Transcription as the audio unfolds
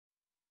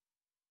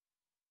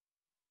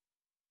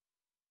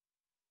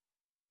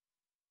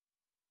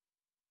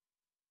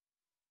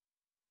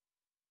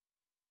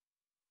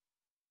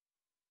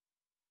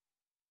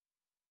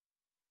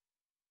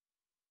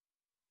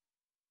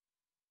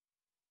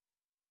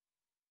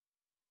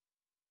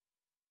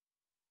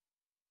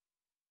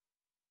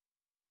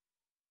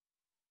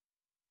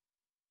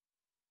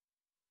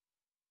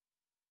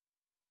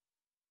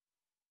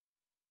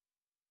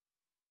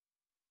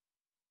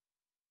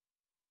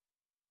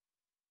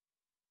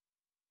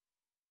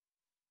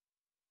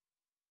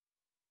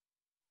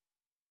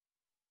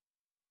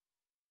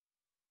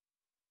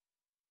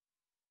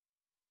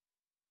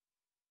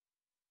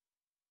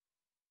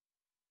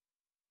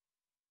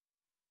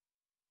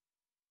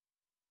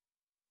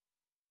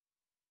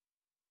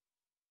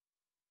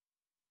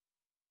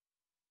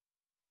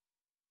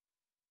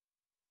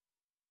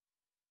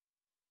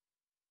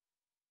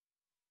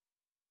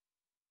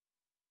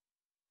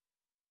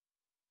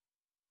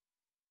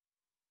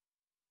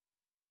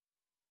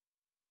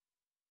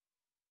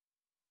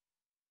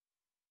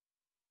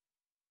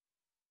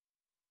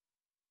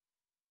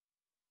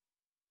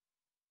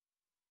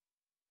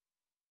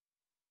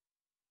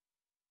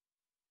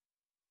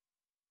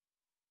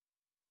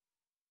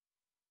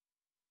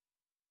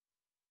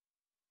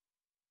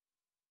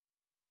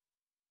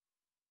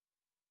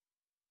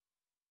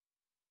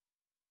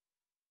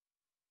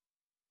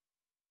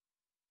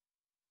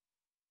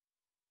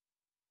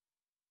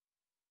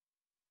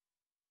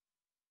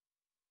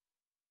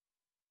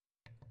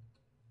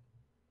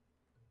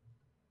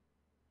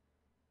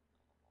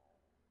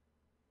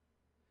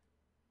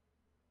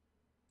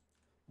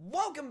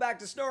Welcome back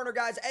to SnowRunner,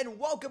 guys, and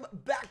welcome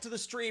back to the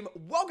stream.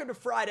 Welcome to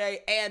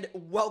Friday, and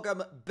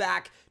welcome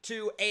back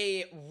to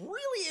a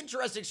really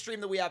interesting stream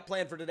that we have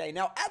planned for today.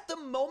 Now, at the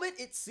moment,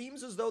 it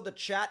seems as though the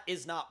chat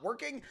is not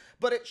working,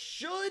 but it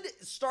should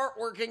start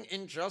working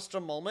in just a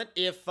moment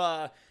if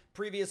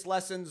previous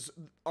lessons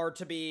are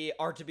to be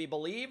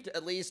believed.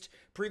 At least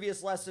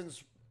previous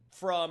lessons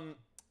from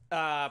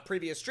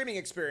previous streaming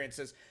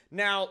experiences.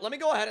 Now, let me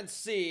go ahead and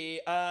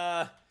see.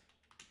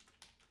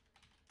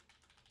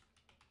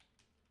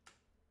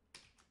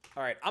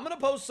 All right, I'm going to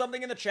post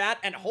something in the chat,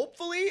 and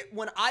hopefully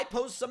when I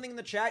post something in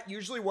the chat,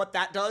 usually what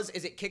that does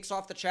is it kicks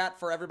off the chat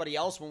for everybody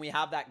else when we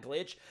have that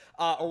glitch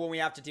or when we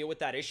have to deal with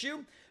that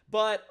issue.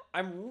 But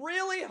I'm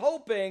really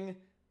hoping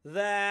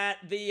that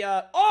the,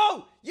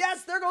 oh,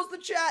 yes, there goes the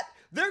chat.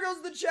 There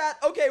goes the chat.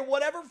 Okay,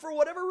 for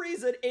whatever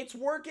reason, it's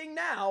working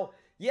now.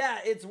 Yeah,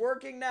 it's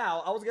working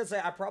now. I was going to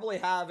say I probably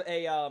have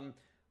a,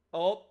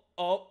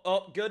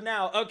 good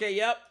now. Okay,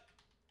 yep.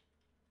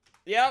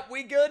 Yep,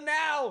 we good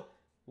now.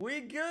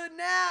 We good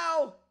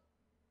now.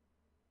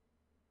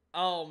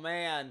 Oh,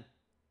 man.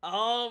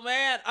 Oh,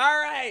 man. All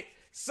right.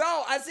 So,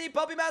 I see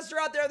Puppy Master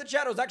out there in the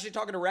chat. I was actually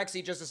talking to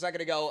Rexy just a second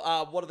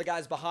ago, one of the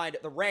guys behind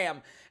the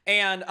Ram.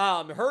 And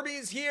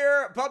Herbie's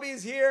here,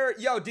 Puppy's here.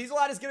 Yo,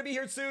 Dieselite is going to be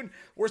here soon.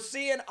 We're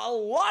seeing a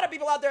lot of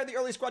people out there in the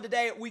early squad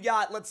today. We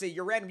got, let's see,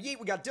 your random Yeet.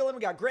 We got Dylan,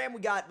 we got Graham,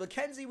 we got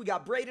Mackenzie, we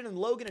got Braden and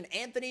Logan and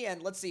Anthony.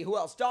 And let's see, who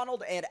else?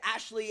 Donald and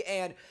Ashley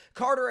and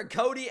Carter and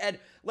Cody. And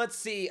let's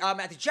see,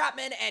 Matthew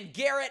Chapman and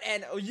Garrett.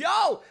 And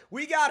yo,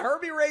 we got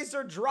Herbie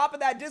Racer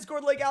dropping that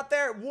Discord link out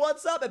there.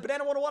 What's up? And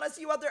Banana 101, I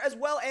see you out there as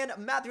well. And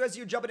Matthew, I see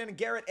you jumping in. And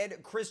Garrett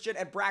and Christian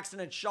and Braxton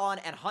and Sean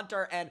and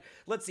Hunter. And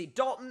let's see,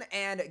 Dalton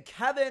and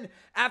Kevin.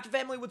 After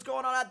Family, what's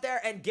going on out there?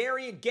 And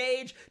Gary and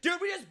Gage.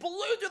 Dude, we just blew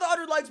through the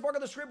 100 likes mark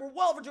on the stream. We're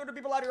well over 200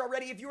 people out here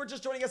already. If you were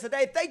just joining us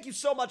today, thank you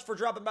so much for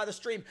dropping by the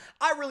stream.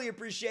 I really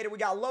appreciate it. We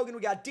got Logan,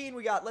 we got Dean,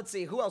 we got, let's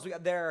see, who else we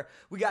got there?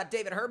 We got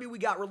David Herbie, we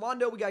got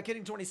Rolando, we got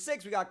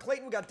Kidding26, we got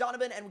Clayton, we got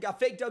Donovan, and we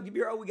got Fake Doug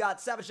Bureau, we got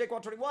Savage Jake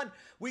 121,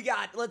 we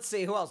got, let's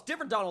see, who else?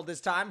 Different Donald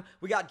this time.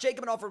 We got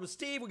Jacob and Offered with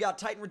Steve, we got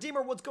Titan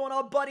Redeemer, what's going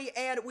on, buddy?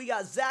 And we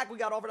got Zach, we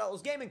got Offered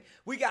Outlaws Gaming,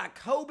 we got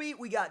Kobe,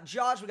 we got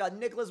Josh, we got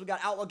Nicholas, we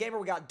got Outlaw Gamer,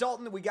 we got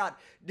Dalton, we got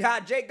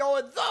Jake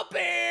going the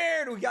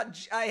beard. We got,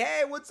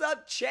 hey, what's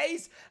up,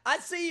 Chase? I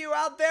see you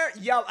out there.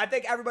 Yo, I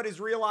think everybody's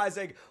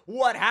realizing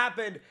what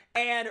happened.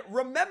 And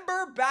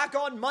remember back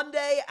on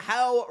Monday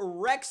how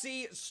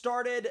Rexy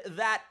started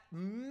that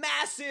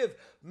massive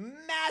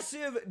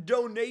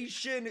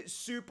donation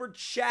super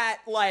chat,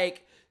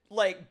 like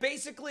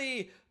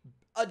basically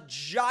a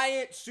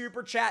giant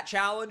super chat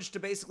challenge to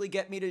basically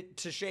get me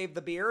to shave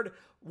the beard?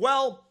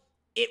 Well,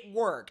 it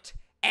worked.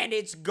 And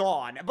it's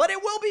gone, but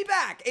it will be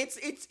back.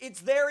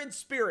 It's there in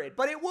spirit,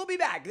 but it will be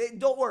back.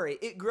 Don't worry,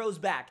 it grows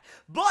back.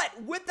 But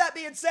with that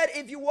being said,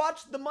 if you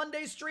watched the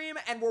Monday stream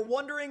and were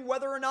wondering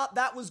whether or not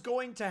that was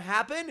going to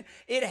happen,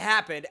 it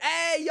happened.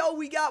 Hey, yo,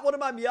 we got one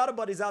of my Miata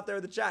buddies out there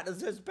in the chat.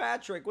 This is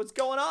Patrick. What's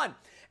going on?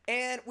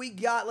 And we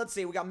got, let's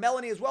see, we got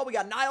Melanie as well. We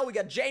got Niall, we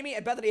got Jamie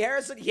and Bethany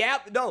Harrison.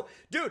 Yep, no,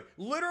 dude,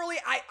 literally,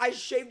 I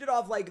shaved it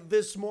off like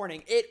this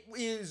morning. It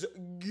is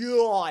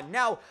gone.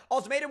 Now,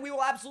 Ultimatum, we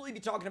will absolutely be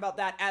talking about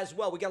that as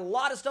well. We got a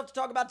lot of stuff to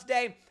talk about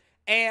today.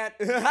 And,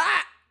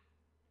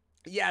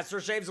 yeah,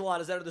 Sir Shaves a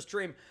lot is out of the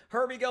stream.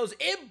 Herbie goes,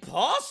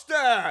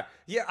 imposter!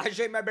 Yeah, I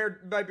shaved my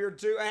beard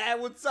too. Hey,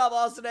 what's up,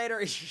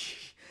 Austinator?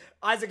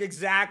 Isaac,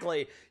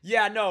 exactly.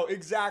 Yeah, no,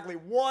 exactly.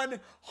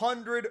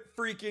 100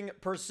 freaking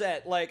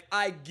 %. Like,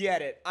 I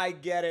get it. I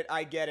get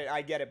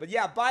it. But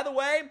yeah, by the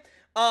way,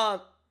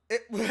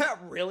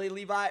 really,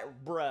 Levi?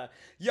 Bruh.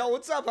 Yo,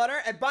 what's up, Hunter?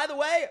 And by the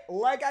way,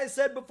 like I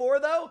said before,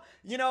 though,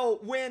 you know,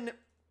 when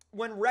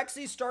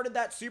Rexy started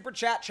that super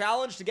chat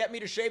challenge to get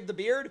me to shave the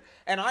beard,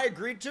 and I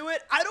agreed to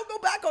it, I don't go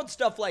back on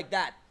stuff like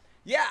that.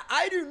 Yeah,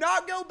 I do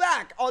not go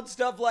back on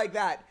stuff like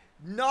that.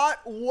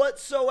 Not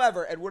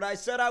whatsoever. And when I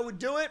said I would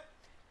do it,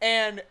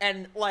 and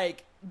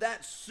like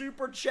that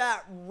super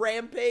chat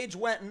rampage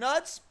went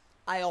nuts,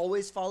 I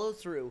always follow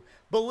through.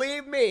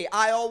 Believe me,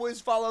 I always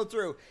follow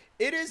through.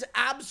 It is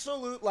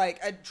absolute,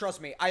 like,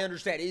 trust me, I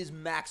understand, it is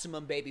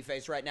maximum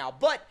babyface right now.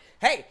 But,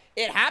 hey,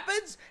 it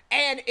happens,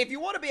 and if you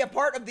want to be a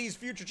part of these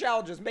future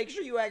challenges, make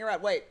sure you hang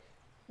around. Wait,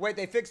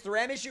 they fixed the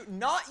RAM issue?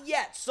 Not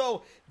yet.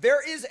 So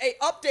there is a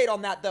update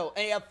on that, though.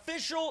 An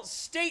official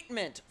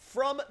statement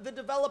from the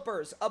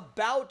developers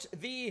about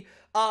the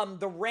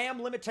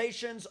RAM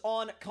limitations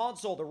on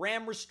console, the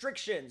RAM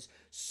restrictions.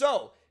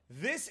 So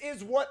this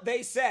is what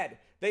they said.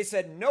 They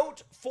said,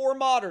 note for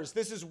modders.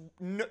 This is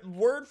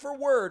word for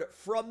word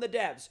from the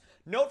devs.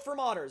 Note for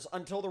modders,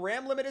 until the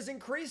RAM limit is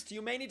increased,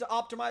 you may need to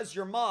optimize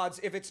your mods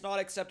if it's not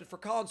accepted for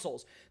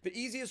consoles. The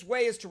easiest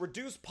way is to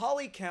reduce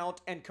poly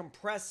count and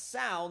compress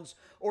sounds,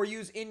 or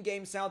use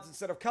in-game sounds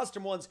instead of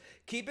custom ones.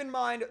 Keep in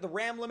mind, the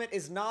RAM limit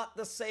is not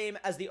the same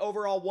as the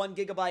overall 1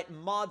 GB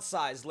mod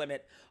size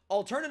limit.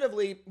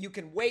 Alternatively, you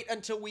can wait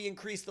until we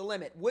increase the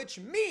limit, which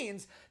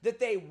means that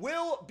they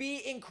will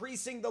be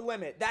increasing the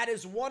limit. That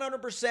is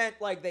 100%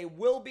 like they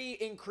will be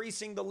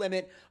increasing the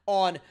limit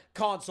on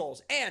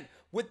consoles. And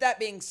with that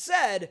being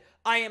said,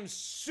 I am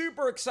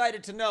super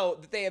excited to know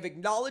that they have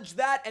acknowledged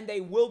that and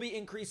they will be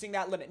increasing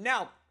that limit.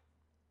 Now,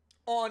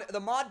 on the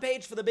mod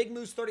page for the Big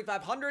Moose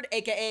 3500,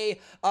 aka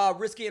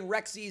Risky and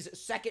Rexy's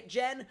second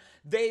gen,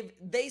 they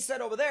said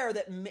over there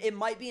that it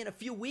might be in a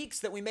few weeks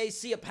that we may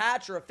see a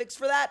patch or a fix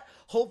for that.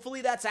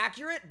 Hopefully that's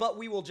accurate, but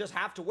we will just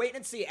have to wait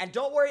and see. And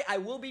don't worry, I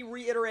will be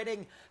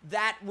reiterating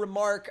that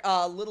remark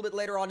a little bit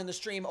later on in the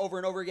stream over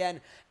and over again,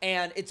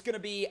 and it's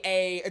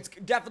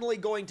definitely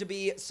going to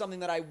be something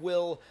that I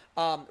will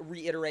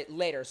reiterate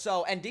later.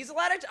 So, and Diesel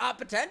Addict,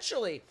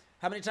 potentially.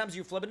 How many times are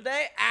you flipping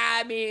today?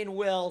 I mean,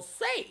 we'll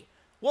see.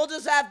 We'll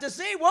just have to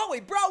see, won't we?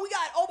 Bro, we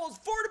got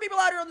almost 40 people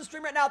out here on the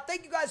stream right now.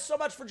 Thank you guys so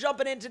much for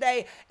jumping in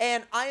today.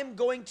 And I am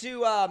going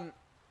to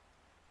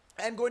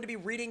be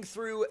reading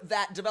through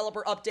that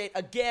developer update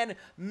again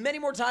many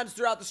more times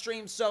throughout the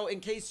stream. So in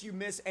case you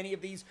miss any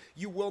of these,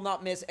 you will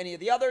not miss any of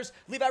the others.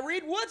 Levi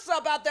Reed, what's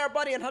up out there,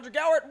 buddy? And Hunter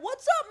Gowart,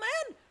 what's up,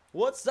 man?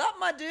 What's up,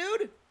 my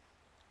dude?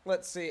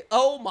 Let's see.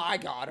 Oh my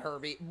God,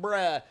 Herbie.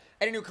 Bruh.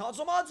 Any new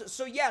console mods?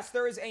 So yes,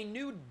 there is a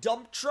new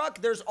dump truck.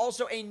 There's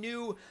also a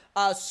new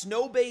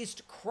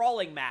snow-based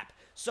crawling map.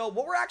 So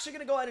what we're actually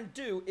going to go ahead and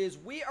do is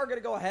we are going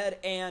to go ahead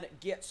and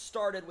get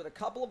started with a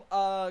couple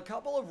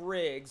of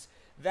rigs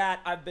that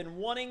I've been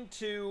wanting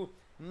to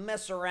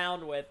mess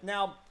around with.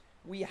 Now,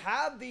 we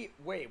have the...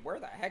 Wait, where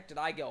the heck did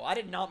I go? I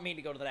did not mean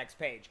to go to the next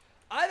page.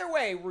 Either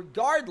way,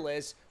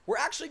 regardless, we're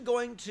actually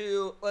going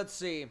to... Let's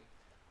see...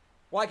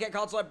 Why can't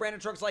console have branded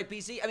trucks like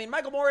PC? I mean,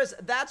 Michael Morris,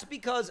 that's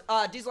because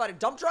Diesel Addict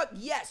dump truck?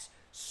 Yes.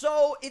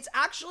 So it's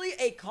actually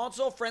a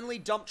console-friendly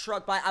dump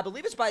truck by, I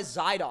believe it's by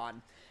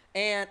Zidon.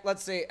 And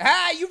let's see.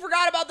 Hey, you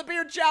forgot about the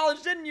beard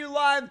challenge, didn't you,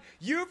 Lime?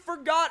 You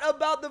forgot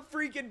about the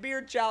freaking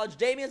beard challenge.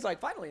 Damien's like,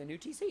 finally, a new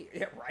TC.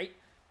 Yeah, right?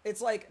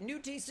 It's like new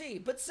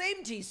TC, but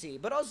same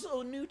TC, but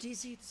also new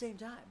TC at the same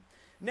time.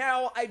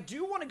 Now, I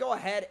do want to go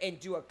ahead and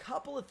do a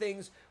couple of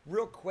things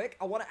real quick.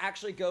 I want to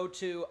actually go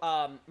to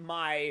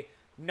my...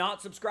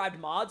 not subscribed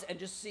mods and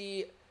just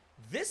see.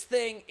 This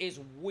thing is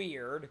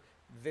weird.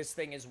 This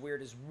thing is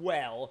weird as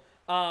well.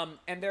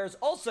 And there's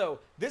also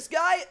this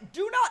guy.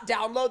 Do not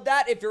download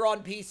that if you're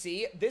on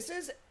PC. This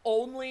is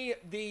only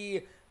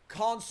the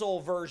console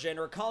version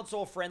or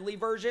console friendly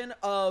version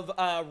of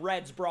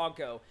Red's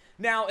Bronco.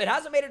 Now, it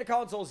hasn't made it to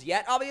consoles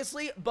yet,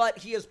 obviously, but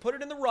he has put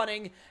it in the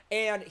running,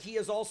 and he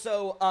has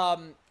also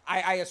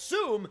I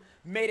assume,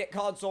 made it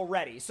console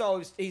ready.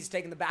 So he's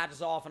taking the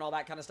badges off and all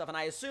that kind of stuff, and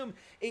I assume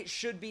it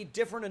should be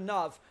different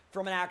enough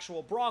from an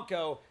actual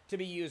Bronco to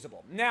be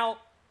usable. Now,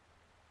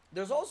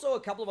 there's also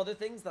a couple of other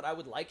things that I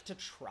would like to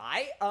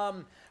try.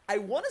 I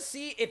want to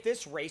see if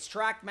this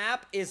racetrack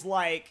map is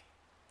like...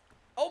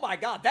 Oh my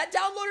God, that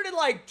downloaded in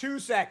like 2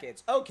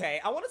 seconds. Okay,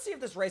 I want to see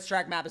if this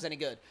racetrack map is any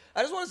good.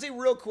 I just want to see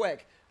real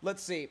quick.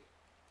 Let's see.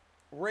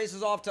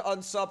 Races off to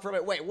unsub from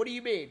it. Wait, what do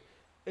you mean?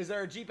 Is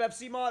there a Jeep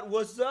FC mod?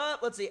 What's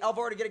up? Let's see. L4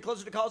 already getting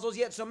closer to consoles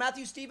yet. So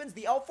Matthew Stevens,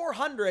 the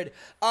L400,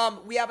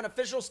 we have an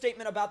official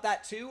statement about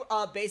that too.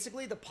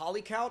 Basically, the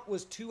poly count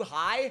was too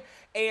high,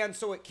 and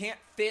so it can't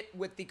fit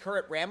with the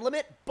current RAM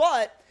limit.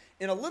 But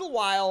in a little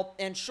while,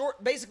 and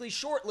basically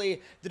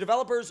shortly, the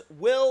developers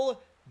will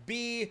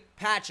be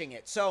patching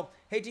it. So,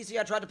 hey TC,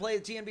 I tried to play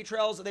the TNB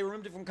Trails. They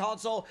removed it from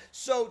console.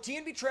 So,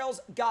 TNB Trails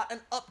got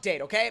an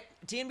update, okay?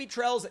 TNB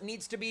Trails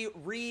needs to be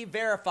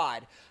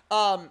re-verified.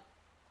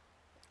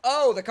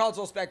 Oh, the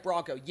console spec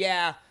Bronco.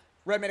 Yeah.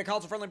 Red made a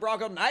console-friendly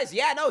Bronco. Nice.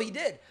 Yeah, no, he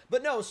did.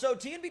 But no, so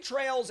TNB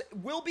Trails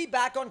will be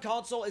back on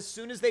console as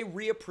soon as they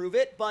reapprove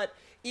it. But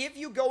if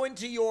you go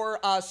into your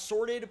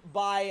sorted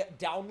by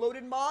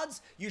downloaded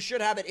mods, you should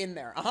have it in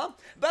there.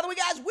 By the way,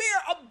 guys,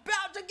 we're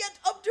about to get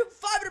up to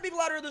 500 people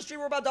out here in the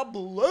stream. We're about to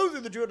blow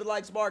through the 200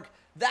 likes mark.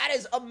 That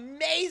is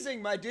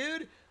amazing, my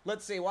dude.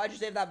 Let's see. Why'd you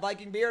save that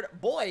Viking beard?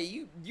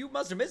 Boy, you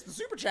must have missed the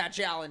Super Chat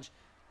challenge.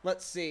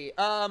 Let's see.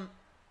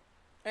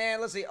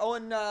 And let's see,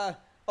 Owen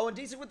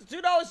Decent with the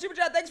 $2 Super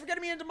Chat. Thanks for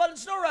getting me into Mud and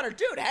SnowRunner.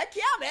 Dude, heck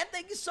yeah, man.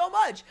 Thank you so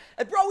much.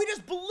 And, bro, we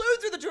just blew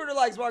through the 200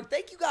 likes mark.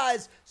 Thank you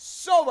guys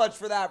so much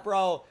for that,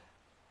 bro.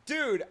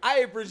 Dude,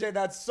 I appreciate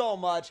that so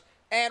much.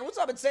 And what's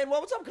up, Insane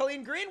One? What's up,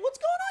 Colleen Green? What's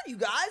going on, you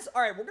guys?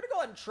 All right, we're going to go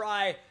ahead and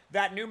try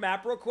that new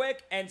map real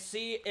quick and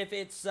see if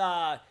it's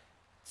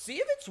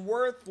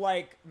worth,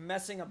 like,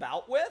 messing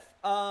about with.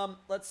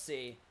 Let's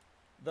see.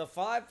 The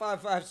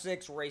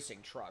 5556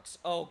 racing trucks.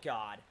 Oh,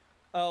 God.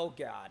 Oh,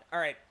 God. All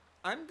right.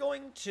 I'm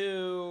going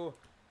to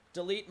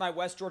delete my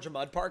West Georgia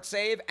Mud Park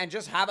save and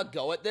just have a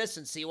go at this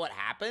and see what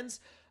happens.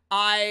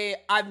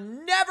 I've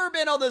never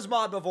been on this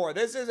mod before.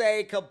 This is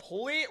a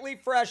completely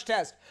fresh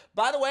test.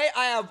 By the way,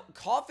 I have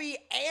coffee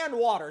and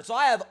water, so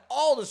I have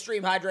all the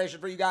stream hydration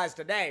for you guys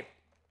today.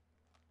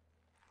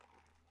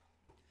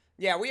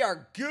 Yeah, we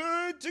are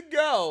good to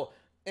go.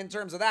 in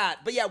terms of that.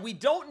 But yeah, we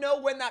don't know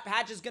when that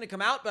patch is going to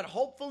come out, but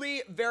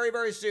hopefully very,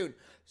 very soon.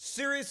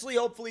 Seriously,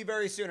 hopefully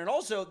very soon. And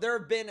also, there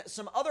have been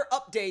some other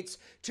updates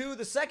to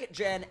the 2nd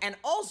gen, and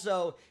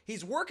also,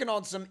 he's working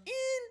on some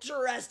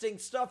interesting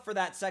stuff for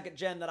that 2nd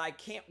gen that I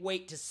can't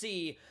wait to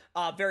see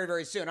very,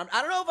 very soon. I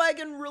don't know if I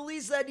can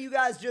release that to you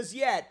guys just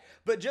yet,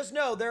 but just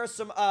know there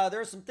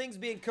are some things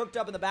being cooked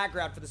up in the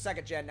background for the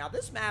 2nd gen. Now,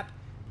 this map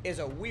is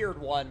a weird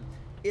one.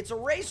 It's a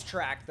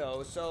racetrack,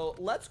 though, so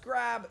let's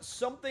grab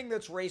something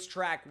that's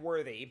racetrack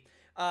worthy.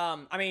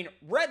 I mean,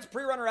 Red's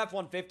Pre-Runner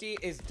F-150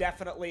 is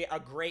definitely a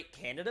great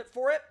candidate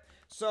for it,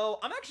 so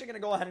I'm actually going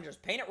to go ahead and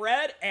just paint it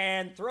red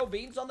and throw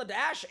beans on the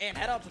dash and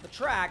head out to the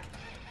track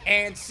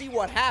and see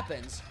what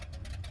happens.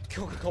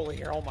 Coca-Cola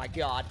here, oh my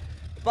god.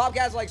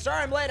 Bobcat's like,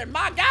 sorry I'm late, and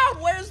my god,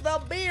 where's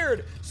the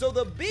beard? So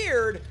the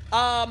beard,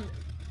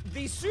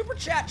 the Super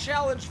Chat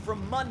Challenge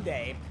from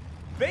Monday,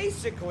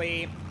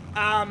 basically,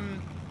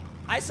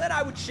 I said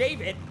I would shave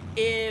it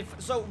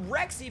so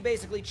Rexy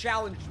basically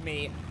challenged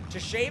me to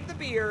shave the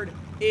beard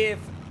if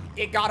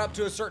it got up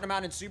to a certain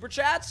amount in Super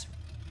Chats,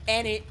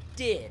 and it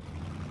did.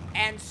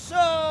 And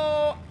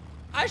so,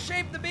 I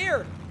shaved the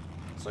beard.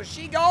 So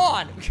she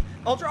gone.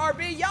 Ultra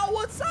RB, yo,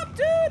 what's up,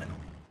 dude?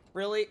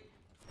 Really?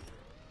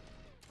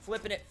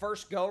 Flipping it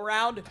first go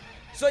round.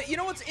 So, you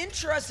know what's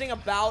interesting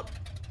about,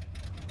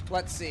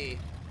 let's see.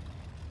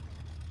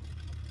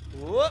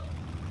 Whoop.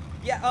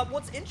 Yeah,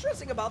 what's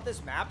interesting about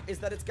this map is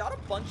that it's got a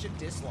bunch of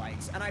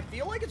dislikes, and I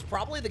feel like it's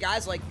probably the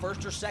guy's, like,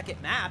 first or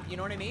second map, you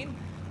know what I mean?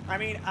 I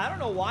mean, I don't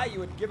know why you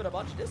would give it a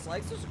bunch of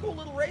dislikes. It's a cool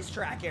little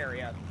racetrack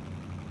area.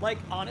 Like,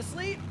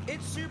 honestly,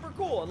 it's super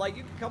cool. Like,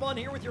 you can come on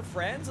here with your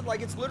friends, and,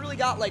 like, it's literally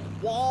got, like,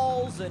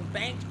 walls and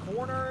banked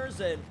corners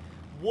and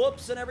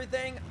whoops and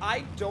everything.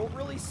 I don't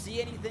really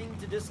see anything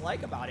to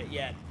dislike about it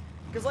yet.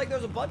 Because, like,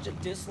 there's a bunch of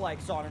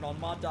dislikes on it on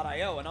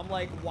mod.io, and I'm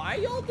like, why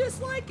y'all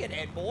disliking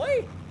it,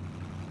 boy?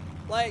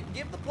 Like,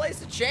 give the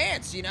place a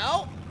chance, you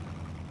know?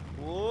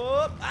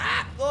 Whoop.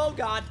 Ah! Oh,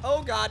 God.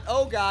 Oh, God.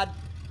 Oh, God.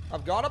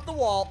 I've gone up the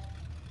wall.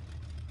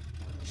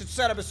 Should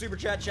set up a Super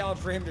Chat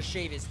challenge for him to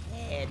shave his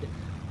head.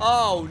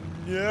 Oh,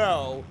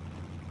 no.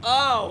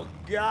 Oh,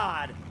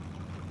 God.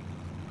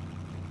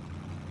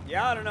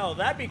 Yeah, I don't know.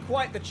 That'd be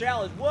quite the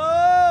challenge.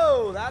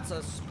 Whoa! That's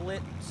a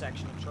split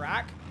section of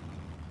track.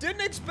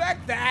 Didn't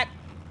expect that.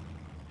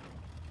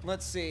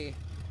 Let's see.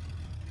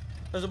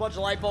 There's a bunch of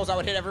light bulbs. I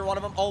would hit every one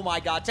of them. Oh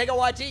my god. Take a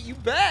YT. You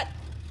bet.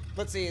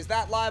 Let's see. Is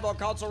that live on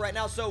console right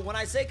now? So when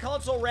I say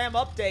console RAM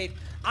update,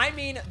 I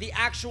mean the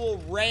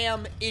actual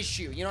RAM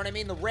issue. You know what I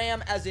mean? The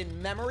RAM as in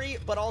memory,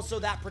 but also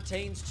that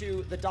pertains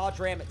to the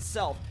Dodge Ram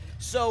itself.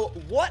 So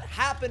what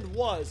happened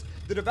was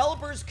the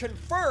developers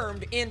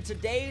confirmed in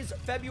today's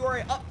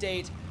February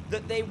update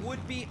that they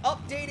would be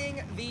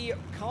updating the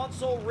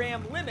console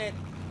RAM limit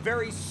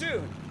very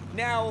soon.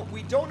 Now,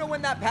 we don't know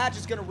when that patch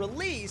is going to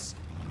release,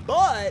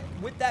 but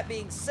with that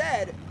being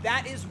said,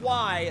 that is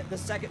why the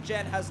 2nd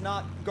gen has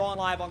not gone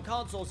live on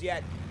consoles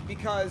yet,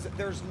 because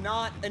there's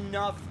not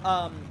enough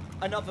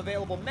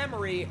available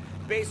memory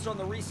based on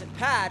the recent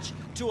patch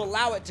to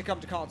allow it to come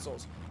to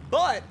consoles.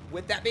 But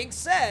with that being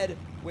said,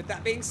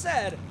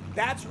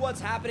 that's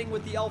what's happening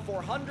with the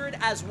L400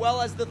 as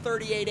well as the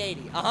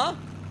 3880.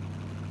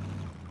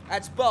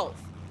 That's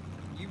both.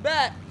 You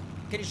bet.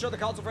 Can you show the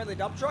console-friendly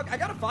dump truck? I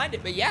gotta find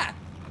it, but yeah.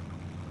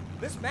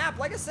 This map,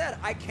 like I said,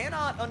 I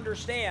cannot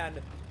understand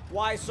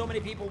why so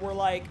many people were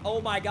like, oh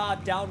my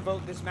god,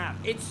 downvote this map.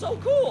 It's so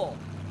cool.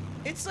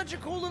 It's such a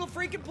cool little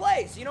freaking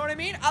place. You know what I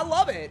mean? I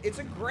love it. It's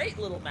a great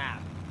little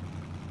map.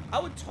 I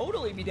would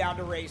totally be down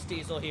to race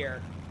Diesel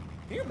here.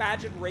 Can you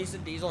imagine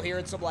racing Diesel here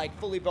in some, like,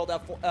 fully built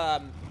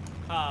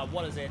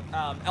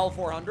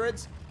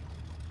L400s?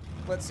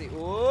 Let's see.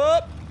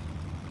 Whoop.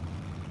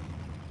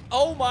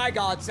 Oh my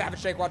god,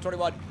 Savage Shake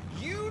 121.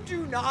 You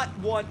do not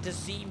want to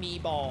see me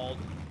bald.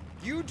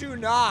 You do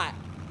not.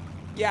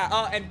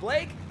 Yeah, and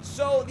Blake,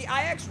 so the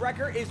IX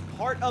Wrecker is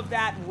part of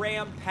that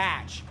RAM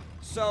patch.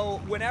 So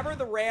whenever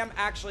the RAM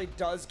actually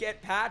does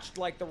get patched,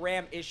 like the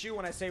RAM issue,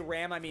 when I say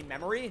RAM, I mean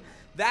memory,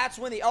 that's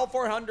when the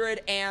L400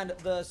 and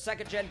the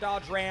 2nd gen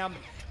Dodge Ram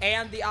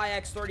and the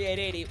IX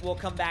 3880 will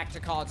come back to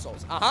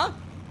consoles.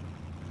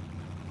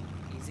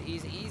 Easy,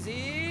 easy,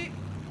 easy.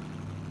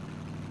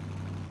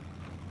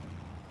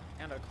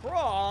 And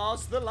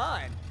across the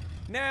line.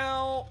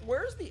 Now,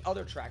 where's the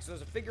other track? So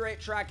there's a figure 8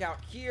 track out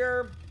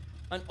here,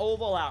 an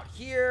oval out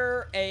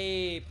here,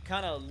 a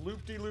kind of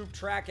loop-de-loop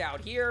track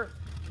out here,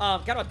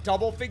 kind of a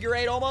double figure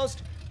 8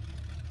 almost.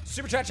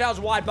 Super Chat Challenge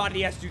wide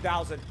body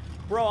S2000.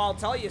 Bro, I'll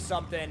tell you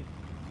something.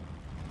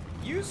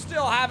 You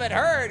still haven't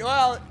heard.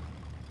 Well,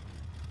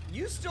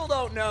 you still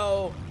don't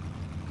know.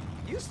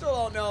 You still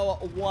don't know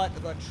what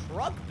the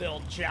truck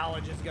build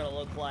challenge is going to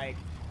look like,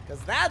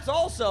 because that's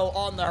also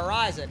on the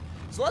horizon.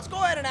 So let's go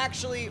ahead and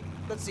actually,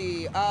 let's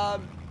see, you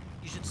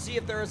should see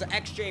if there is an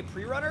XJ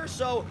pre-runner.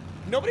 So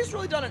nobody's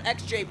really done an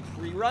XJ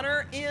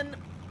pre-runner in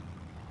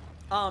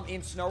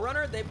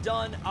SnowRunner. They've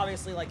done,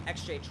 obviously, like,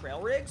 XJ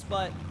trail rigs,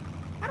 but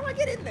how do I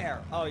get in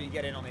there? Oh, you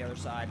get in on the other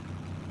side.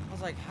 I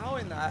was like, how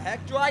in the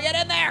heck do I get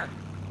in there?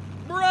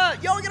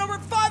 Bruh, yo, we got over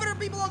 500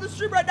 people on the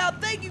stream right now.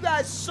 Thank you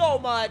guys so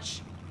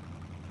much.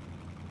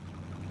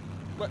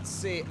 Let's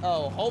see.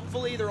 Oh,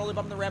 hopefully they're only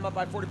bumping the RAM up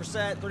by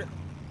 40%. 30.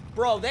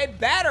 Bro, they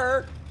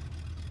better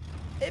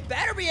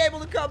be able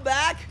to come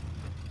back.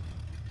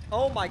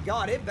 Oh my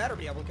god, it better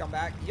be able to come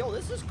back. Yo,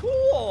 this is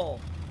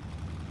cool.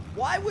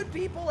 Why would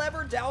people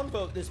ever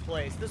downvote this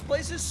place? This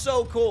place is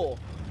so cool.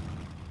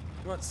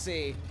 Let's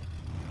see.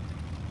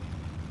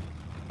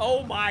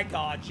 Oh my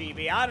god,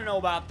 GB. I don't know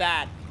about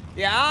that.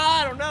 Yeah,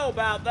 I don't know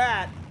about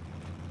that.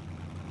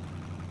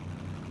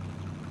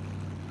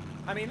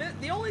 I mean,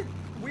 the only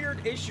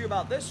weird issue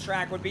about this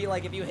track would be,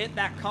 like, if you hit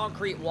that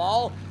concrete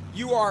wall,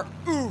 you are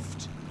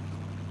oofed.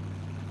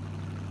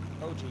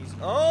 Oh, jeez.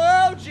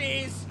 Oh,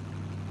 jeez.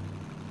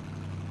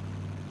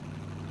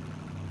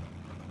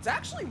 It's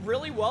actually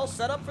really well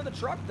set up for the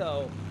truck,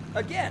 though.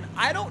 Again,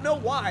 I don't know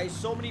why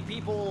so many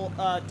people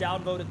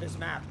downvoted this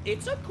map.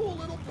 It's a cool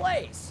little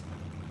place.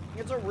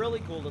 It's a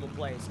really cool little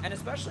place. And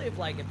especially if,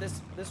 like, if this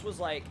was,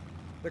 like,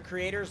 the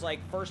creator's, like,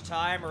 first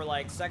time or,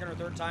 like, second or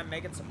third time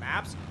making some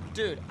maps.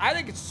 Dude, I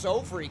think it's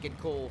so freaking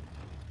cool.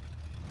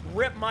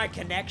 Rip my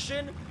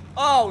connection?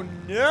 Oh,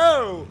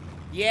 no.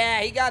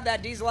 Yeah, he got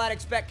that Diesel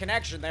Addict spec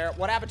connection there.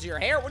 What happened to your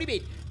hair? What do you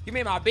mean? You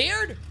mean my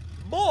beard?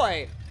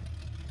 Boy.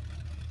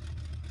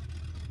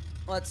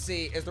 Let's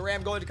see. Is the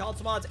RAM going to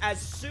console mods?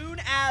 As soon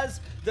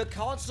as the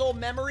console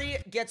memory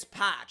gets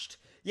patched.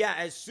 Yeah,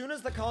 as soon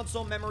as the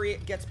console memory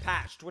gets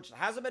patched, which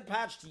hasn't been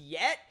patched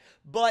yet,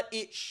 but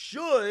it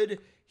should.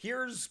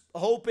 Here's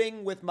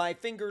hoping, with my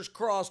fingers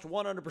crossed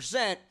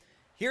 100%,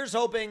 here's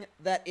hoping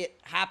that it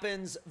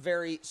happens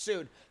very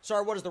soon.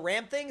 Sorry, what is the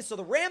RAM thing? So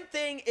the RAM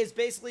thing is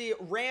basically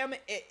RAM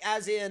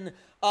as in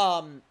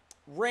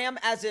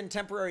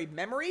temporary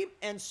memory.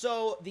 And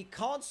so the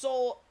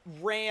console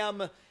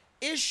RAM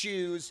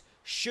issues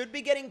should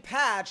be getting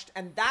patched,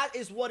 and that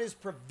is what is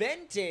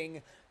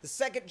preventing the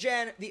second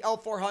gen, the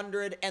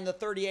L400, and the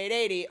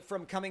 3880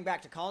 from coming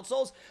back to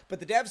consoles.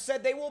 But the devs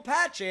said they will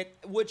patch it,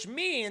 which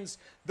means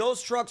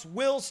those trucks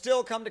will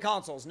still come to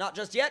consoles. Not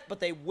just yet, but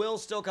they will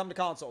still come to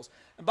consoles.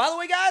 And by the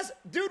way, guys,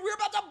 dude, we're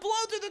about to blow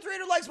through the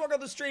 300 likes mark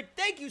on the stream.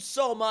 Thank you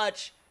so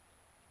much.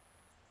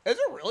 Is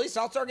it really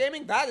Southstar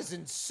Gaming? That is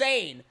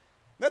insane.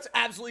 That's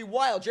absolutely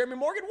wild. Jeremy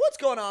Morgan, what's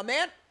going on,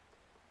 man?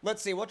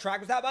 Let's see, what track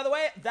was that, by the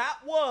way? That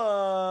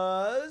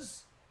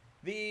was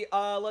the,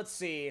 let's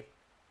see,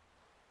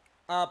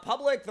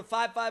 Public, the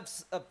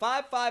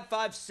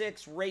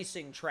 5556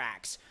 racing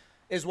tracks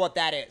is what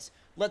that is.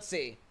 Let's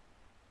see.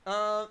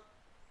 I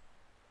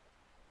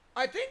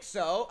think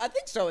so. I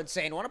think so,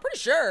 Insane One. I'm pretty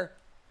sure.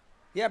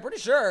 Yeah, I'm pretty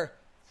sure.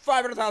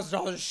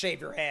 $500,000 to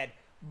shave your head.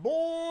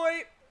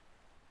 Boy.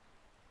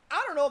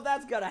 I don't know if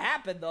that's going to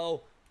happen,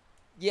 though.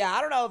 Yeah,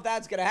 I don't know if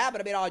that's going to happen.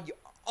 I mean,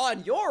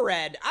 on your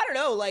end, I don't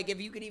know, like, if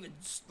you could even,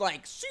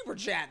 like, super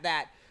chat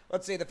that.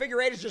 Let's see, the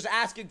figure 8 is just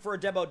asking for a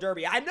demo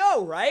derby. I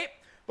know, right?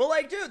 But,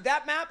 like, dude,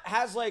 that map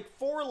has, like,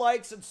 4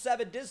 likes and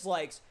 7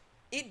 dislikes.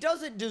 It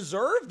doesn't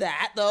deserve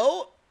that,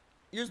 though.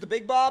 Use the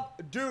Big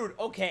Bob. Dude,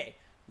 okay,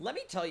 let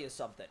me tell you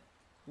something.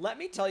 Let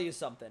me tell you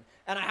something.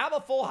 And I have a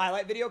full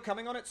highlight video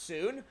coming on it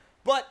soon,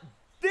 but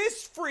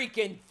this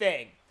freaking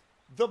thing,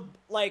 the,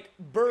 like,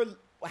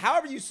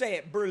 however you say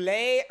it,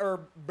 Burlet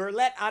or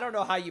Burlet, I don't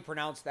know how you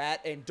pronounce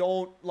that, and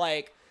don't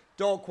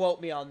quote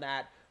me on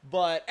that.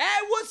 But,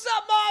 hey, what's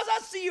up, Moz? I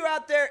see you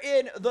out there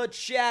in the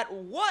chat.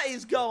 What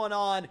is going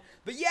on?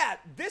 But yeah,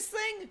 this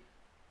thing,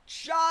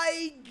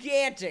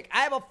 gigantic. I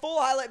have a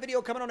full highlight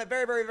video coming on it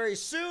very, very, very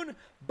soon.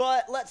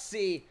 But let's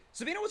see.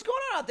 Sabina, what's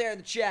going on out there in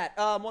the chat?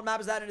 What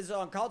map is that? It is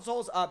on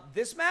consoles.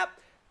 This map,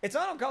 it's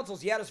not on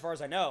consoles yet as far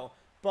as I know.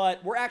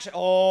 But we're actually,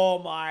 oh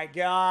my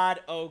god.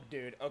 Oh,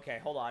 dude. Okay,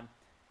 hold on.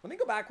 Let me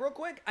go back real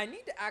quick. I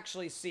need to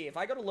actually see. If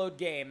I go to load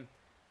game,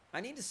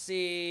 I need to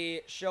see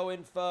show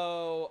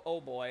info.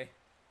 Oh, boy.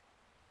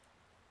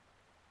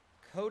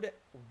 Code.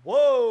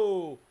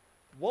 Whoa.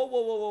 Whoa,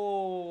 whoa, whoa, whoa,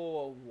 whoa,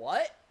 whoa.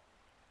 What?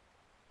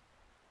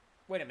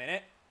 Wait a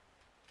minute.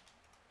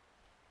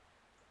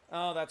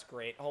 Oh, that's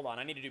great. Hold on.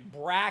 I need to do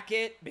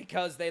bracket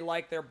because they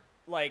like their,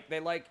 they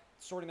like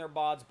sorting their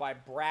bods by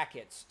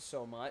brackets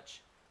so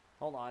much.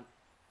 Hold on.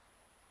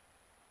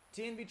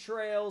 TNV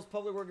Trails,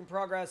 public work in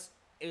progress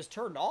is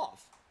turned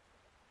off.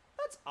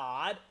 That's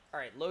odd. All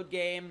right, load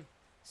game.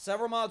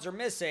 Several mods are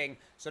missing.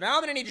 So now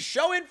I'm going to need to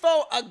show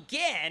info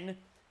again.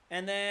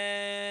 And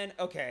then,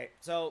 okay,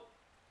 so,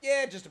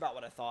 yeah, just about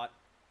what I thought.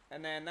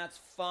 And then that's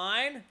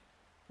fine.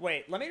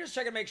 Wait, let me just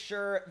check and make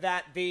sure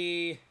that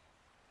the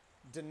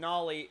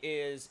Denali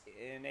is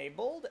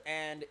enabled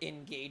and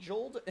engaged.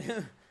 All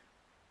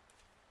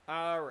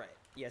right,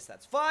 yes,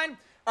 that's fine.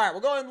 All right,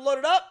 we'll go ahead and load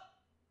it up.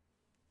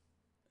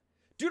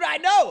 Dude, I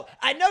know,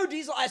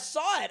 Diesel, I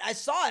saw it.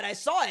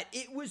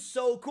 It was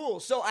so cool.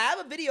 So I have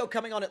a video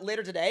coming on it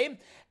later today,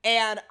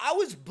 and I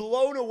was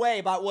blown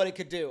away by what it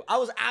could do. I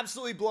was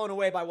absolutely blown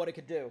away by what it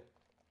could do.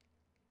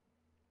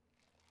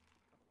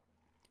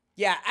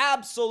 Yeah,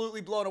 absolutely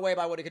blown away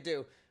by what it could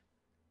do.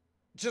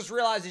 Just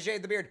realized he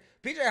shaved the beard.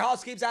 PJ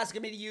Haas keeps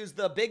asking me to use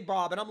the Big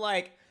Bob, and I'm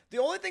like, The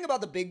only thing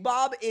about the Big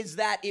Bob is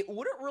that it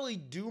wouldn't really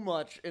do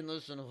much in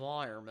this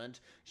environment.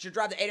 Should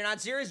drive the 89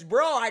 series?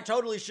 Bro, I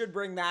totally should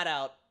bring that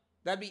out.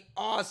 That'd be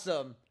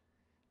awesome.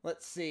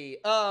 Let's see.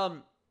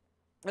 I'm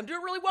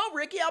doing really well,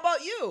 Ricky. How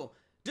about you?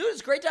 Dude,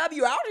 it's great to have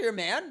you out here,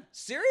 man.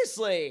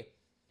 Seriously.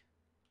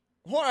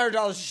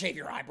 $100 to shave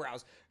your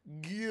eyebrows.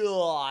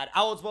 God.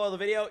 I won't spoil the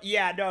video.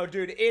 Yeah, no,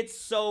 dude. It's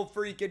so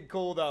freaking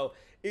cool, though.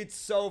 It's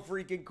so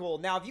freaking cool.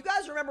 Now, if you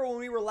guys remember when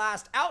we were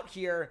last out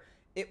here,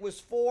 it was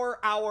for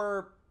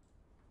our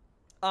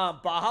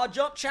Baja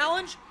Jump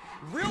Challenge.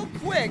 Real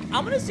quick,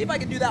 I'm going to see if I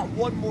can do that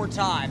one more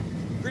time.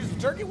 Greetings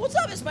from Turkey. What's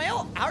up,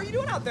 Ismail? How are you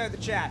doing out there in the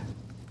chat?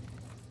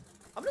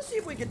 I'm going to see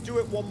if we can do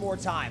it one more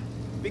time.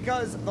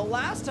 Because the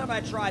last time I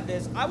tried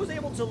this, I was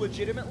able to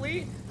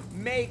legitimately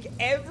make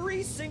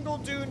every single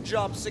dune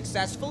jump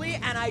successfully,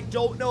 and I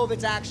don't know if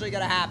it's actually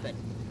going to happen.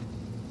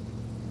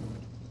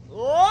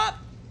 Oh!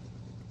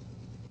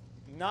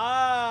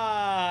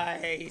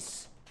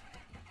 Nice.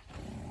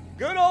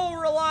 Good old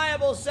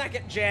reliable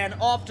second gen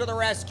off to the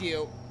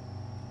rescue.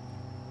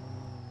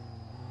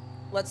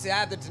 Let's see, I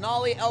have the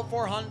Denali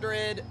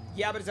L400,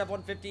 Yabba's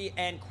F150,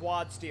 and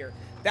quad steer.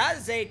 That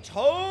is a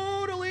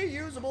totally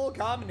usable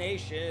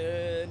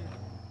combination.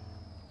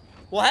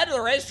 We'll head to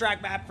the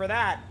racetrack map for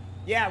that.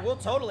 Yeah, we'll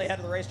totally head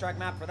to the racetrack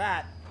map for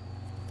that.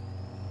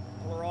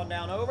 Pull her on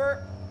down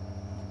over.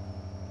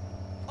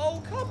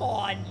 Oh, come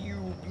on,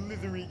 you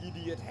blithering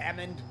idiot,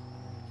 Hammond.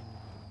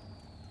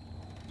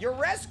 Your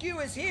rescue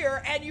is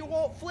here, and you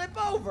won't flip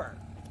over.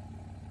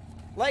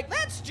 Like,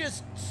 that's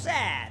just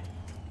sad.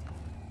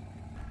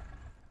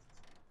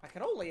 I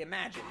can only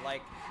imagine,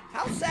 like,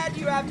 how sad do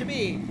you have to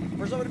be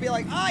for someone to be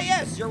like, ah,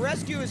 yes, your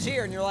rescue is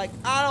here, and you're like,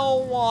 I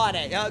don't want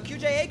it.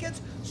 QJ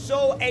Akins,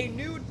 so a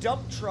new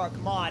dump truck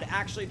mod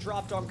actually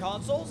dropped on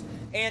consoles,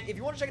 and if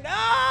you want to check it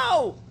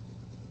out,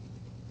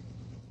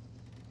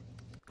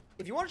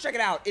 if you want to check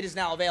it out, it is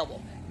now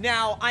available.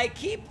 Now, I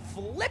keep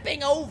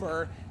flipping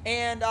over,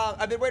 and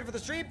I've been waiting for the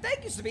stream.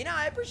 Thank you, Sabina,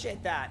 I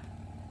appreciate that.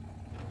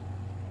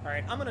 All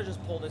right, I'm going to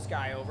just pull this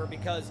guy over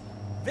because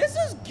this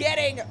is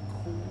getting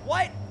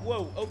quite...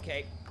 Whoa,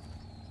 okay.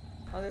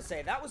 I was gonna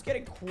say, that was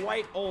getting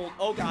quite old.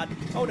 Oh, God.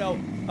 Oh, no.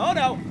 Oh,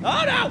 no.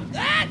 Oh, no!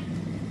 Ah!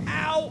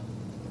 Ow!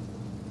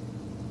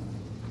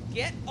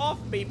 Get off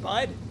me,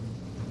 bud.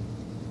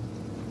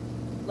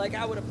 Like,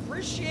 I would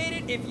appreciate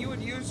it if you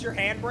would use your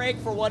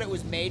handbrake for what it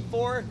was made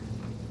for.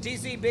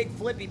 TC Big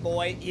Flippy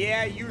Boy.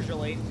 Yeah,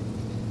 usually.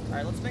 All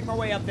right, let's make our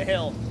way up the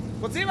hill.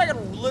 Let's see if I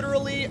can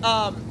literally,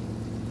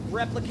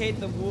 replicate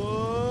the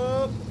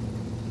whoop.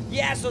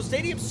 Yeah, so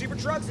Stadium Super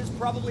Trucks is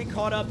probably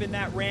caught up in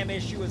that RAM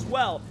issue as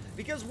well.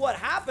 Because what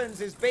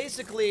happens is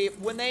basically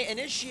when they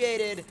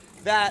initiated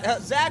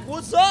that... Zach,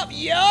 what's up?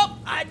 Yup,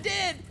 I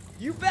did.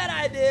 You bet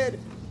I did.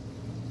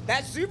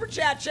 That Super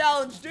Chat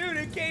challenge, dude,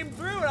 it came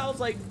through and I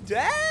was like,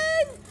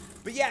 dang.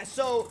 But yeah,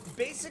 so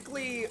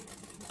basically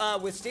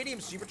with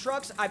Stadium Super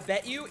Trucks, I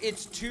bet you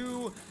it's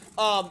too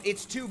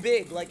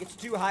big. Like, it's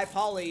too high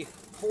poly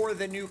for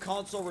the new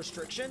console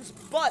restrictions,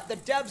 but the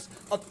devs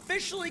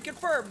officially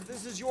confirmed,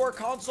 this is your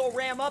console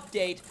RAM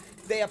update,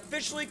 they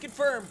officially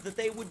confirmed that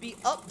they would be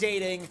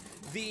updating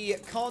the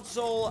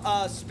console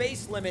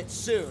space limit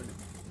soon.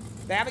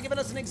 They haven't given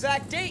us an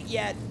exact date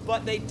yet,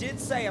 but they did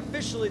say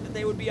officially that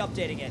they would be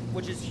updating it,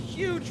 which is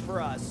huge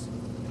for us.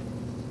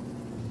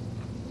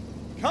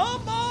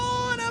 Come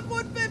on,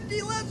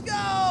 F150, let's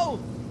go!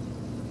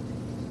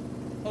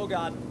 Oh,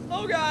 God.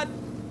 Oh, God.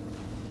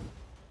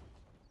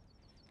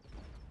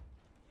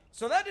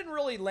 So that didn't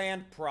really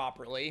land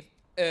properly.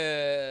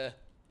 Sam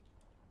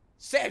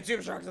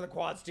Super Sharks in the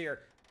quad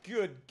steer.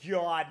 Good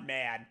God,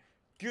 man.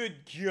 Good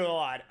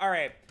God. All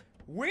right.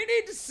 We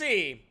need to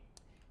see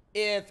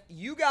if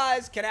you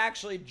guys can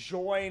actually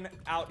join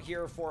out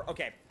here for...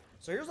 Okay.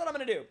 So here's what I'm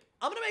going to do.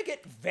 I'm going to make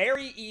it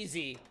very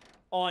easy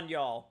on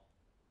y'all.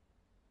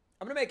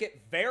 I'm going to make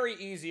it very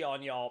easy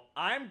on y'all.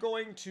 I'm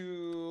going to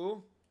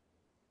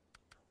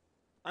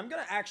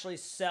actually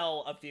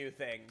sell a few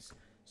things.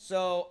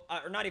 So,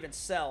 or not even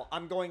sell,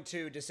 I'm going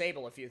to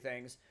disable a few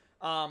things.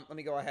 Let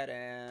me go ahead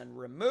and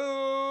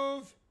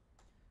remove,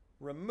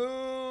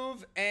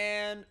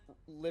 and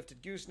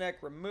lifted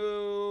gooseneck,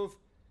 remove,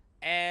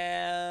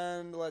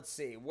 and let's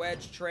see,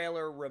 wedge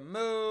trailer,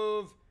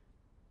 remove.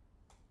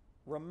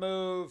 All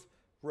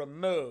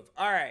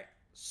right,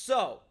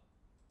 so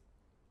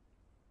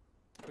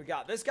we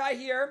got this guy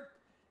here,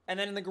 and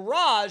then in the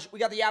garage, we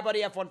got the Yeah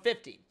Buddy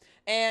F-150.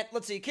 And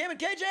let's see, Kim and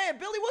KJ and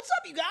Billy, what's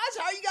up, you guys?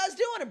 How are you guys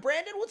doing? And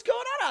Brandon, what's going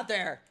on out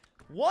there?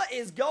 What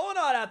is going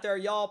on out there,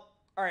 y'all?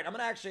 All right, I'm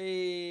going to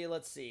actually,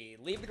 let's see,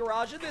 leave the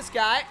garage of this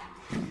guy.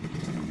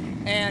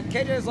 And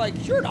KJ's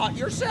like, you're not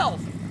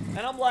yourself. And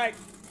I'm like,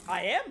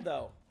 I am,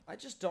 though. I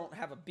just don't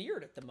have a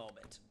beard at the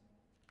moment.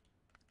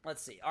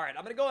 Let's see. All right,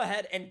 I'm going to go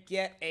ahead and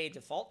get a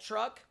default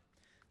truck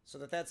so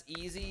that that's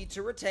easy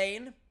to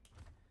retain.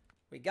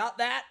 We got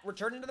that.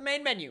 Returning to the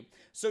main menu.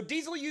 So,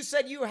 Diesel, you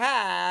said you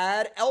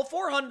had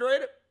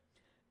L400.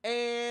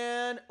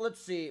 And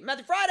let's see.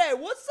 Matthew Friday,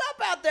 what's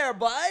up out there,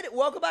 bud?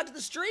 Welcome back to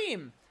the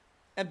stream.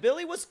 And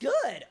Billy was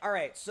good. All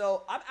right,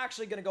 so I'm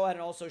actually going to go ahead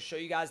and also show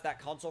you guys that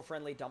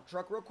console-friendly dump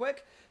truck real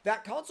quick.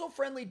 That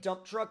console-friendly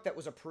dump truck that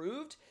was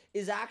approved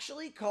is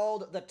actually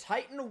called the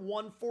Titan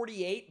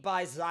 148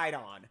 by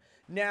Zidon.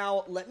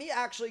 Now, let me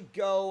actually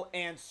go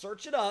and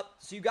search it up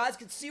so you guys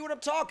can see what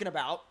I'm talking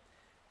about.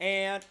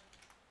 And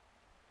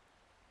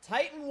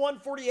Titan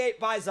 148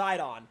 by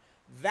Zidon.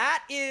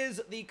 That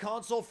is the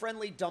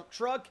console-friendly dump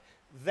truck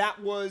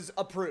that was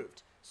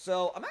approved.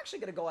 So I'm actually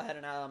going to go ahead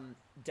and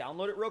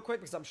download it real quick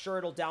because I'm sure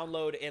it'll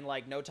download in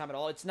like no time at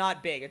all. It's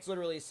not big. It's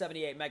literally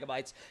 78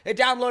 megabytes. It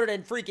downloaded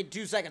in freaking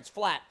 2 seconds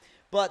flat.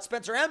 But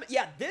Spencer M,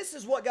 yeah, this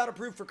is what got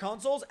approved for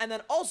consoles. And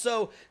then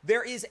also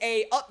there is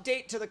a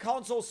update to the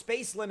console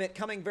space limit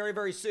coming very,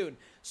 very soon.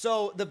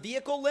 So the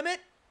vehicle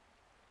limit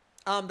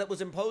that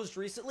was imposed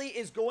recently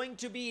is going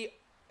to be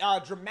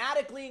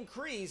dramatically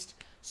increased.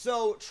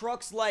 So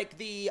trucks like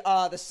the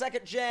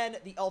second gen,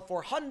 the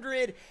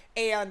L400,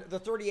 and the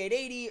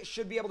 3880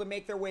 should be able to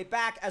make their way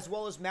back, as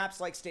well as maps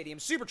like Stadium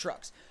Super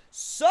Trucks.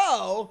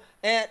 So,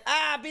 and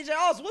BJ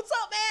Alls, what's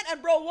up, man?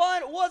 And bro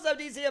one, what's up,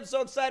 DC? I'm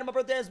so excited. My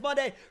birthday is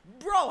Monday,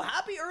 bro.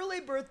 Happy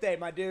early birthday,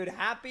 my dude.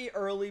 Happy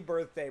early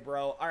birthday,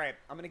 bro. All right,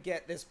 I'm gonna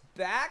get this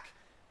back.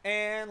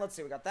 And let's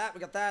see, we got that,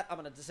 I'm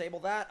gonna disable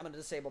that. I'm gonna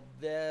disable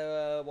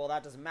the, well,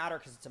 that doesn't matter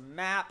because it's a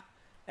map.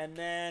 And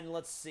then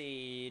let's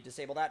see,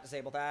 disable that,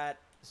 disable that.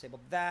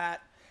 Disable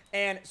that.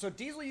 And so,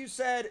 Diesel, you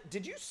said,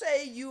 did you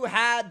say you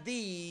had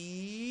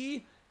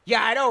the...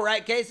 Yeah, I know,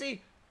 right,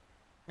 Casey?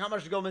 How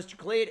much to go, Mr.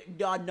 Cleed?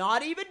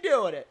 Not even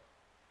doing it.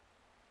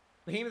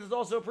 Behemoth is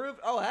also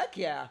approved? Oh, heck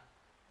yeah.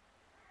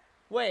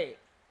 Wait.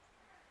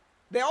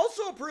 They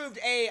also approved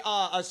a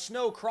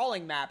snow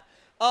crawling map.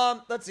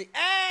 Let's see.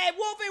 Hey,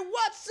 Wolfie,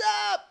 what's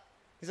up?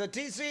 He's like,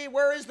 DC,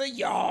 where is the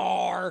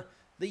Yar?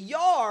 The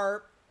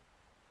Yar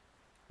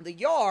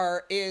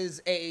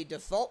is a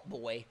default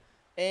boy.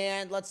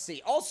 And let's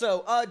see.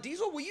 Also,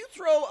 Diesel, will you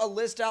throw a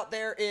list out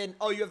there in...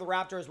 Oh, you have the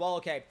Raptor as well?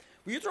 Okay.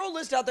 Will you throw a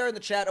list out there in the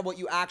chat of what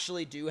you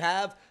actually do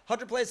have?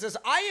 Hunter Play says,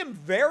 I am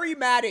very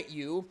mad at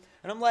you.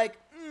 And I'm like,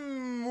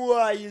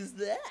 why is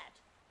that?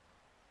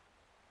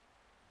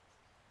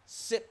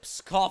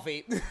 Sips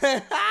coffee.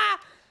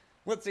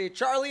 Let's see.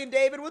 Charlie and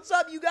David, what's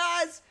up, you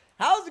guys?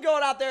 How's it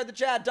going out there in the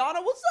chat?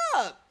 Donna, what's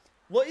up?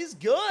 What is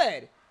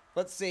good?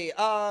 Let's see.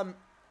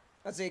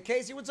 Let's see.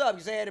 Casey, what's up?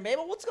 You say hey to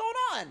Mabel? What's going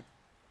on?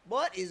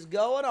 What is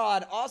going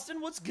on? Austin,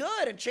 what's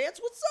good? And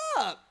Chance, what's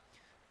up?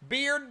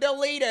 Beard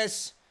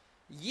Deletus.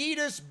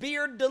 Yeetus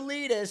Beard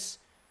Deletus.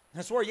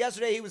 I swore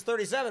yesterday he was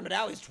 37, but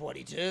now he's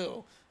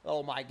 22.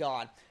 Oh, my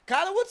God.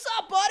 Kyler, what's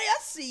up, buddy? I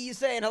see you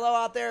saying hello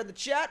out there in the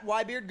chat.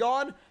 Why Beard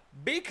gone?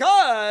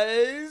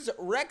 Because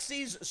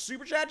Rexy's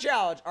Super Chat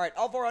Challenge. All right,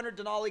 L400,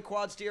 Denali,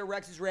 Quad Steer,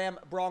 Rexy's Ram,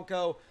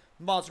 Bronco,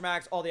 Monster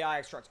Max, all the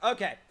IX trucks.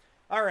 Okay.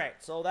 All right,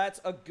 so that's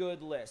a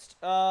good list.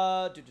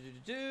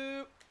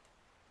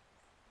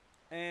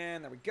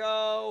 And there we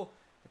go.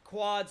 The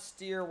Quad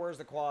Steer. Where's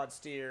the Quad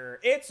Steer?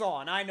 It's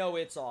on. I know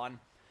it's on.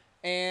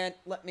 And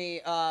let me,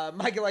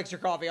 Mikey likes your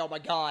coffee. Oh, my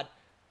God.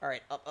 All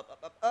right.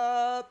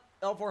 Up.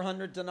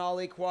 L400,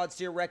 Denali, Quad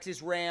Steer,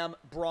 Rexy's Ram,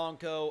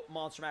 Bronco,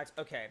 Monster Max.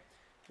 Okay.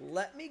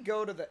 Let me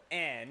go to the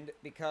end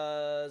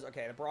because,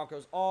 okay, the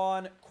Bronco's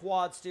on.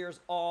 Quad Steer's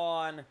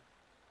on.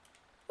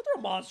 We'll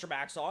throw Monster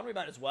Max on. We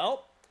might as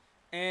well.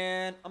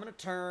 And I'm going to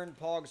turn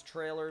Pog's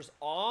trailers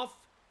off.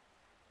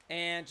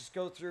 And just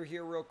go through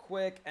here real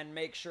quick and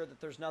make sure that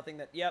there's nothing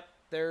that, yep,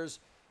 there's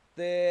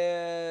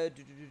the,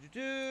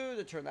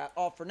 to turn that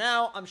off for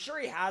now. I'm sure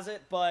he has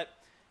it, but,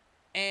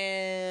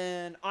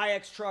 and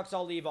IX trucks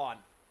I'll leave on.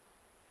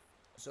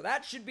 So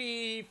that should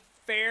be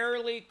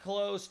fairly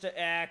close to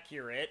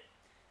accurate.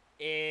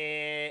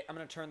 I'm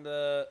going to turn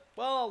the,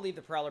 well, I'll leave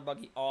the Prowler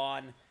Buggy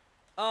on.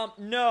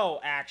 No,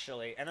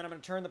 actually. And then I'm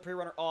going to turn the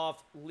Pre-Runner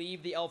off,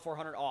 leave the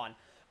L400 on.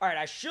 All right,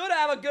 I should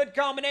have a good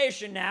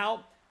combination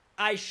now.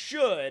 I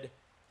should.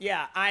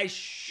 Yeah, I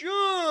should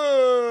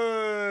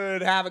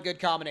have a good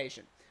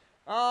combination.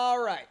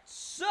 All right,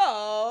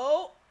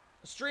 so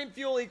stream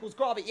fuel equals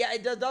coffee. Yeah,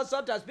 it does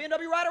sometimes.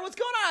 BMW Rider, what's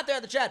going on out there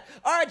in the chat?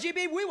 All right,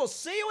 GB, we will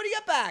see you when you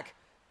get back.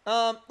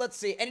 Let's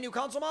see. Any new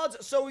console mods?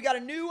 So we got a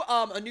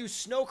new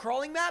snow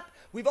crawling map.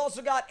 We've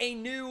also got a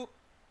new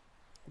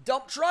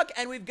dump truck,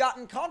 and we've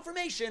gotten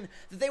confirmation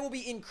that they will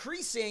be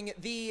increasing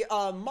the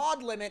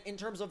mod limit in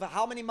terms of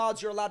how many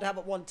mods you're allowed to have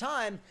at one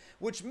time,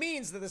 which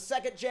means that the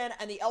second gen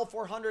and the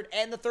L400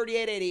 and the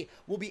 3880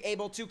 will be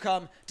able to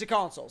come to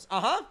consoles.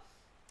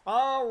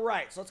 All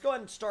right, so let's go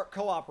ahead and start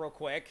co-op real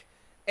quick.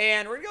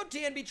 And we're going to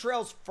go TNB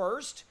Trails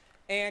first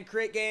and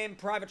create game,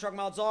 private truck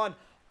mods on.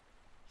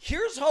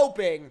 Here's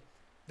hoping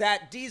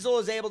that Diesel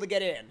is able to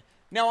get in.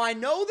 Now, I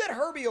know that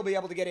Herbie will be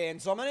able to get in,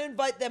 so I'm going to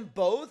invite them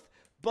both.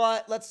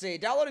 But let's see.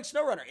 Downloading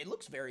SnowRunner. It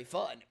looks very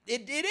fun.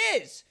 It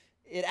is.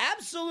 It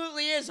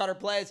absolutely is, Hunter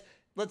Plays.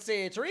 Let's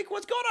see. Tariq,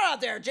 what's going on out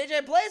there?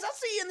 JJ Plays, I'll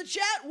see you in the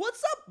chat.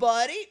 What's up,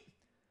 buddy?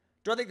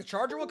 Do I think the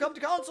charger will come to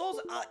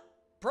consoles?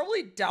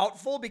 Probably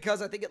doubtful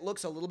because I think it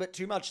looks a little bit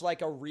too much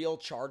like a real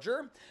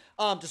charger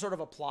to sort of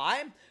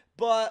apply.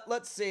 But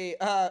let's see.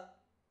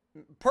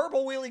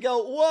 Purple Wheelie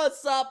Go,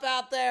 what's up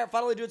out there?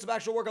 Finally doing some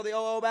actual work on the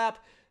OO map.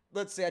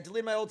 Let's see, I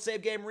deleted my old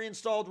save game,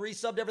 reinstalled,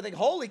 resubbed everything.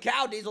 Holy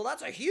cow, Diesel,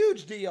 that's a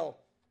huge deal.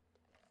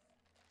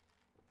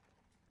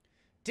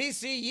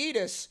 TC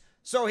Yeetus.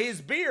 So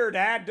his beard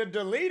had to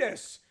delete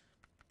us.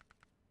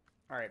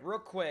 All right, real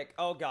quick.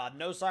 Oh, God.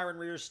 No siren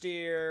rear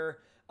steer.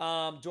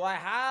 Do I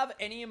have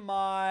any of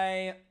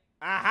my...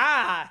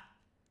 Aha!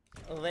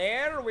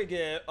 There we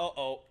go.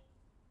 Uh-oh.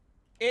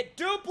 It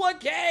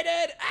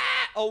duplicated!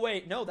 Ah! Oh,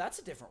 wait. No, that's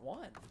a different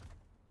one.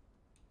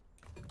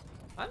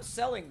 I'm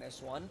selling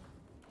this one.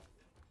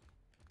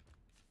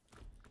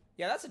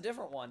 Yeah, that's a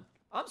different one.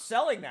 I'm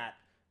selling that.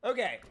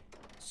 Okay.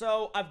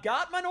 So, I've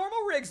got my normal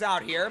rigs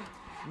out here.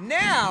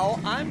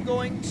 Now, I'm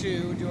going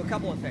to do a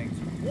couple of things.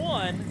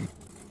 One...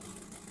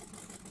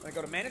 I'm gonna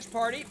go to Manage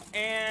Party,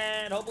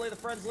 and hopefully the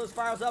friends list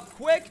fires up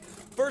quick.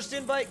 First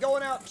invite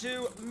going out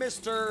to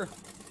Mr.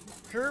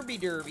 Herbie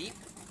Derby.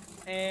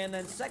 And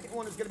then second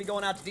one is gonna be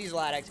going out to Diesel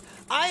Addict.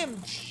 I am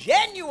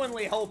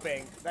genuinely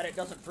hoping that it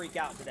doesn't freak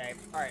out today.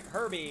 All right,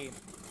 Herbie,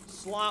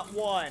 slot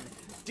 1.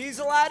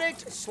 Diesel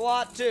Addict,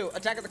 slot 2.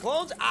 Attack of the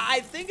Clones, I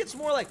think it's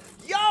more like,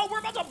 yo, we're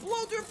about to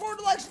blow through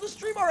 400 likes on the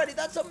stream already.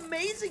 That's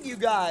amazing, you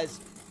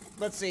guys.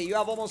 Let's see, you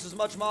have almost as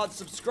much mods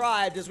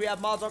subscribed as we have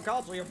mods on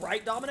console. You're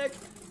right, Dominic?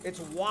 It's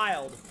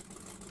wild.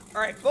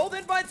 All right, both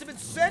invites have been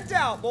sent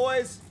out,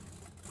 boys.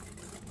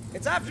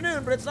 It's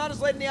afternoon, but it's not as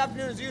late in the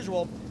afternoon as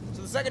usual.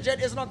 So the second gen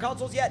isn't on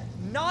consoles yet.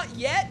 Not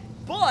yet,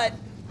 but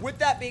with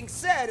that being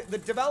said, the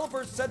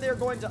developers said they're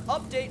going to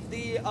update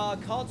the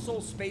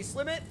console space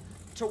limit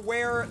to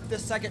where the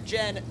second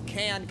gen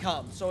can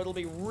come. So it'll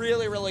be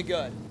really, really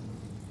good.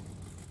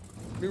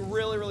 Be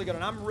really, really good.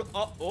 And I'm...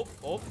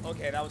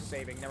 okay, that was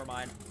saving. Never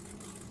mind.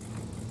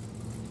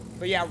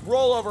 But yeah,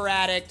 Rollover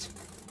Addict...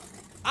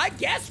 I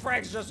guess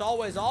Frank's just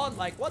always on.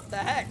 Like, what the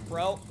heck,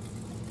 bro?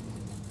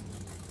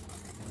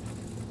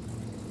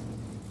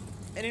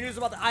 Any news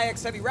about the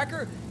IX Heavy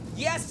Wrecker?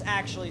 Yes,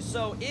 actually.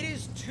 So, it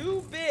is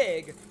too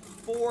big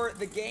for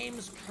the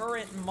game's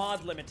current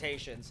mod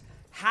limitations.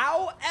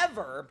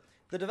 However,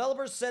 the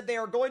developers said they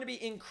are going to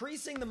be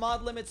increasing the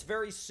mod limits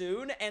very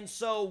soon. And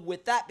so,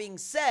 with that being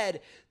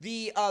said,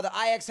 the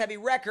IX Heavy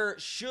Wrecker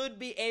should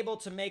be able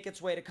to make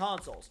its way to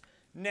consoles.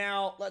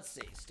 Now, let's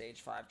see.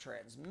 Stage 5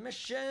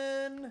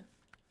 transmission...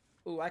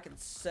 Ooh, I can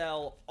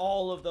sell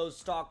all of those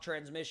stock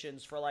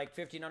transmissions for like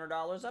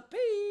 $1,500 a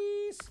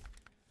piece.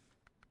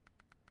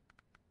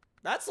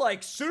 That's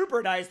like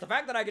super nice. The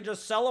fact that I could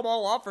just sell them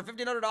all off for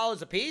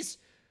 $1,500 a piece.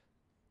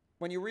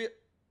 When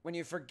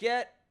you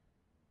forget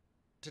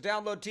to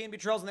download TNB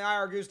Trails in the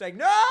IR Goose Egg.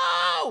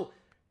 No!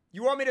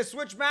 You want me to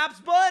switch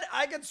maps, bud?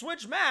 I can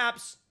switch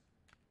maps.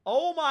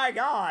 Oh my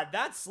God,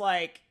 that's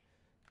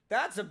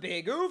a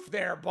big oof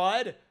there,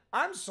 bud.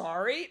 I'm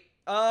sorry.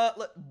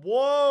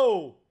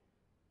 Whoa.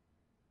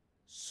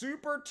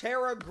 Super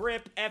Terra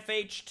Grip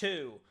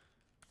FH2.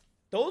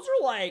 Those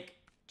are like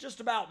just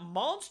about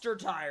monster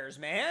tires,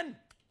 man.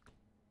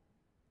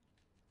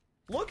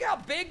 Look how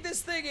big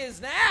this thing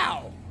is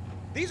now.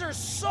 These are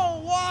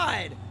so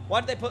wide.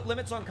 Why did they put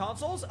limits on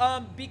consoles?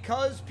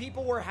 Because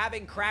people were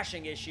having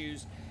crashing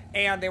issues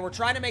and they were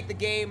trying to make the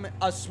game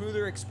a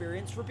smoother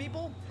experience for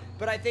people.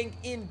 But I think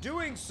in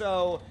doing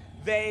so,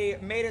 they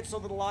made it so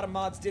that a lot of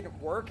mods didn't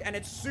work, and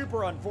it's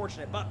super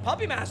unfortunate. But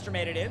Puppy Master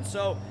made it in,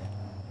 so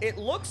it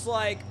looks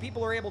like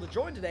people are able to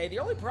join today. The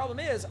only problem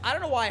is, I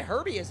don't know why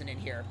Herbie isn't in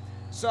here.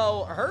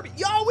 So, Herbie...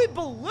 Yo, we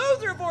blew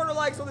through 400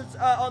 likes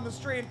on the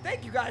stream.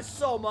 Thank you guys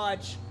so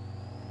much.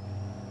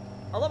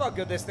 I love how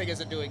good this thing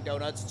is at doing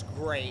donuts. It's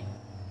great.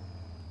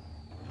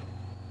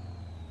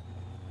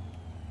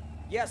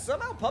 Yeah,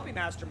 somehow Puppy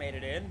Master made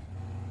it in.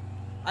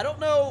 I don't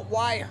know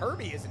why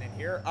Herbie isn't in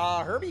here.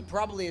 Herbie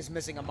probably is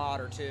missing a mod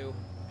or two.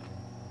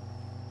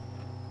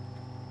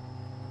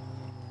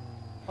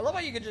 I love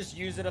how you can just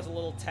use it as a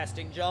little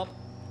testing jump.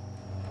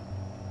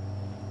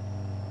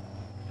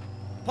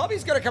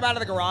 Puppy's gonna come out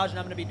of the garage and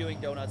I'm gonna be doing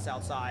donuts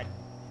outside.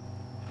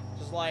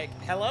 Just like,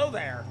 hello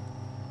there.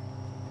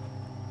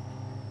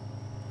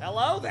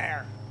 Hello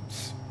there.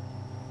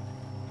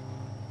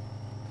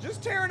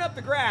 Just tearing up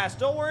the grass.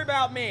 Don't worry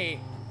about me.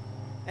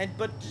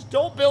 But just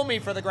don't bill me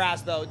for the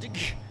grass, though.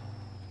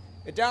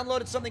 It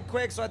downloaded something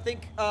quick, so I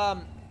think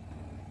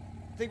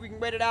we can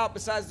wait it out.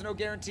 Besides, there's no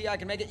guarantee I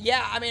can make it.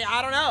 Yeah, I mean,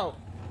 I don't know.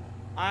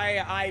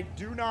 I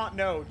do not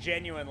know,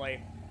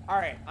 genuinely. All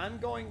right, I'm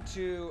going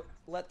to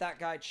let that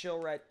guy chill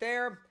right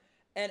there.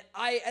 And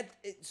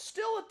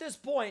still at this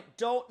point,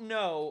 don't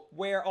know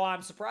where... Oh,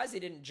 I'm surprised he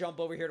didn't jump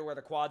over here to where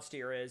the quad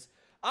steer is.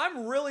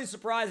 I'm really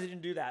surprised he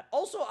didn't do that.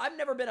 Also, I've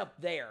never been up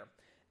there.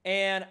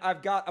 And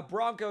I've got a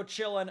Bronco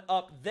chilling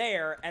up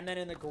there. And then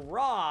in the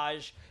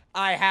garage,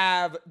 I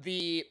have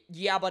the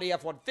Yeah Buddy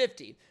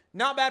F-150.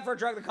 Not bad for a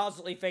truck that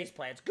constantly face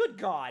plants. Good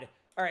God.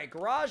 All right,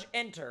 garage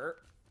enter.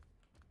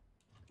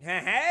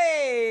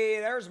 Hey,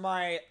 there's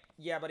my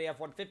Yeah Buddy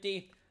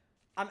F-150.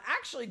 I'm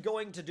actually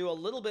going to do a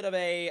little bit of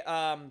a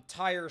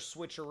tire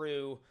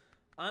switcheroo.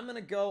 I'm going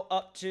to go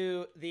up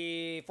to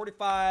the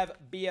 45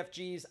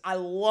 BFGs. I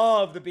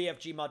love the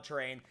BFG mud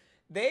terrain.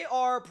 They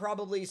are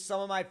probably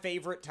some of my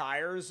favorite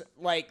tires,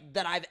 like,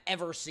 that I've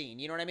ever seen.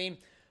 You know what I mean?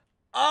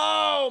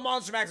 Oh,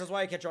 Monster Max, that's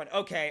why I can't join.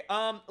 Okay,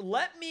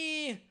 let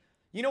me...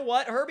 You know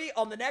what, Herbie?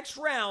 On the next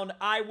round,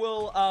 I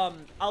will,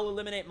 I'll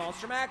eliminate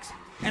Monster Max.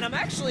 And I'm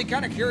actually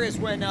kind of curious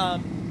when,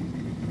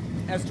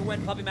 as to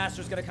when Puppy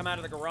Master's gonna come out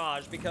of the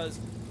garage, because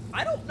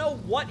I don't know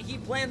what he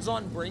plans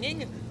on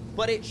bringing,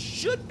 but it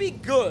should be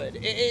good.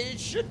 It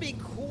should be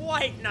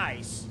quite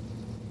nice.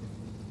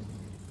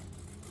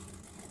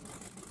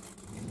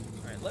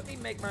 Let me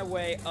make my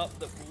way up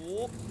the...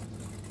 Whoop.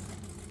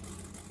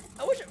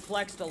 I wish it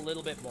flexed a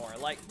little bit more.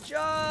 Like,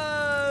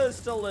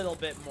 just a little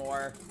bit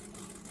more.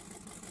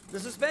 The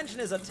suspension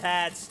is a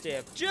tad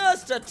stiff.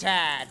 Just a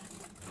tad.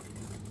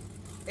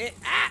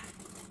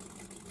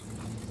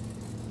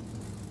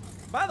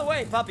 By the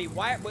way, Puppy,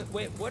 wait,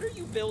 what are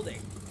you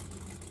building?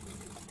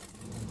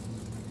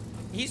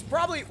 He's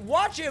probably...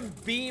 Watch him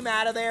beam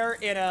out of there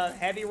in a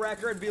heavy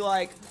wrecker and be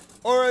like...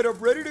 Alright, I'm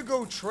ready to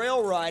go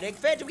trail riding.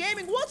 Phantom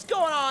Gaming, what's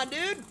going on,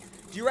 dude?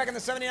 Do you reckon the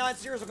 79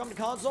 series will come to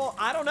console?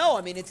 I don't know.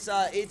 I mean, it's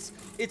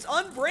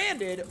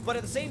unbranded, but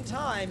at the same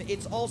time,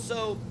 it's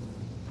also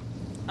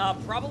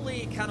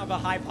probably kind of a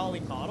high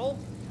poly model.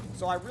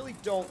 So I really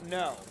don't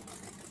know.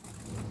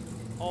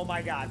 Oh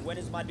my god, when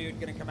is my dude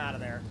gonna come out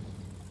of there?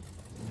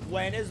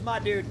 When is my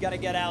dude gonna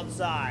get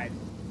outside?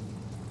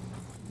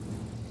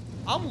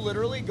 I'm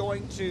literally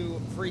going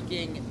to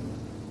freaking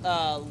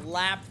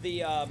lap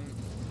the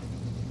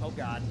oh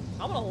god.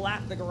 I'm gonna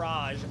lap the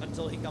garage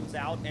until he comes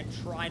out and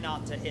try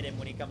not to hit him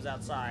when he comes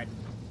outside.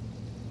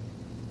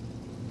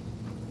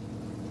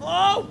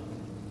 Oh!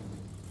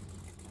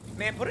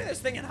 Man, putting this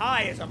thing in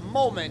high is a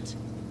moment.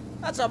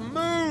 That's a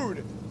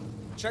mood.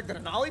 Check the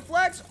Denali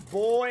flex?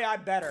 Boy, I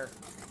better.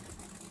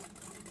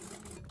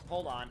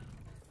 Hold on.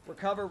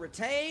 Recover,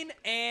 retain,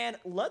 and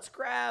let's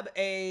grab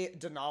a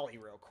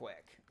Denali real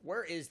quick.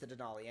 Where is the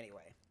Denali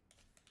anyway?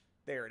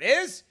 There it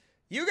is.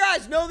 You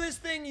guys know this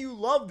thing. You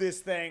love this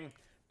thing.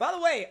 By the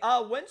way,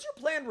 when's your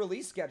planned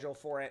release schedule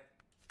for it?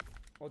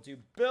 We'll do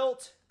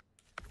built.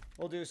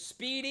 We'll do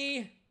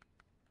speedy.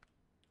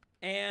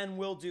 And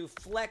we'll do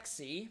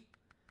flexi.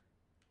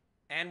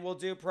 And we'll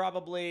do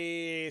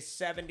probably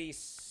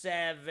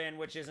 77,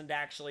 which isn't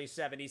actually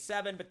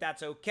 77, but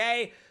that's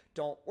okay.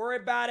 Don't worry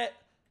about it.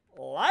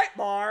 Light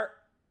bar.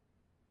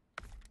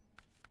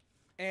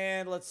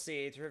 And let's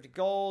see, 350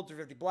 gold,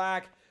 350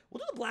 black. We'll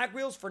do the black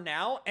wheels for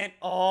now. And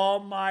oh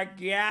my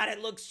god,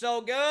 it looks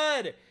so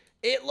good.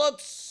 It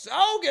looks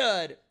so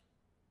good.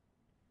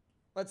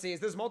 Let's see,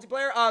 is this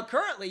multiplayer?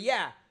 Currently,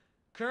 yeah.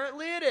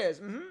 Currently it is.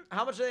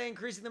 How much are they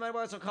increasing the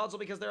megabytes on console?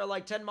 Because there are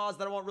like 10 mods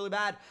that I want really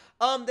bad.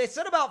 They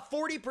said about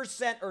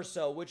 40% or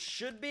so, which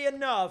should be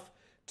enough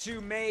to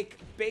make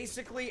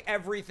basically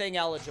everything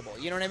eligible.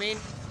 You know what I mean?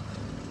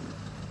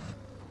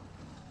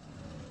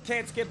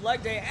 Can't skip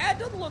leg day. It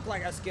doesn't look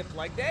like I skipped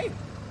leg day.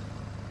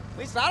 At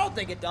least I don't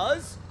think it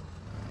does.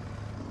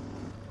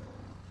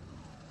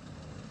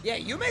 Yeah,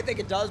 you may think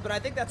it does, but I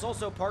think that's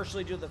also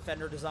partially due to the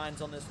fender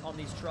designs on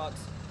these trucks.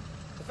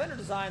 The fender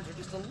designs are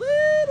just a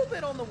little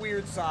bit on the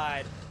weird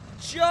side.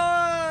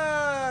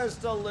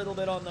 Just a little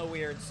bit on the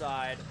weird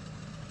side.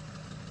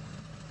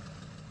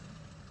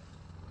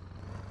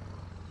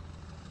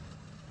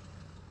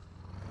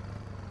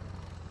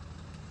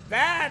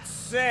 That's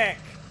sick.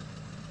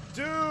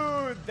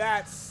 Dude,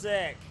 that's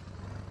sick.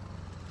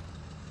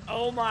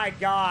 Oh my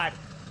god.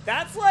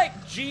 That's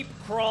like Jeep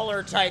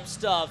crawler type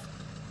stuff.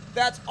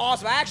 That's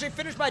awesome. I actually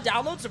finished my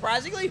download,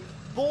 surprisingly.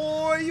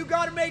 Boy, you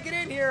gotta make it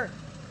in here.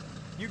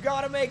 You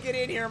gotta make it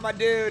in here, my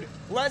dude.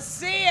 Let's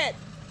see it.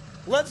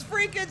 Let's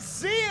freaking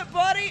see it,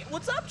 buddy.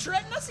 What's up,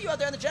 Trenton? I see you out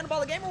there in the chat.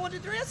 Ball Gamer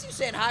 123. I see you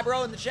saying hi,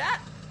 bro, in the chat.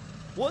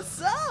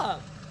 What's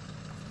up?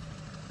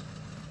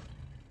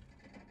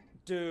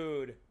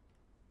 Dude.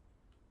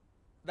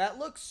 That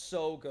looks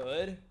so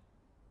good.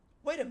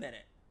 Wait a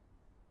minute.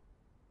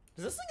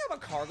 Does this thing have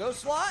a cargo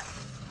slot?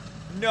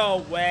 No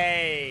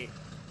way.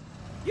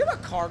 You have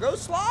a cargo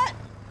slot?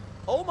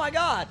 Oh my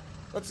god.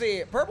 Let's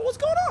see. Purple, what's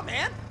going on,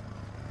 man?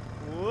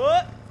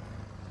 What?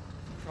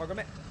 Cargo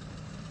man.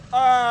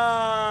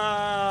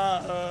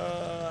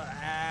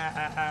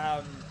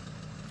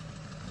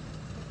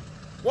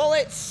 Well,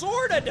 it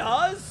sorta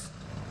does.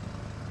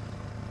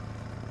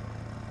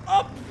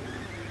 Up.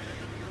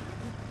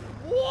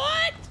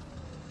 What?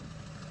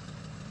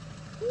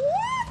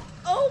 What?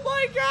 Oh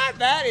my god,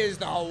 that is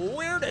the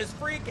weirdest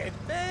freaking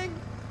thing.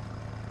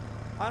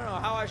 I don't know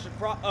how I should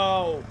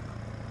oh.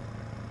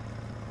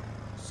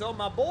 So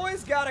my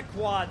boy's got a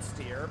quad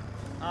steer.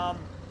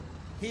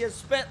 He has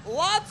spent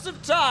lots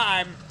of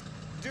time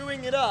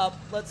doing it up.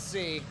 Let's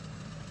see.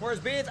 For his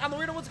beans, I'm the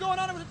weirdo. What's going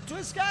on with the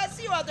Twist Sky? I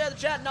see you out there in the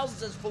chat. Nelson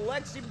says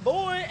Flexi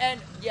boy, and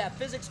yeah,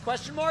 physics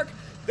question mark.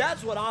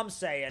 That's what I'm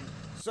saying.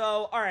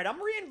 So, all right,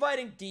 I'm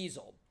re-inviting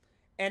Diesel,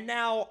 and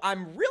now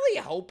I'm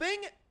really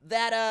hoping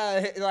that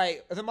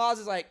like the Moz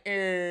is like,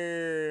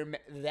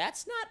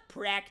 that's not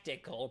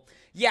practical.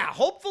 Yeah,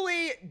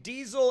 hopefully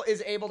Diesel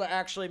is able to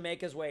actually make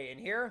his way in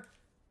here.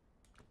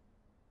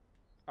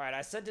 All right,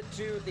 I sent it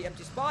to the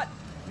empty spot.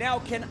 Now,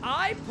 can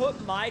I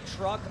put my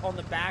truck on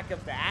the back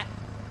of that?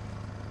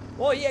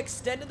 Well, he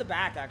extended the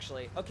back,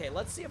 actually. Okay,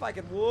 let's see if I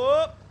can...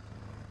 Whoop!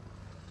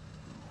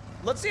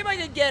 Let's see if I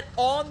can get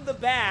on the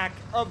back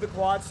of the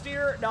quad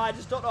steer. No, I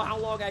just don't know how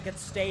long I can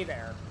stay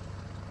there.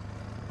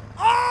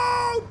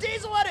 Oh!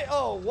 Diesel at it!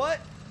 Oh, what?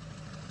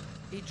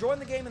 He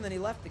joined the game and then he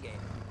left the game.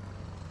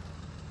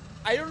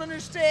 I don't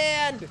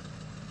understand.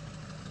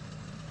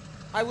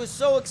 I was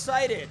so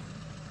excited.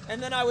 And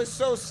then I was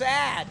so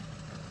sad.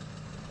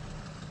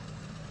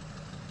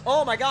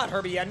 Oh my god,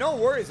 Herbie. Yeah, no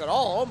worries at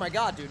all. Oh my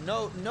god, dude.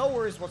 No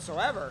worries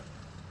whatsoever.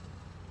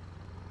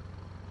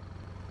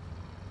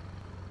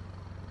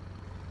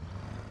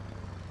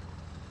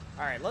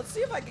 Alright, let's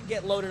see if I can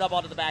get loaded up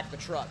onto the back of the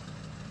truck.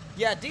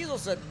 Yeah, Diesel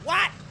said,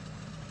 what?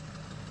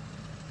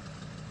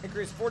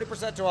 Increase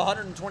 40% to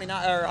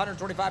 129 or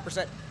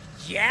 125%.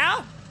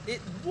 Yeah?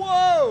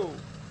 Whoa!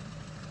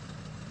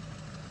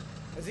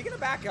 Is he gonna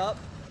back up?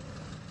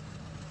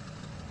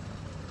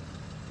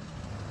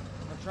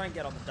 I'm gonna try and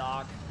get on the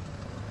dock.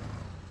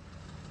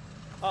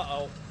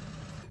 Uh-oh.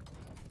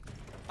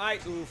 I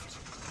oofed.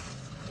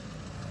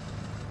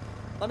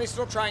 Let me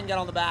still try and get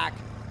on the back.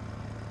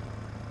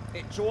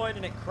 It joined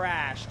and it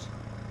crashed.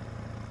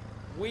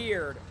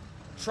 Weird.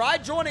 Try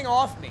joining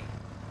off me.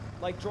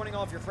 Like joining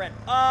off your friend.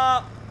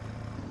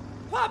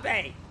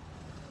 Puppy!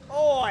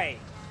 Oi!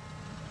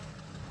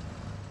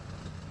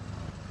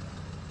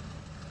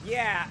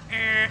 Yeah,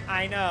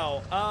 I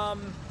know.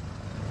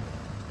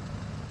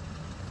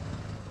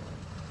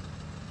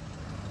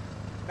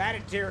 That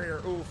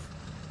interior, oof.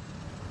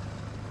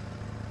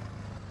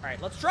 Alright,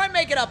 let's try and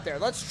make it up there.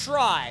 Let's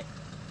try.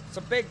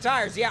 Some big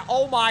tires. Yeah,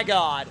 oh my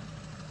god.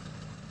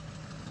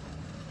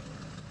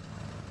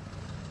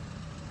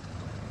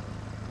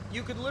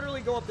 You could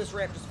literally go up this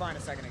ramp just fine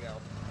a second ago.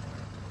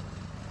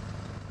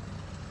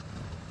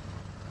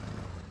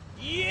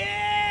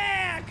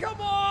 Yeah!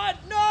 Come on!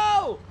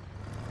 No!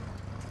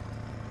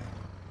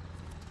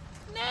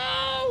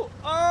 No!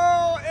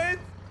 Oh,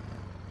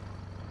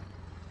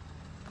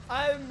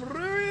 I'm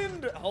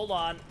ruined! Hold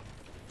on.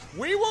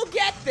 We will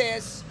get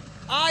this!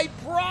 I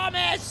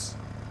promise!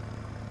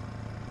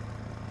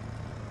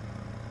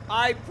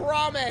 I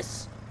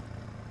promise!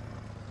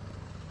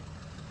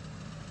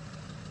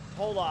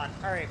 Hold on.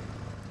 Alright.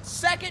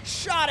 Second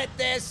shot at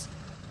this!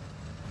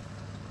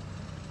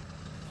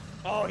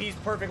 Oh, he's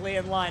perfectly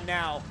in line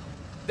now.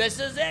 This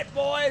is it,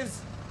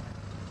 boys!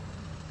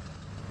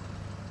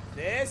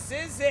 This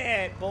is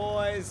it,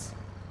 boys!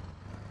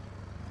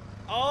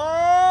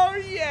 Oh,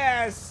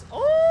 yes!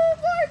 Oh,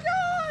 my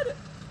God!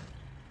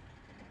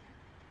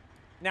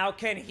 Now,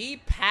 can he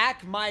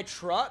pack my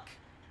truck?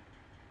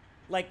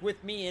 Like,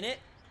 with me in it?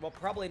 Well,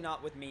 probably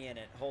not with me in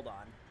it. Hold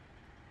on.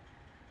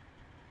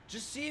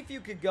 Just see if you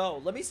could go.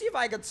 Let me see if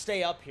I could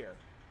stay up here.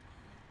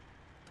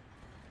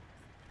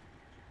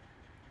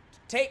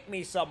 Take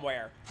me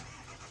somewhere.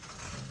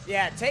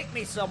 Yeah, take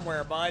me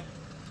somewhere, bud.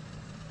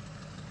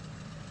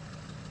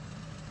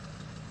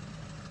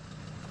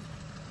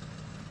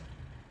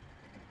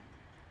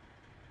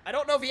 I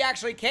don't know if he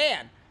actually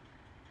can.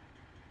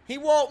 He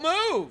won't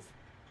move.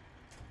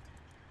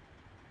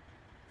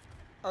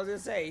 I was gonna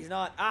say, he's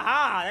not.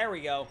 Aha, there we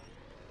go.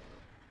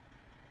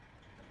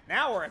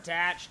 Now we're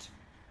attached.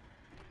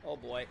 Oh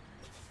boy.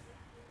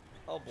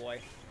 Oh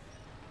boy.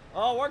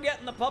 Oh, we're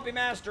getting the Puppy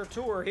Master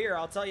tour here,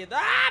 I'll tell you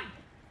that.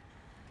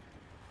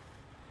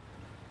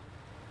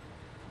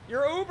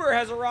 Your Uber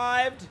has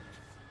arrived.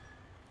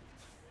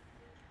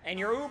 And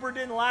your Uber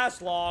didn't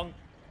last long.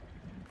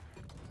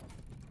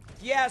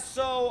 Yeah,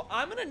 so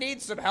I'm gonna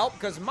need some help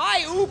because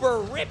my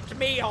Uber ripped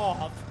me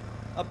off,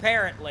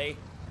 apparently.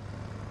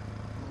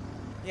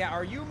 Yeah,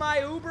 are you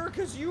my Uber?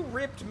 Because you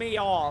ripped me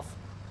off.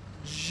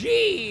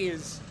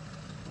 Jeez.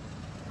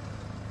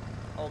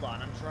 Hold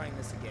on, I'm trying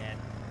this again.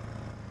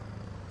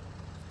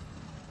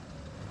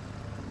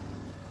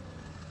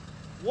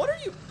 What are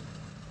you...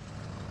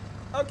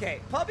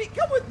 Okay, puppy,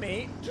 come with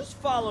me. Just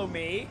follow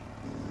me.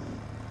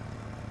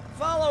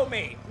 Follow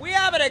me. We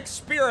have an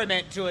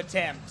experiment to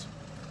attempt.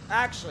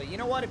 Actually, you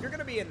know what? If you're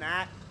gonna be in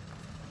that...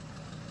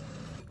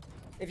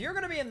 If you're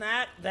gonna be in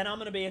that, then I'm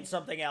gonna be in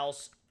something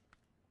else.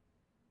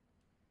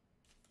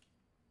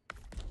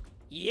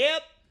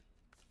 Yep.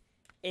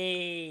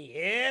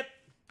 Yep.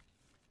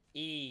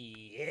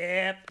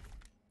 Yep.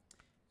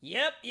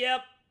 Yep,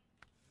 yep.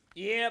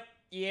 Yep,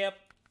 yep.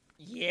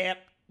 Yep.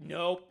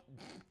 Nope.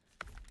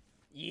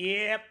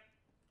 Yep.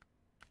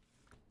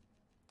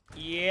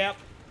 Yep.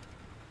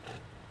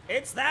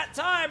 It's that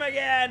time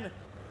again.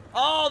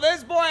 Oh,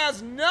 this boy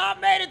has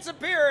not made its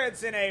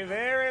appearance in a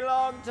very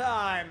long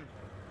time.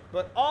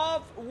 But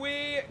off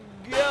we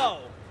go.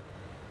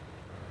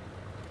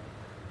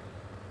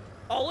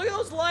 Oh, look at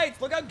those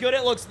lights. Look how good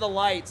it looks in the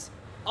lights.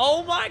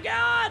 Oh my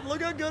god,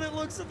 look how good it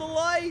looks in the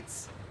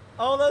lights.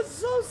 Oh, that's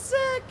so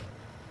sick.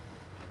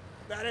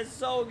 That is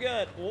so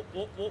good. Whoa,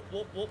 whoa, whoa,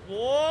 whoa, whoa,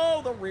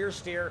 whoa, the rear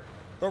steer.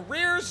 The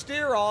rear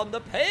steer on the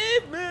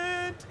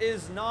pavement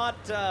is not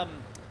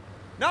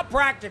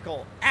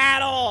practical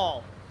at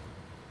all.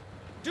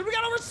 Dude, we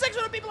got over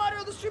 600 people out here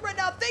on the stream right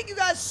now. Thank you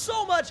guys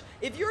so much.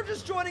 If you're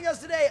just joining us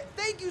today,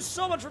 thank you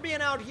so much for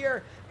being out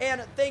here.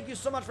 And thank you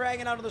so much for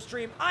hanging out on the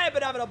stream. I have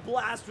been having a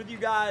blast with you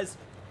guys.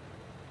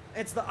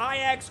 It's the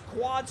IX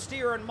Quad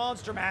Steer and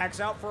Monster Max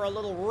out for a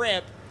little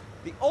rip.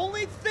 The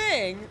only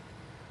thing...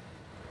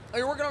 Are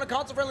you working on a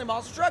console-friendly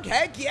monster truck?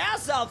 Heck yeah,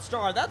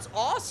 Southstar. That's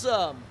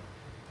awesome.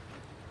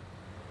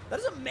 That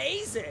is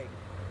amazing.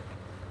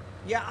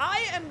 Yeah,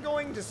 I am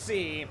going to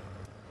see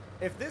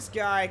if this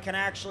guy can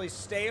actually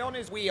stay on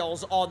his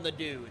wheels on the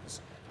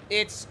dunes.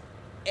 It's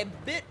a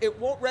bit... It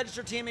won't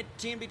register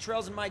TMB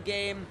trails in my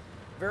game.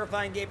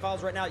 Verifying game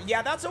files right now.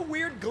 Yeah, that's a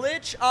weird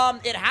glitch.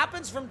 It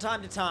happens from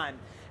time to time.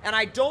 And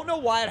I don't know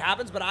why it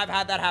happens, but I've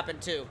had that happen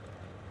too.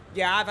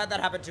 Yeah, I've had that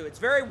happen too. It's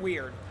very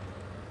weird.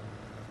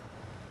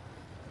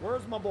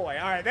 Where's my boy?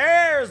 All right,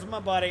 there's my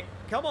buddy.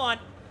 Come on.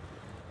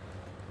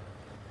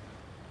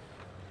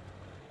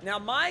 Now,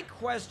 my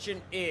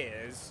question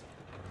is,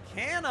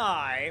 can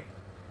I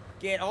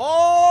get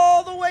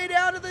all the way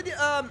down to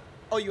the...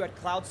 oh, you had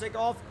cloud sync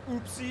off?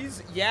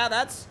 Oopsies. Yeah,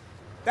 that's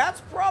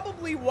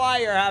probably why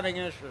you're having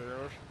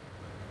issues.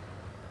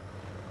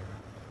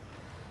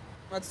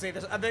 Let's see,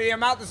 the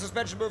amount the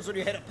suspension moves when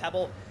you hit a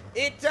pebble.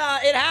 It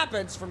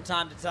happens from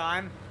time to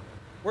time.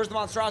 Where's the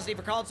monstrosity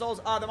for consoles?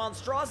 The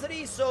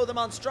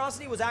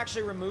monstrosity was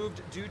actually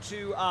removed due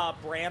to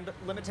brand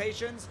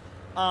limitations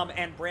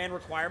and brand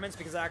requirements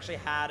because it actually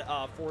had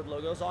Ford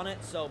logos on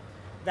it, so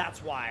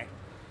that's why.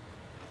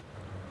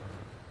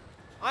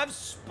 I've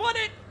spun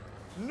it!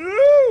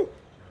 No!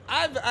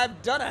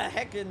 I've done a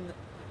heckin'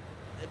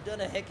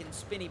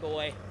 spinny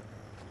boy.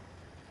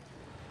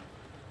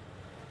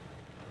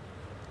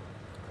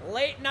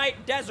 Late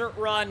night desert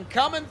run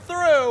coming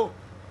through.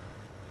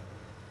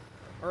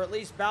 Or at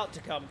least about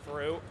to come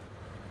through.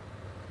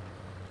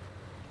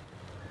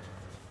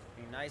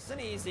 Be nice and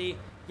easy.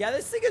 Yeah,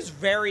 this thing is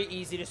very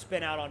easy to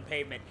spin out on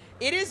pavement.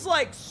 It is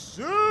like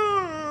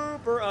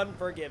super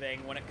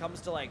unforgiving when it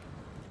comes to like,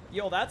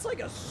 yo, that's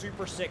like a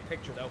super sick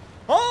picture though.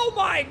 Oh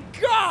my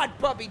God,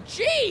 puppy,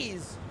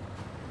 jeez.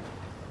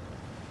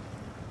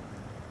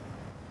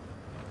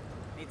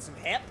 Need some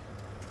hip.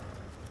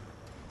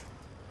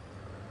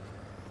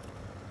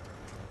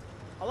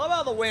 I love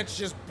how the winch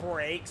just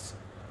breaks.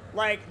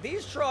 Like,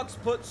 these trucks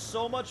put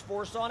so much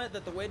force on it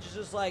that the winch is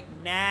just like,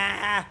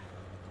 nah.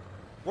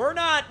 We're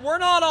not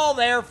all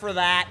there for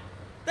that.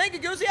 Thank you,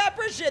 Goosey. I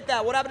appreciate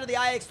that. What happened to the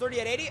IX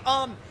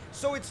 3880?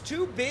 So it's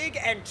too big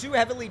and too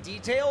heavily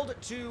detailed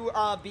to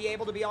be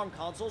able to be on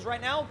consoles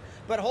right now.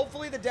 But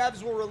hopefully the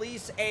devs will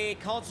release a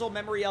console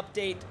memory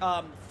update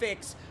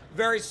fix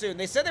very soon.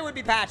 They said they would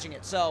be patching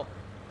it, so.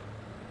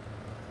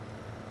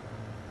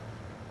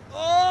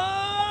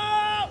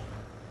 Oh!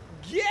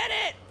 Get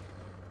it!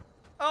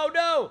 Oh,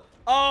 no.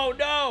 Oh,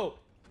 no.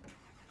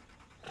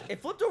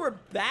 It flipped over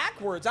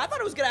backwards. I thought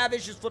it was going to have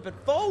issues flipping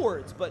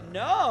forwards, but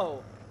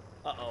no.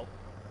 Uh-oh.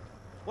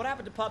 What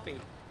happened to Puppy?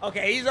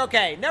 Okay, he's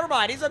okay. Never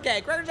mind. He's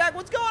okay. Cracker Jack,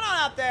 what's going on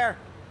out there?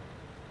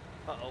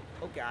 Uh-oh.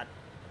 Oh, God.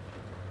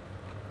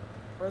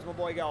 Where's my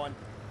boy going?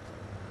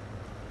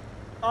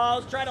 Oh, I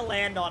was trying to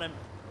land on him.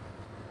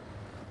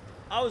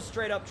 I was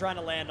straight up trying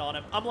to land on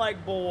him. I'm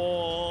like,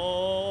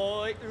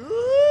 boy.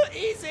 Ooh,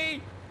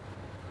 easy.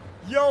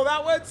 Yo,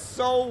 that went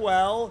so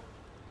well.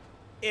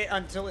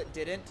 Until it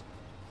didn't.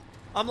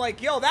 I'm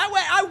like, yo, that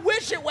way, I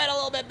wish it went a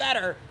little bit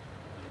better.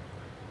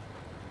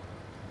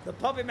 The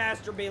Puppy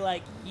Master be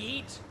like,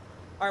 yeet.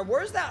 All right,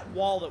 where's that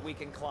wall that we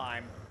can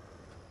climb?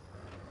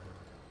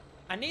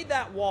 I need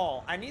that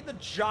wall. I need the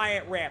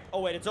giant ramp.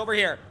 Oh, wait, it's over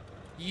here.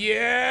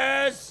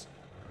 Yes!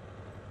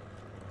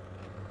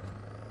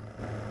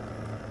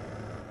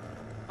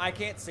 I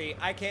can't see.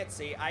 I can't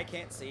see. I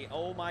can't see.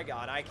 Oh, my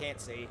God, I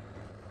can't see.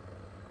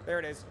 There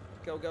it is.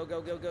 Go, go,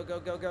 go, go, go, go,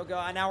 go, go, go.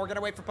 And now we're going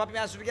to wait for Puppy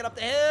Master to get up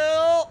the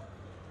hill.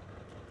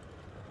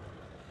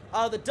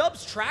 The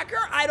Dubs tracker?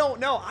 I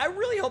don't know. I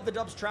really hope the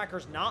Dubs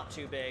tracker's not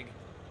too big.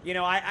 You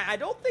know, I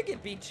don't think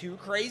it'd be too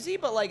crazy,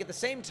 but, like, at the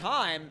same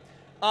time,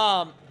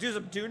 do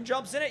some dune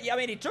jumps in it. Yeah, I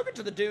mean, he took it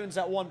to the dunes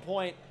at one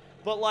point,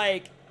 but,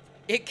 like,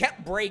 it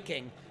kept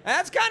breaking. And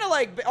that's kind of,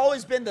 like,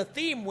 always been the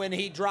theme when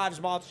he drives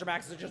Monster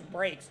Max. It just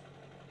breaks.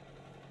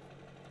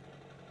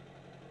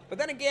 But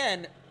then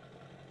again,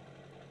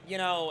 you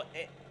know,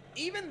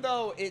 even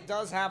though it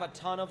does have a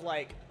ton of,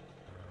 like,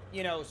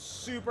 you know,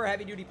 super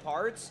heavy-duty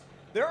parts,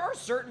 there are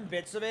certain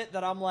bits of it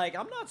that I'm like,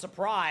 I'm not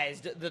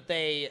surprised that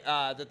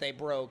they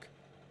broke.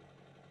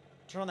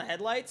 Turn on the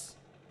headlights.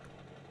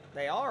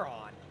 They are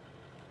on.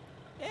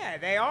 Yeah,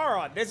 they are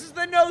on. This is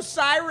the no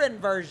siren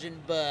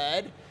version,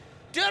 bud.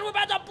 Dude, we're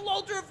about to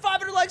blow through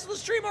 500 likes on the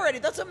stream already.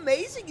 That's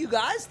amazing, you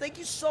guys. Thank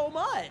you so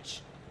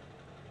much.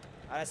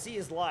 I see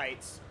his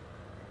lights.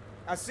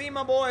 I see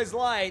my boy's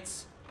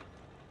lights.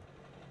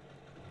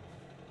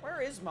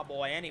 Where is my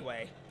boy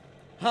anyway?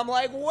 I'm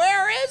like,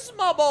 where is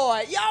my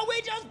boy? Yo,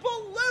 we just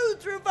blew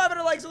through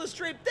 500 likes on the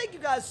stream. Thank you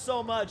guys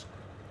so much.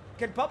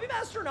 Can Puppy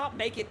Master not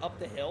make it up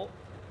the hill?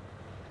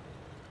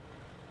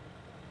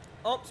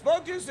 Oh,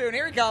 spoke too soon.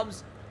 Here he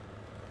comes.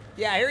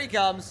 Yeah, here he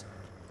comes.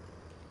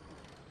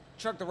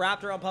 Chuck the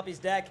Raptor on Puppy's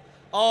deck.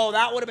 Oh,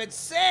 that would have been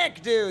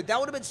sick, dude. That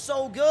would have been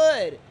so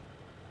good.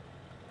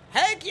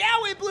 Heck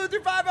yeah, we blew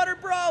through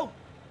 500, bro.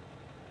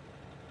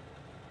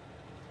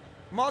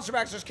 Monster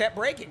Max just kept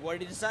breaking. What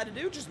did he decide to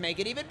do? Just make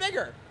it even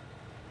bigger.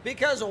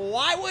 Because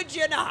why would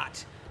you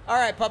not? All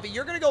right, puppy,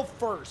 you're going to go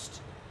first.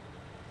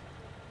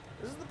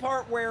 This is the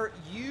part where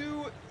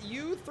you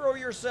throw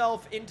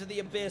yourself into the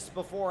abyss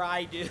before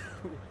I do.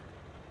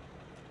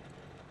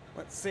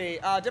 Let's see.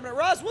 Dimminent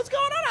Russ, what's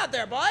going on out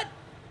there, bud?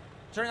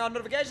 Turning on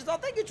notifications. Oh,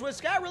 thank you, Twist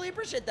Sky. I really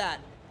appreciate that.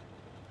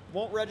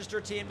 Won't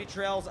register TNB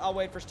Trails. I'll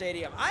wait for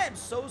Stadium. I am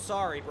so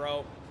sorry,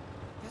 bro.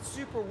 That's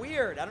super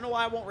weird. I don't know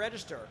why I won't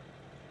register.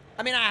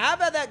 I mean, I have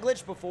had that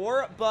glitch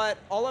before, but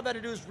all I've had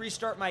to do is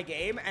restart my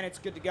game, and it's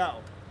good to go.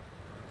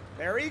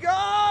 There he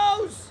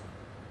goes!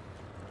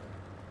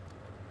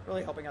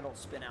 Really hoping I don't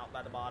spin out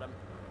by the bottom.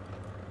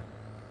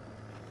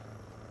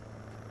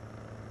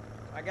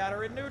 I got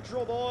her in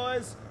neutral,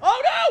 boys.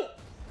 Oh, no!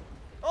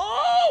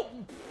 Oh!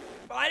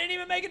 I didn't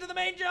even make it to the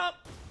main jump.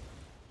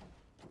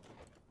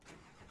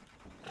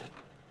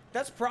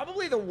 That's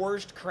probably the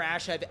worst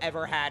crash I've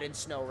ever had in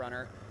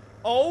SnowRunner.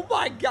 Oh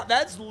my god,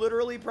 that's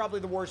literally probably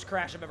the worst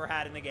crash I've ever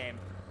had in the game.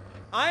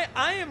 I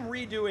am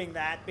redoing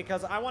that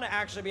because I want to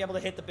actually be able to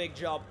hit the big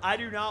jump. I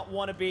do not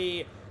want to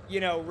be,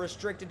 you know,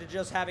 restricted to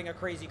just having a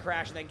crazy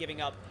crash and then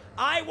giving up.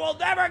 I will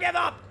never give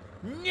up!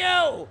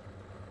 No!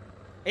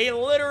 He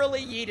literally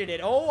yeeted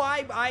it. Oh,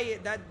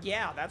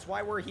 yeah, that's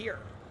why we're here.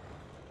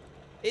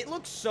 It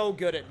looks so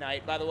good at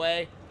night, by the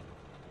way.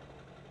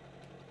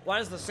 Why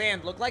does the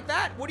sand look like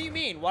that? What do you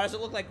mean? Why does it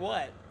look like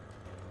what?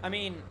 I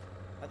mean,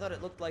 I thought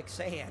it looked like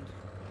sand.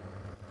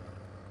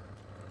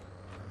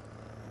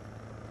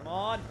 Come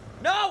on.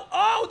 No!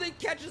 Oh, that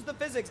catches the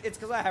physics. It's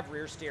because I have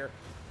rear steer.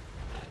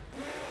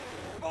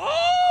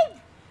 Oh!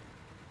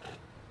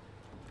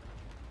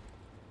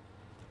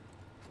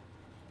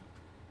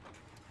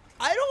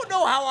 I don't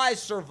know how I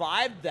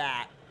survived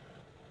that.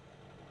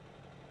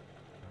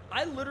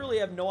 I literally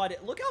have no idea.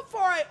 Look how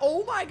far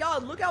oh my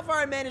god, look how far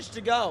I managed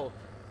to go.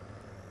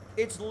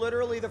 It's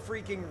literally the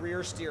freaking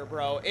rear steer,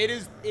 bro. It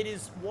is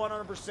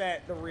 100%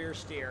 the rear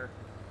steer.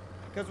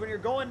 Because when you're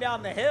going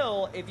down the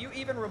hill, if you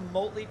even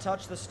remotely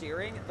touch the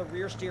steering, the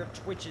rear steer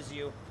twitches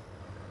you.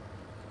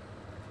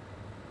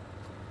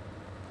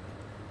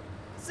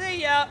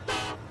 See ya!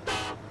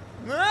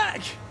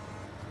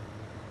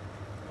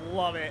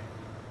 Love it.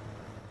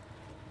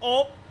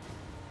 Oh!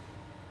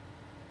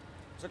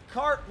 It's a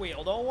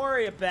cartwheel. Don't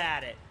worry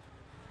about it.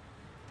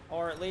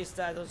 Or at least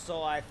that's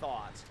so I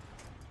thought.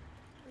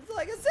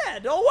 Like I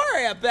said, don't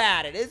worry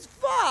about it. It's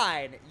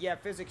fine. Yeah,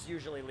 physics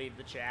usually leave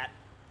the chat.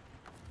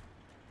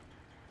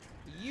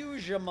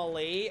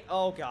 Usually.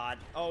 Oh, God.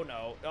 Oh,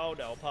 no. Oh,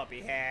 no.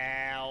 Puppy,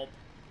 help.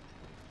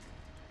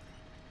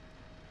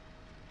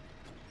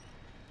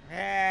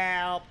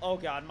 Help. Oh,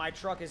 God. My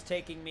truck is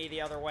taking me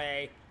the other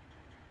way.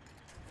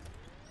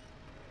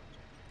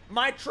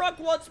 My truck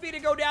wants me to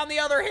go down the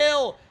other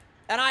hill.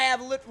 And I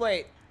have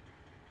wait.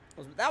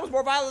 That was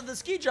more violent than the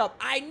ski jump.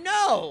 I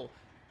know.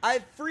 I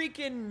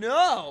freaking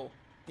know.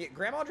 Yeah,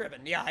 grandma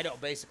driven. Yeah, I know,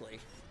 basically.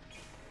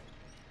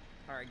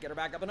 All right, get her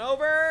back up and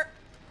over.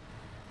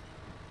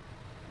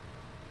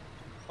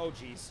 Oh,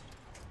 jeez.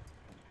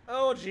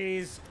 Oh,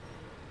 jeez.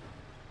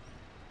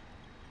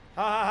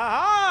 Ha, ha, ha,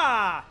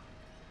 ha!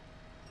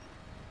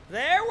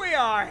 There we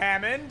are,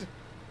 Hammond.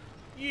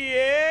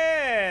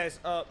 Yes.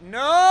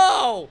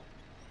 No!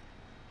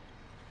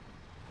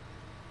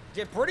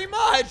 Did pretty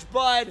much,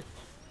 bud.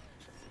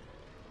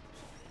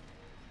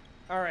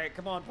 Alright,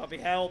 come on, puppy,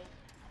 help.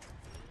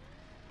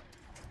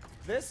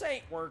 This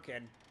ain't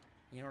working.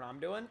 You know what I'm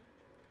doing?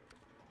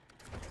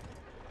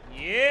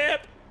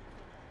 Yep.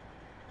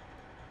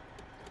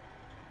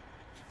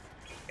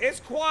 It's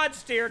quad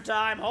steer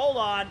time. Hold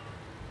on.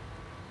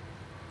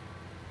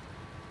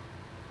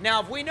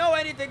 Now, if we know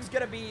anything's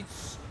gonna be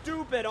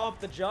stupid off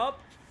the jump...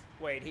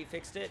 Wait, he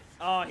fixed it?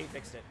 Oh, he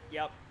fixed it.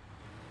 Yep.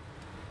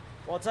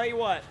 Well, I'll tell you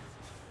what.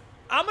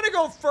 I'm gonna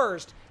go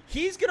first.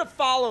 He's gonna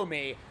follow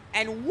me.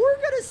 And we're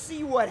gonna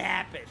see what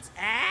happens.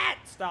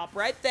 Stop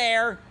right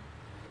there.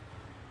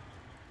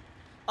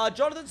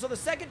 Jonathan, so the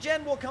second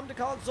gen will come to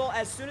console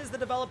as soon as the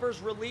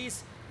developers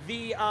release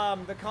the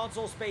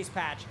console space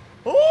patch.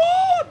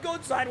 Oh, I'm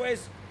going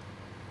sideways.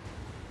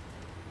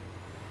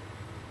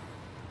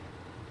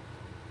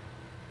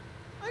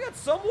 I got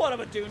somewhat of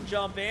a dune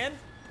jump in.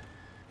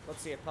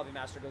 Let's see if Puppy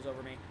Master goes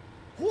over me.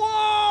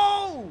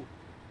 Whoa!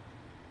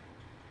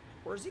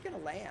 Where's he gonna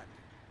land?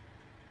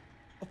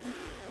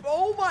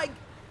 Oh my...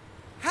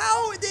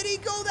 How did he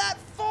go that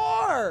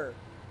far?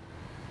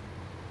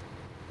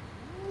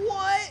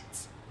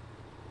 What?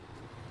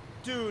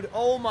 Dude,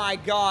 oh my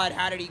god,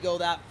 how did he go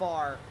that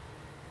far?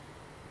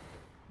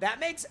 That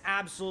makes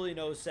absolutely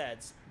no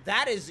sense.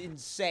 That is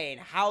insane.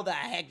 How the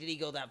heck did he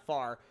go that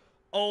far?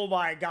 Oh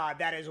my god,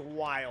 that is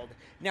wild.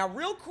 Now,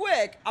 real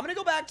quick, I'm gonna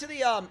go back to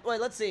the,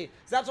 wait, let's see.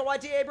 Zaps on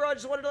YTA, bro. I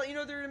just wanted to let you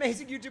know you're an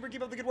amazing YouTuber.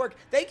 Keep up the good work.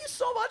 Thank you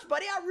so much,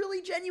 buddy. I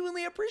really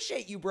genuinely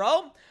appreciate you,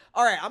 bro.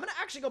 All right, I'm gonna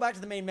actually go back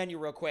to the main menu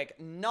real quick.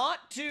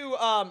 Not to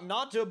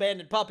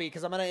abandon Puppy,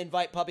 because I'm gonna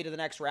invite Puppy to the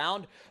next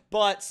round.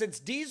 But since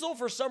Diesel,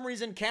 for some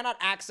reason, cannot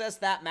access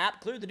that map,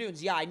 clear the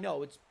dunes. Yeah, I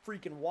know. It's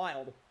freaking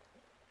wild.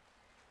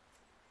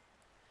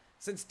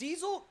 Since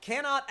Diesel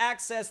cannot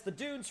access the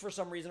dunes for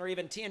some reason, or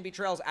even TNB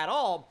trails at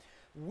all,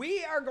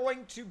 we are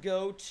going to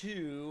go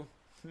to...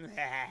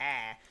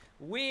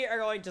 we are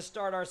going to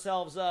start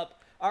ourselves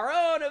up our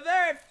own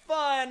very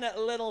fun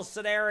little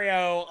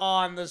scenario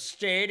on the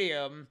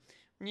stadium.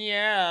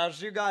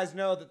 Yes, you guys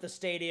know that the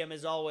stadium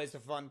is always a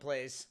fun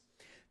place.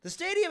 The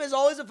stadium is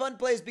always a fun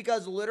place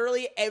because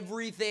literally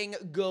everything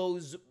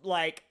goes,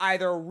 like,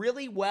 either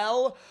really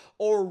well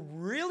or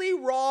really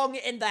wrong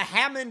in the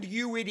Hammond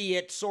you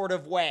idiot sort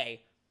of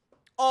way.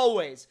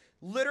 Always.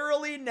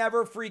 Literally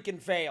never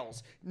freaking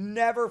fails.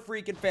 Never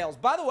freaking fails.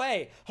 By the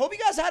way, hope you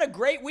guys had a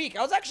great week.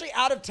 I was actually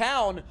out of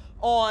town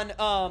on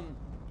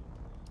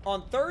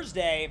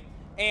Thursday,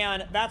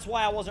 and that's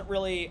why I wasn't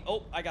really...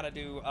 Oh, I gotta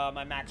do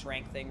my max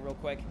rank thing real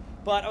quick.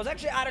 But I was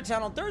actually out of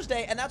town on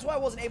Thursday, and that's why I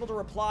wasn't able to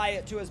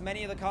reply to as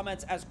many of the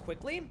comments as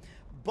quickly.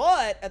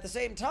 But at the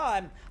same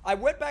time, I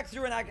went back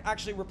through and I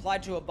actually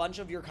replied to a bunch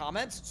of your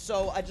comments,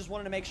 so I just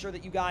wanted to make sure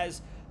that you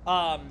guys,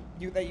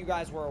 you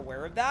guys were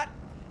aware of that.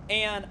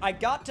 And I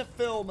got to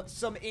film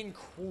some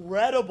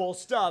incredible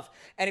stuff.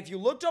 And if you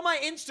looked on my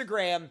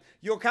Instagram,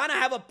 you'll kind of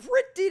have a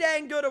pretty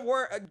dang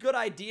good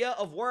idea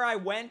of where I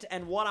went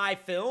and what I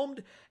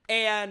filmed.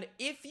 And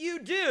if you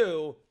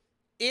do,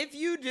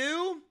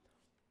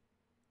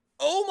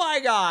 oh my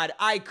god,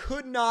 I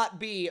could not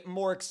be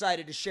more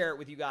excited to share it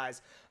with you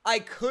guys. I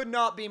could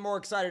not be more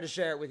excited to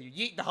share it with you.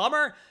 Yeet the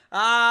Hummer?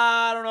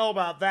 I don't know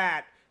about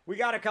that. We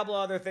got a couple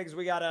of other things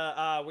we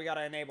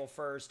gotta enable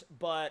first,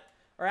 but...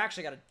 Or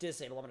actually, got to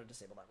disable. I'm going to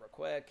disable that real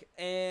quick.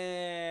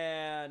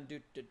 And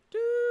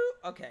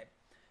okay.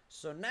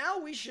 So now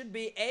we should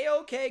be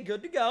A-okay,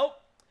 good to go.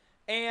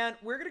 And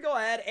we're going to go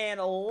ahead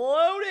and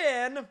load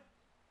in.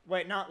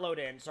 Wait, not load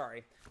in.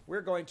 Sorry.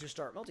 We're going to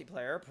start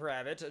multiplayer,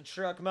 private,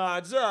 truck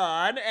mods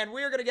on. And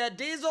we're going to get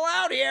Diesel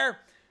out here.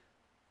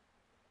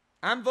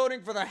 I'm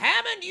voting for the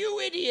Hammond, you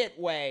idiot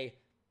way.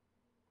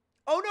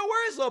 Oh, no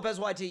worries, Lopez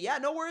YT. Yeah,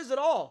 no worries at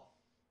all.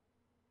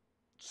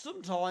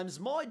 Sometimes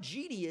my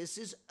genius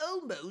is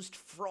almost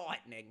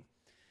frightening.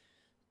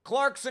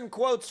 Clarkson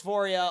quotes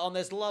for you on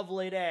this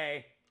lovely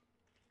day.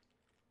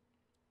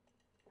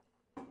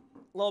 A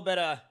little bit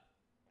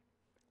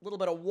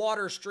of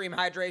water stream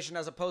hydration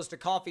as opposed to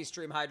coffee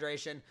stream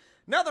hydration.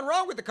 Nothing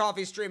wrong with the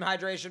coffee stream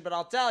hydration, but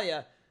I'll tell you.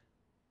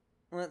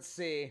 Let's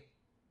see.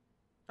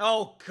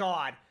 Oh,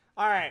 God.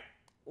 All right.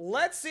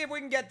 Let's see if we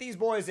can get these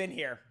boys in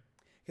here.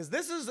 Because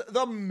this is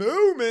the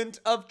moment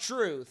of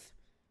truth.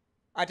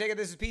 I take it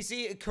this is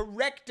PC.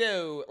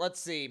 Correcto. Let's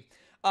see.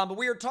 But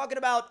we are talking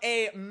about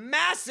a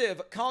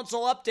massive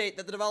console update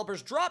that the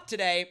developers dropped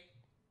today.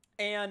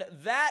 And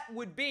that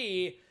would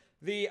be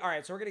the...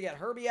 Alright, so we're going to get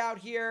Herbie out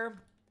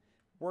here.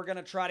 We're going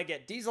to try to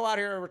get Diesel out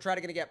here. And we're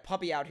trying to get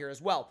Puppy out here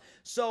as well.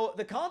 So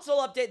the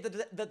console update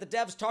that the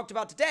devs talked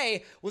about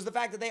today was the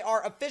fact that they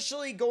are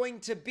officially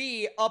going to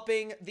be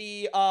upping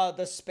the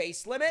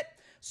space limit.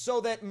 So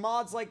that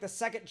mods like the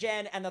 2nd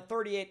gen and the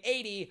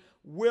 3880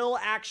 will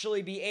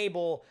actually be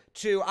able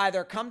to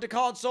either come to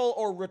console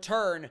or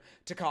return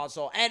to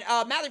console. And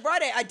Matthew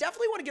Friday, I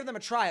definitely want to give them a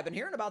try. I've been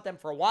hearing about them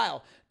for a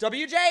while.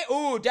 WJ?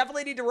 Ooh,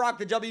 definitely need to rock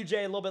the WJ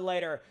a little bit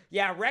later.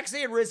 Yeah,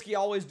 Rexy and Risky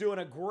always doing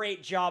a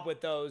great job with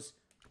those.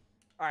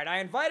 All right, I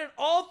invited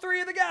all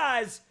 3 of the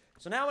guys.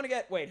 So now I'm going to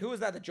get... Wait, who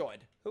was that that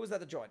joined? Who was that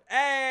that joined?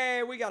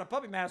 Hey, we got a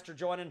Puppy Master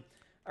joining.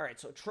 All right,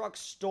 so Truck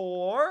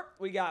Store.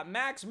 We got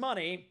Max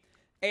Money.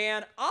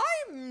 And I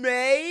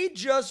may,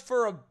 just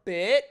for a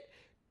bit,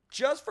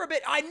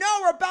 I know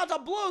we're about to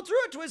blow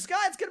through it to his sky.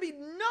 It's going to be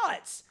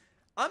nuts.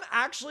 I'm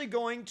actually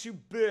going to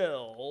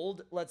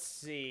build, let's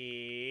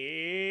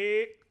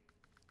see.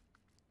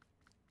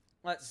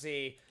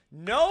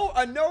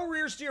 No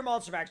rear steer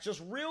monster max,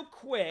 just real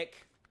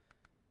quick.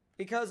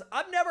 Because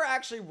I've never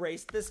actually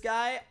raced this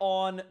guy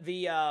on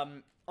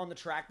the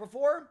track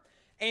before.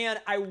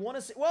 And I want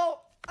to see,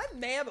 well, I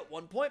may have at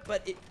one point,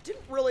 but it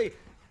didn't really,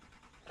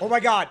 oh my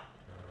god.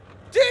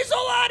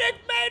 Diesel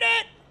Addict made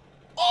it!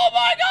 Oh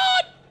my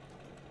god!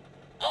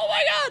 Oh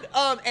my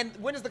god! And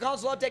when does the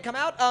console update come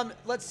out?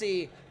 Let's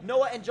see.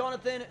 Noah and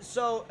Jonathan,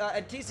 so,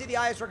 and TC, the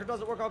IX Wrecker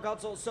doesn't work on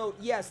console. So,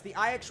 yes, the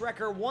IX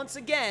Wrecker, once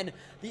again,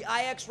 the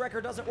IX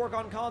Wrecker doesn't work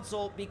on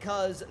console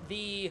because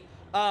the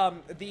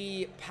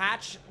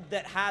patch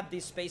that had the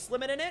space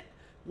limit in it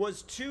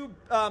was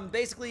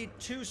basically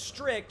too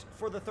strict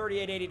for the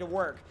 3880 to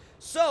work.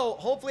 So,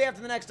 hopefully after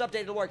the next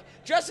update it'll work.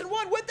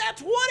 Justin1 with that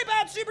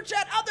 20-pound super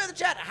chat out there in the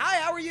chat. Hi,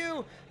 how are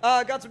you?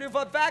 Got some new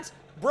fun facts?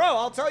 Bro,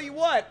 I'll tell you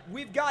what.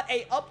 We've got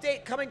a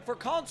update coming for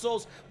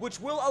consoles, which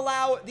will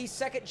allow the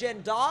 2nd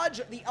gen Dodge,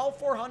 the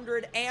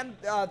L400, and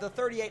the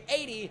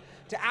 3880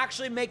 to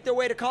actually make their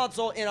way to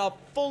console in a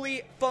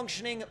fully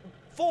functioning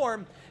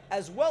form,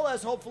 as well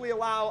as hopefully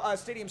allow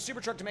Stadium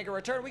Super Truck to make a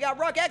return. We got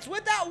Ruck X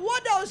with that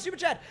 $1 Super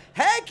Chat.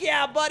 Heck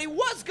yeah, buddy.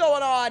 What's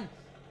going on?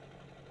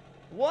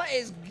 What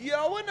is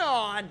going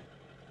on?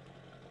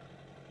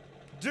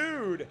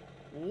 Dude.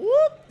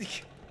 Whoop.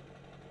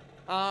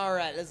 All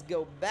right, let's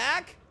go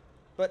back.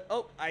 But,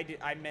 oh,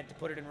 I meant to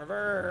put it in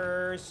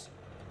reverse.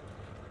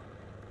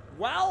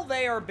 While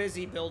they are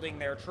busy building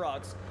their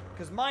trucks,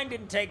 because mine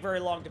didn't take very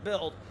long to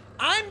build,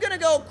 I'm going to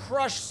go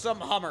crush some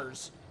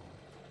Hummers.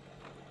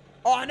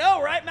 Oh, I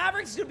know, right?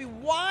 Maverick's going to be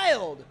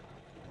wild.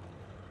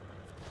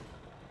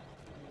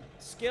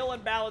 Skill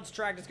and balance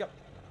track. Let's go.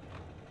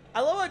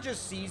 I love how it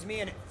just sees me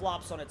and it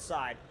flops on its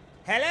side.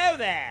 Hello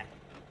there.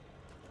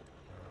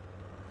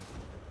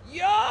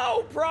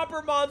 Yo,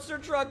 proper monster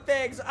truck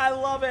things. I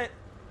love it.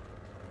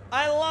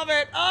 I love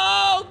it.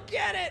 Oh,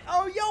 get it.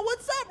 Oh, yo,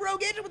 what's up,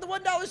 Rogue Agent with the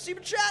 $1 Super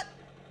Chat?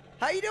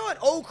 How you doing?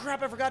 Oh,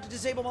 crap, I forgot to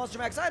disable Monster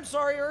Max. I'm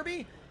sorry,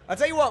 Herbie. I'll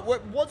tell you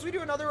what, once we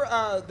do another,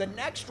 the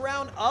next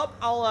round up,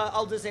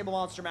 I'll disable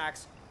Monster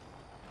Max.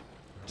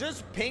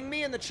 Just ping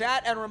me in the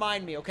chat and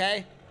remind me,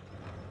 okay?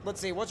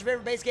 Let's see, what's your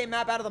favorite base game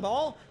map out of them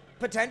all?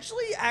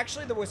 Potentially,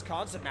 actually, the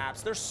Wisconsin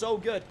maps. They're so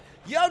good.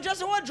 Yo,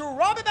 Justin Wood,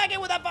 drop it back in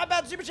with that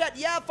 £5 Super Chat.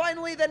 Yeah,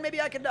 finally, then maybe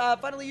I can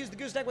finally use the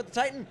gooseneck with the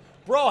Titan.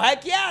 Bro,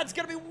 heck yeah, it's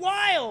gonna be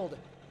wild.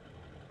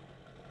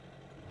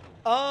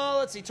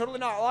 Let's see, totally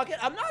not lock it.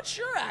 I'm not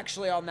sure,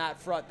 actually, on that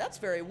front. That's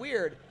very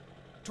weird.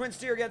 Twin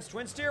steer against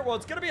twin steer. Well,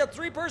 it's gonna be a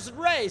 3-person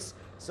race,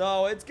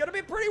 so it's gonna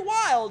be pretty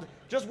wild.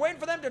 Just waiting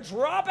for them to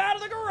drop out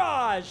of the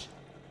garage.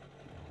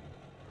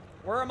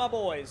 Where are my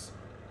boys?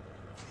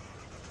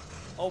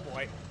 Oh,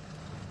 boy.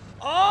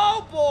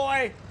 Oh,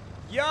 boy.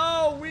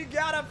 Yo, we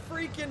got a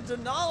freaking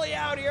Denali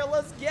out here.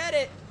 Let's get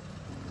it.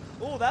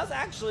 Ooh, that's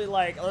actually,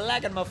 like,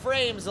 lagging my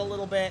frames a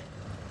little bit.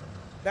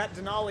 That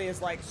Denali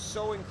is, like,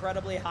 so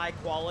incredibly high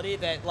quality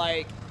that,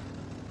 like,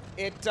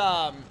 it,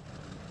 US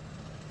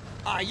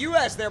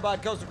there,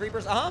 bud. Coastal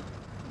Creepers. Uh-huh.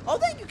 Oh,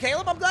 thank you,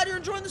 Caleb. I'm glad you're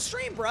enjoying the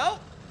stream, bro.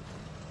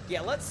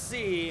 Yeah, let's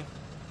see.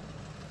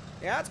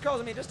 Yeah, that's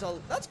causing me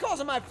that's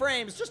causing my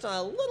frames just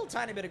a little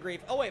tiny bit of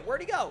grief. Oh, wait,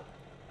 where'd he go?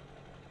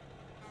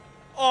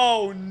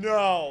 Oh,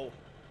 no.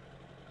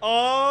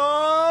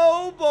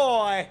 Oh,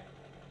 boy.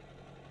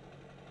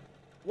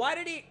 Why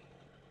did he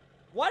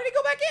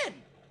go back in?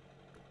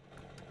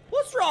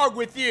 What's wrong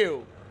with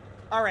you?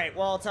 All right,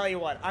 well, I'll tell you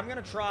what. I'm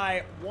going to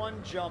try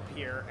one jump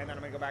here, and then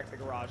I'm going to go back to the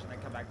garage and then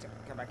come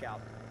back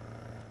out.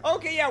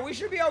 Okay, yeah, we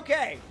should be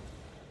okay.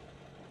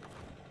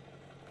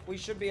 We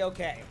should be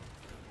okay.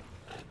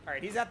 All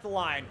right, he's at the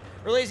line.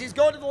 Release, he's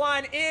going to the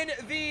line in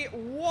the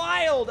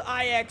wild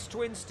IX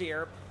twin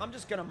steer. I'm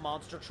just going to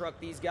monster truck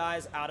these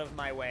guys out of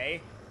my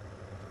way.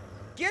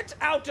 Get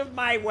out of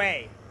my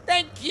way.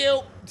 Thank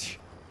you.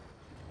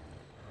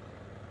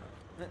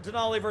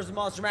 Denali versus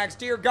Monster Max.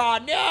 Dear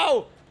God,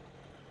 no!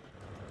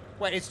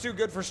 Wait, it's too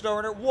good for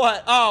SnowRunner.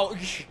 What? Oh,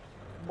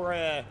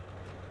 bruh.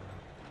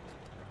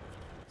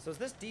 So is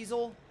this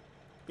Diesel?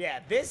 Yeah,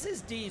 this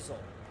is Diesel.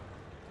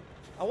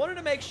 I wanted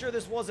to make sure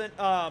this wasn't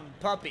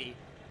Puppy.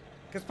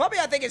 Because Puppy,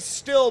 I think, is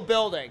still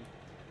building.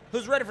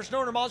 Who's ready for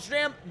SnowRunner Monster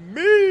Jam?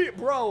 Me!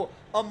 Bro,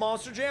 a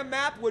Monster Jam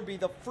map would be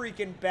the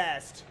freaking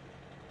best.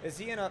 Is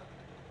he in a...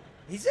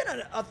 He's in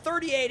a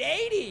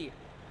 3880.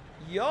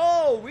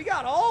 Yo, we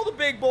got all the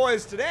big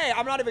boys today.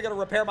 I'm not even going to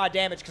repair my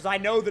damage because I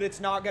know that it's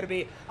not going to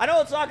be... I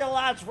know it's not going to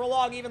last for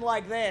long even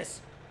like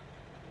this.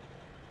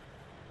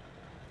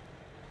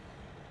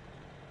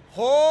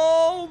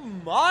 Oh,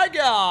 my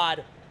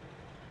God.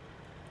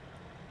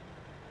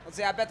 Let's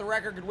see, I bet the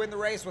record could win the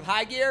race with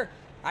high gear.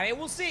 I mean,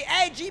 we'll see.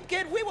 Hey, Jeep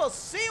Kid, we will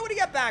see when you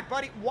get back,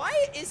 buddy.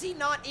 Why is he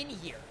not in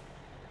here?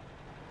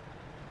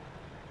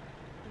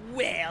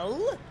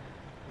 Well...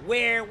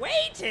 We're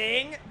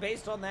waiting!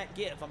 Based on that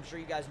GIF, I'm sure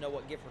you guys know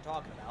what GIF we're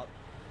talking about.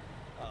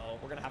 Uh-oh,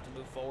 we're gonna have to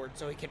move forward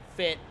so he can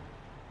fit.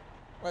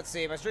 Let's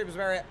see, my stream is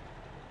very...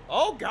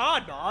 Oh,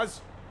 God,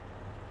 Boz!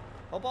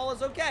 Hope all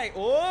is okay.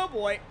 Oh,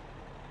 boy.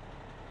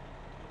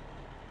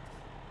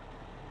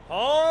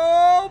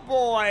 Oh,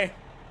 boy.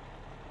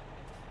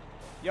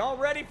 Y'all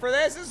ready for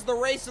this? This is the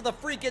race of the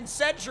freaking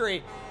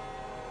century.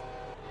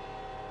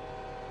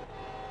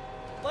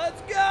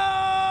 Let's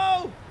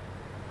go!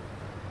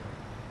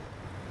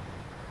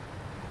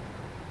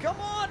 Come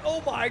on!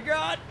 Oh my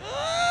God!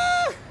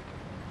 Ah!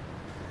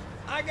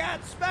 I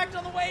got smacked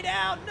on the way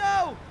down!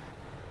 No!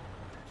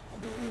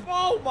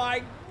 Oh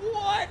my...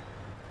 What?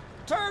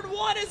 Turn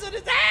 1 is a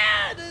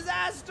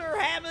disaster,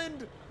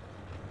 Hammond!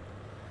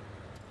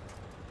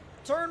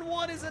 Turn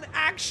 1 is an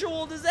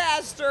actual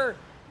disaster!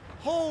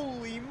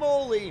 Holy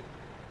moly!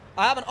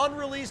 I have an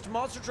unreleased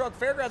Monster Truck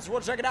Fairgrounds, so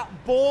we'll check it out.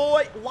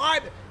 Boy,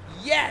 live!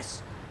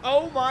 Yes!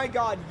 Oh my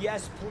God,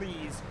 yes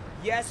please.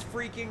 Yes,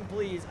 freaking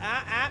please.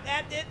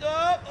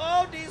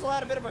 Diesel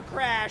had a bit of a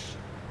crash.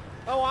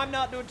 Oh, I'm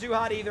not doing too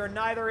hot either.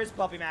 Neither is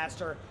Puppy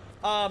Master.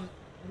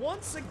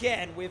 Once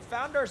again, we've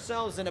found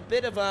ourselves in a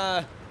bit of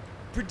a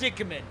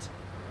predicament.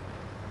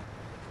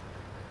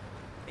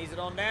 Ease it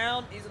on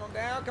down. Ease it on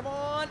down. Come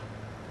on.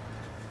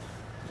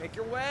 Make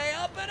your way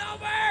up and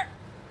over.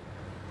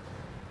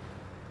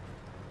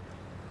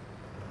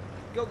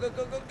 Go, go,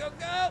 go, go, go,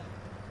 go.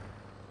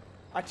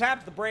 I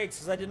tapped the brakes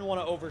because I didn't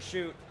want to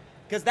overshoot.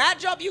 Because that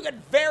jump, you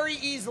could very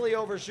easily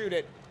overshoot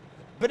it.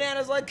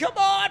 Banana's like, come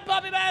on,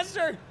 Puppy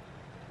Master.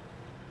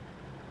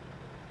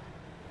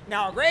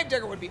 Now, a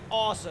Gravedigger would be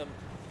awesome.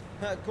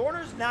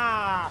 Corners?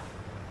 Nah.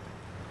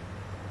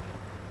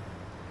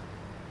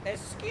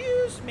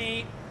 Excuse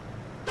me.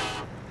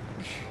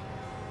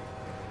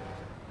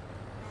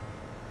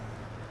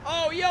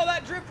 Oh, yo,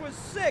 that drift was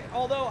sick.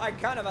 Although, I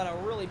kind of had a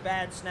really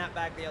bad snap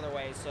back the other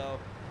way, so...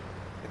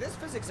 This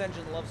physics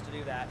engine loves to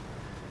do that.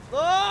 Oh,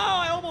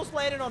 I almost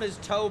landed on his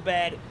toe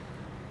bed.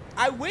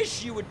 I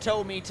wish you would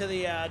tow me to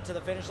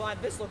the finish line.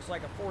 This looks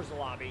like a Forza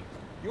lobby.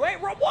 You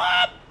ain't wrong.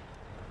 What?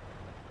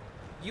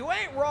 You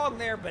ain't wrong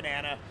there,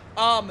 Banana.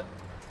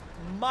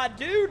 My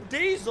dude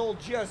Diesel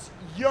just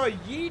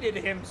yeeted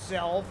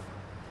himself.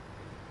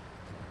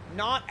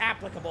 Not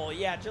applicable.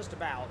 Yeah, just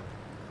about.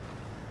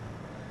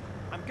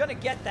 I'm gonna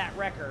get that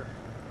wrecker.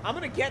 I'm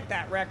gonna get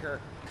that wrecker.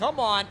 Come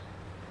on.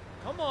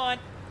 Come on.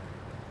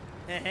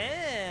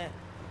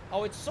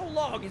 Oh, it's so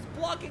long. It's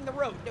blocking the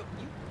road. No,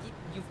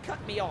 you've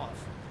cut me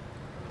off.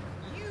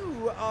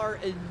 You are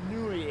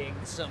annoying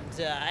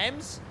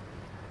sometimes.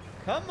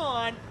 Come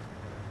on.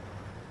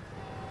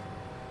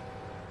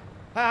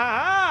 Ha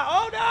ha ha!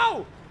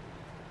 Oh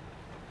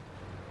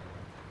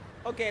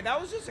no! Okay,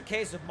 that was just a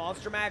case of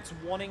Monster Max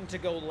wanting to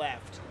go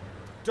left.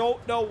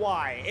 Don't know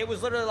why. It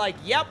was literally like,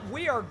 yep,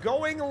 we are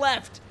going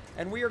left.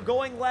 And we are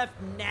going left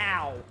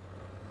now.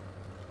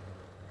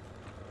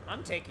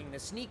 I'm taking the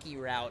sneaky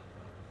route.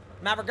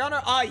 Maverick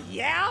Gunner,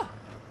 yeah?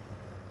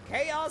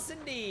 Chaos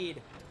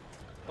indeed.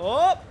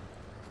 Oh!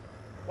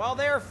 While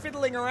they're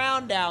fiddling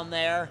around down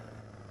there,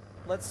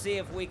 let's see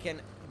if we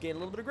can get a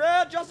little bit of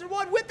ground. Justin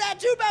Wood with that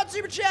 2-pound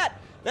super chat.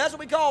 That's what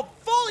we call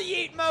full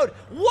yeet mode.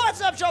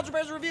 What's up, Shelter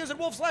Bears Reviews and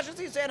Wolf Slashes?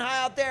 He's saying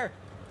hi out there.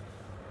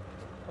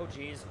 Oh,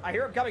 jeez. I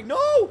hear him coming.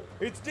 No!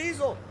 It's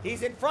Diesel.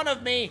 He's in front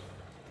of me.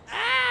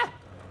 Ah!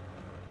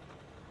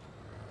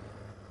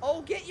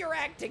 Oh, get your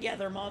act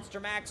together, Monster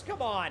Max.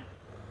 Come on.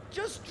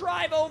 Just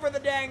drive over the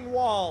dang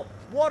wall.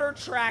 What are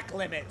track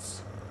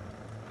limits?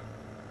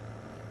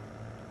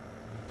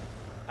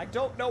 I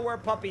don't know where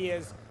Puppy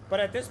is, but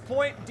at this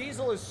point,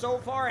 Diesel is so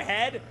far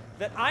ahead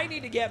that I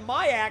need to get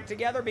my act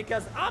together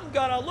because I'm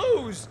gonna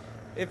lose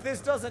if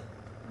this doesn't...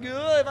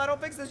 if I don't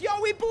fix this. Yo,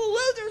 we blew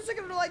losers.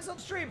 Sticking to likes on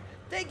stream.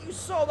 Thank you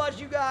so much,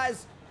 you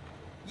guys.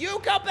 You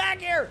come back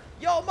here.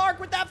 Yo, Mark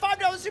with that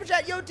 $5 super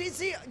chat. Yo,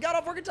 TC, got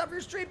off work in time for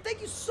your stream.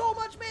 Thank you so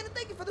much, man, and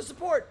thank you for the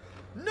support.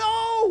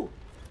 No!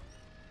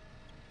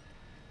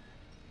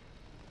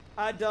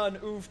 I done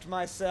oofed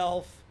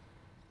myself.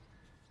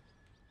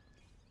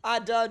 I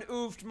done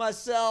oofed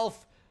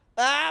myself.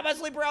 Ah, my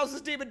sleep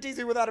paralysis demon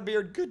TC without a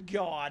beard. Good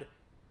God.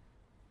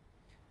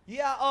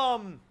 Yeah,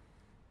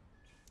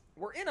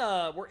 we're in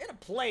a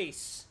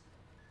place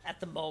at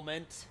the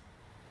moment.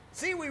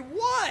 See, we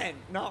won.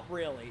 Not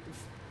really.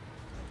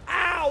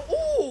 Ow!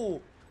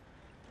 Ooh!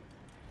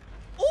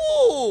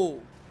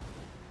 Ooh!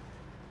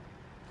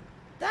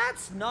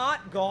 That's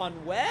not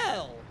gone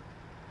well.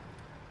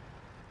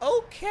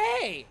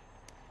 Okay.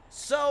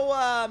 So,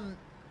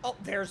 oh,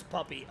 there's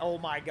Puppy. Oh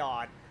my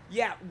God.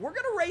 Yeah, we're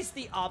gonna race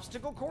the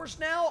obstacle course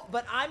now,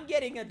 but I'm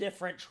getting a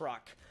different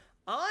truck.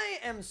 I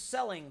am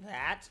selling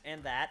that,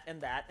 and that,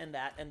 and that, and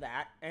that, and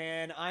that,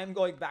 and I'm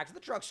going back to the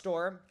truck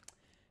store,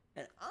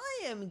 and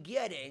I am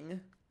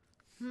getting,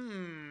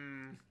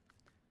 I'm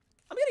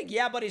getting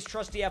Yeah Buddy's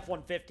trusty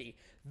F-150.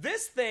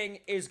 This thing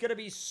is gonna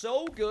be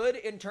so good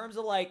in terms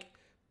of, like,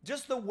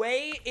 just the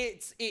way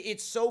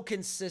it's so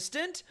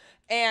consistent,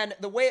 and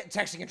the way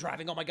texting and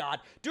driving, oh my God.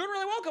 Doing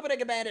really well,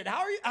 Copenhagen Bandit.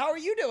 How are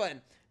you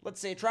doing? Let's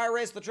see, try a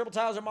race. The triple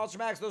tiles or Monster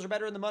Max. Those are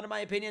better in the mud, in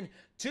my opinion.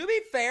 To be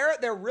fair,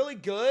 they're really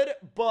good,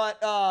 but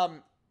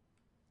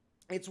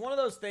it's one of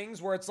those things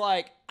where it's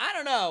like, I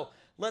don't know.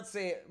 Let's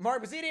see.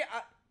 Mark Bazzini,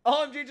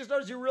 OMG, just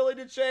noticed you really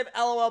did shave.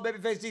 LOL,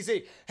 babyface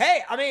DC.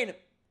 Hey, I mean,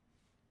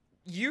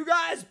 you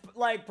guys,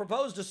 like,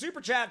 proposed a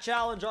super chat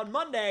challenge on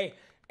Monday,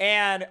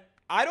 and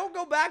I don't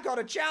go back on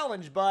a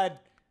challenge, bud.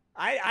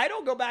 I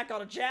don't go back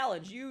on a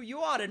challenge.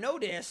 You ought to know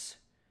this.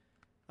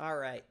 All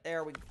right,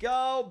 there we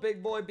go.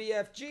 Big boy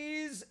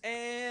BFGs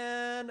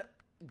and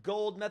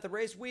gold method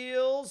race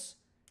wheels.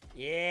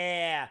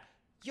 Yeah.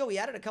 Yo, we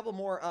added a couple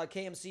more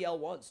KMC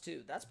L1s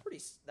too. That's pretty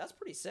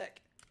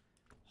sick.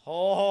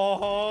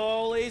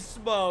 Holy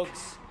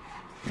smokes.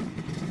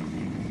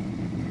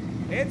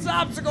 It's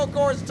obstacle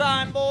course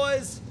time,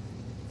 boys.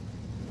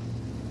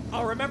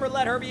 Oh, remember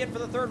let Herbie in for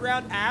the third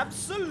round?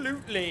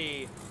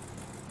 Absolutely.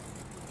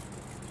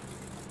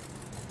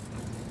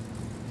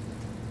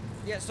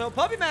 Yeah, so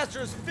Puppy Master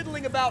is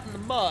fiddling about in the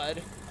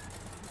mud.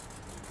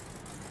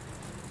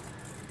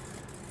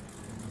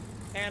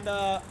 And,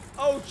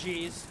 oh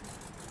geez.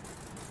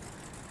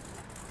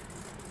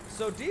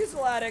 So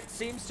Diesel Addict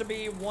seems to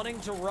be wanting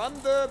to run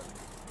the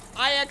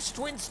IX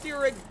Twin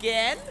Steer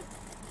again?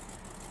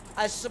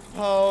 I suppose?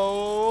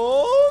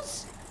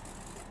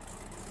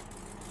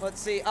 Let's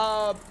see.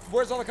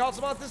 Where's all the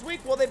console mods this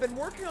week? Well, they've been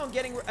working on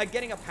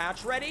getting a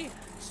patch ready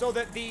so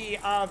that the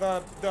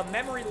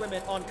memory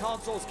limit on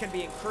consoles can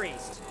be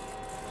increased.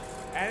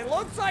 And it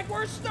looks like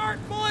we're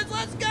starting, boys.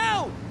 Let's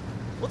go.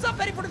 What's up,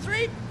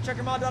 Betty43?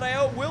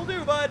 Checkermod.io. Will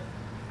do, bud.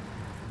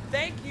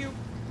 Thank you.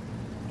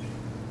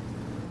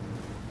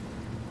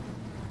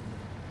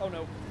 Oh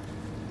no.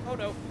 Oh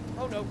no.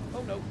 Oh no.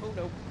 Oh no. Oh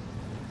no.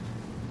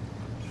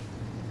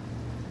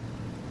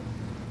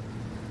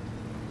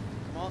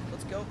 Come on,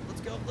 let's go.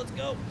 Let's go. Let's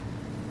go.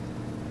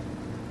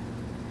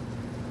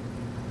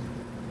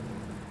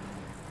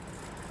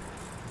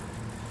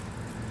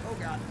 Oh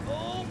god.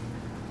 Oh.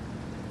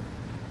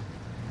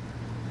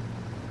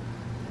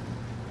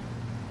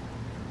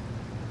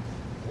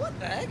 What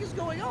the heck is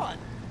going on?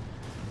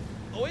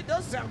 Oh, it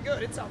does sound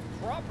good. It sounds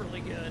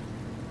properly good.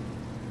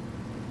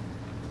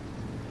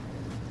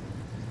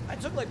 I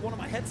took like one of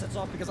my headsets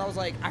off because I was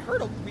like, I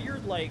heard a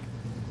weird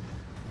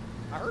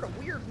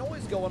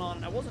noise going on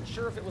and I wasn't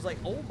sure if it was like,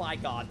 oh my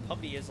god,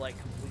 puppy is like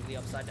completely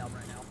upside down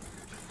right now.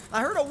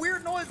 I heard a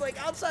weird noise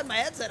like outside my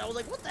headset. I was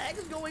like, what the heck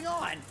is going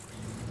on?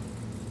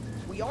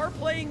 We are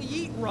playing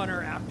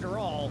SnowRunner after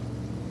all.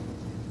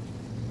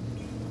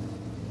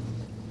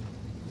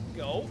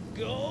 Go,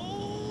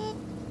 go.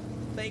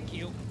 Thank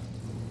you.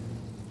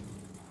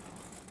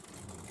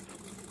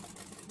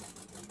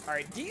 All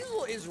right,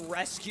 Diesel is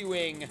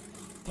rescuing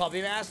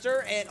Puppy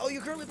Master, and oh, you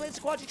currently playing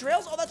Sequatchie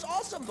Trails? Oh, that's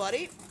awesome,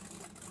 buddy.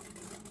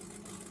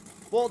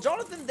 Well,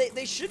 Jonathan,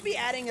 they should be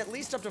adding at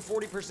least up to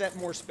 40%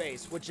 more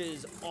space, which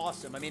is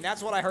awesome. I mean,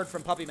 that's what I heard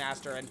from Puppy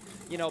Master, and,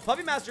 you know,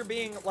 Puppy Master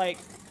being, like,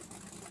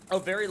 a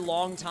very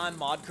long-time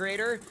mod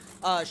creator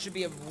should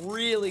be a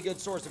really good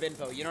source of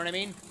info, you know what I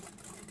mean?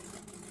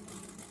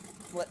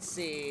 Let's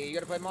see, you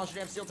gotta play Monster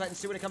Jam Steel Titan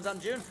 2 when it comes out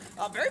in June?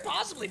 Very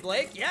possibly,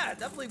 Blake. Yeah, it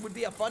definitely would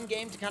be a fun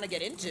game to kind of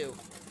get into.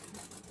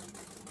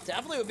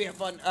 Definitely would be a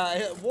fun,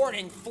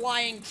 warning,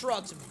 flying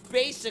trucks,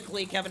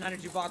 basically, Kevin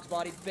 92 Box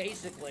Body,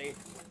 basically.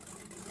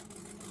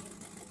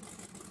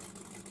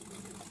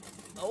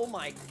 Oh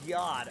my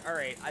god,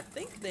 alright, I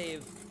think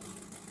they've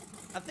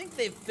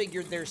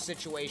figured their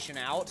situation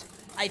out.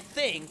 I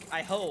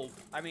hope,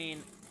 I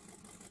mean,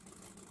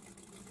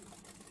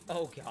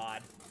 oh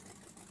god.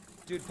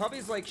 Dude,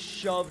 Puppy's like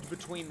shoved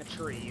between the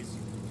trees.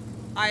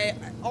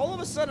 All of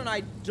a sudden,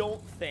 I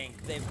don't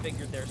think they've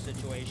figured their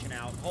situation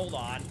out. Hold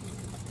on.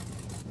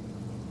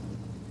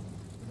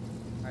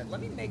 Alright,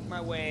 let me make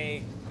my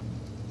way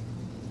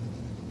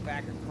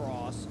back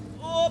across.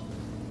 Oh!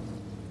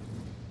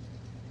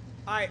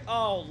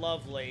 Oh,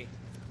 lovely.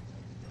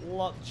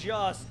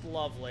 Just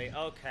lovely.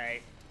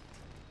 Okay.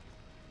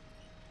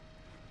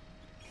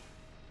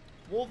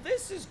 Well,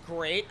 this is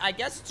great. I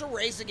guess it's a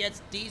race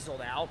against Diesel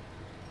now.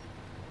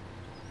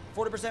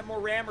 40% more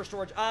RAM or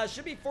storage?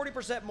 Should be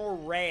 40% more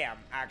RAM,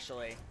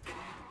 actually.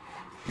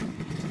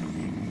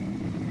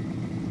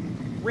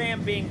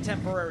 RAM being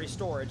temporary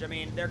storage. I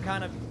mean, they're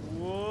kind of...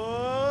 Whoa!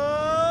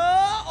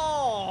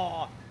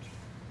 Oh!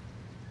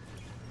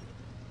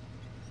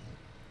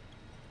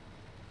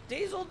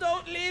 Diesel,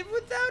 don't leave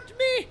without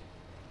me!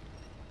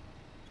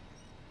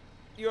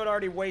 You had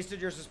already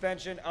wasted your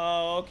suspension?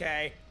 Oh,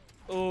 okay.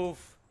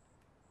 Oof.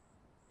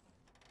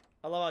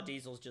 I love how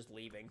Diesel's just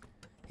leaving.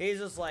 He's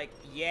just like,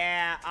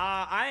 yeah,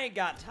 I ain't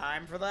got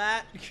time for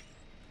that.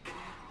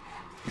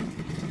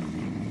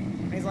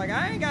 He's like,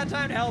 I ain't got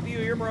time to help you,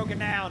 you're broken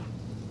down.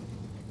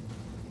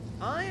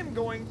 I am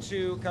going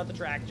to cut the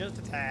track just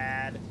a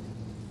tad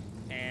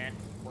and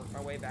work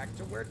my way back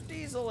to where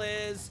Diesel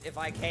is, if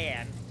I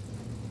can.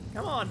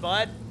 Come on,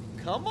 bud.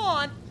 Come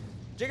on.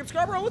 Jacob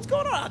Scarborough, what's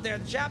going on out there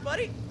in the chat,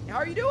 buddy? How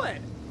are you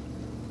doing?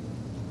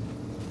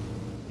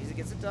 Easy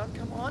gets it done,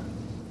 come on.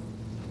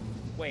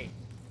 Wait.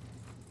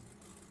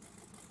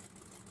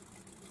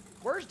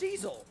 Where's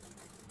Diesel?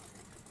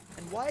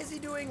 And why is he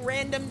doing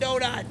random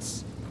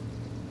donuts?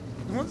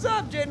 What's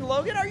up, Jen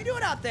Logan? How are you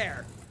doing out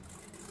there?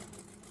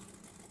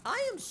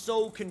 I am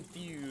so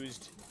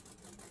confused.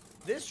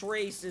 This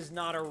race is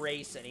not a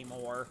race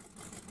anymore.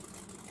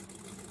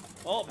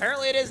 Oh,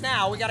 apparently it is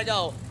now. We gotta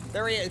go.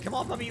 There he is. Come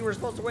on, Puppy, you were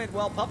supposed to win.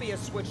 Well, Puppy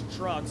has switched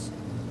trucks,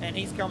 and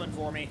he's coming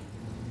for me.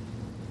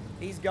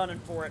 He's gunning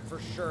for it for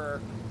sure.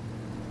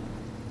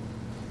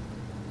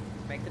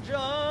 Make the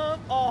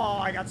jump. Oh,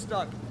 I got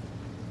stuck.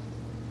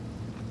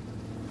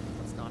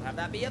 Let's not have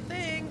that be a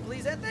thing.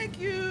 Please and thank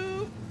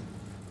you.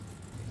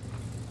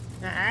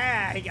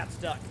 Ah, he got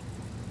stuck.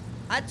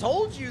 I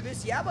told you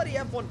this Yeah Buddy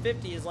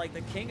F-150 is like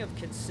the king of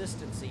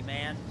consistency,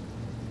 man.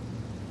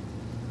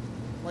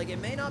 Like,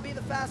 it may not be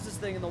the fastest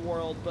thing in the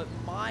world, but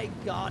my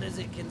god is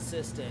it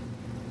consistent.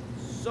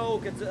 So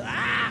consistent.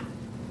 Ah!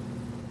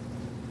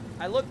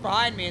 I look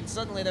behind me and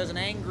suddenly there's an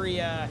angry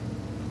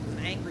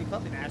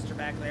Puppy Master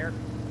back there.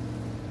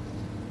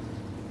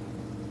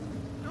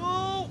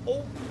 Oh!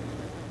 Oh!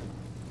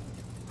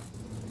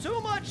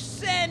 Too much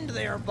sand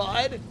there,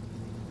 bud.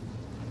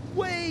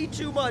 Way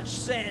too much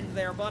sand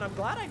there, bud. I'm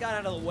glad I got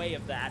out of the way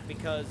of that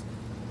because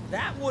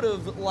that would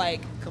have,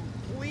 like,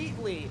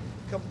 completely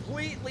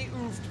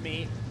oofed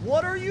me.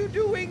 What are you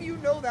doing? You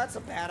know that's a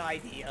bad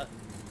idea.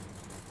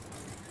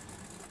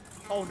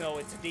 Oh no,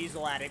 it's a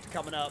diesel addict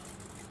coming up.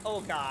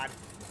 Oh god.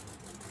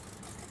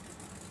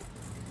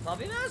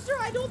 Puppy Master,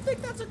 I don't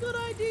think that's a good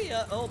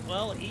idea. Oh,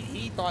 well,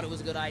 he thought it was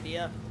a good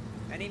idea.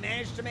 And he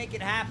managed to make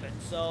it happen.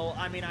 So,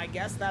 I mean, I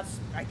guess that's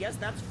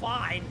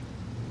fine.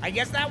 I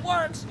guess that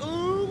works.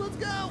 Ooh, let's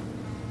go.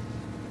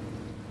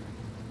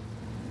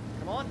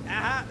 Come on.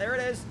 Aha, there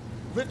it is.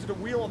 Lifted a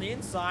wheel on the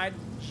inside.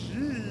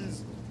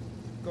 Jeez.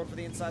 Going for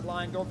the inside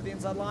line, going for the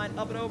inside line.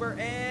 Up and over,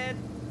 and...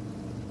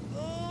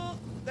 oh,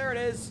 there it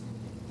is.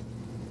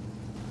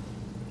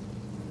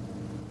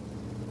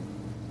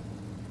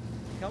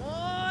 Come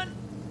on.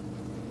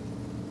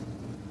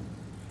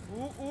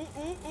 Ooh, ooh,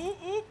 ooh, ooh,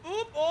 ooh,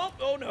 ooh.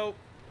 Oh no.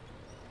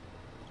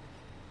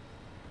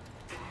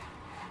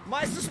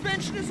 My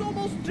suspension is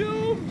almost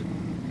doomed.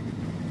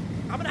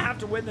 I'm gonna have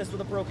to win this with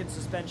a broken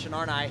suspension,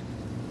 aren't I?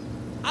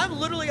 I'm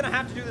literally gonna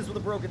have to do this with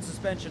a broken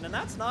suspension, and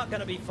that's not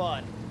gonna be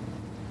fun.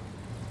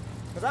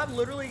 Because I've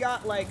literally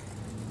got, like,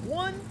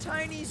 one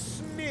tiny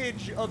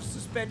smidge of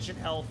suspension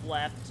health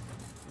left.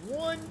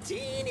 One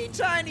teeny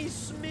tiny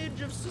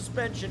smidge of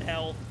suspension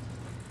health.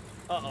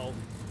 Uh-oh.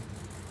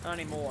 Not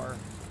anymore.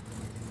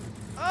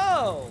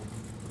 Oh!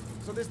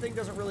 So this thing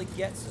doesn't really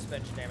get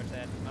suspension damage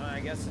then. I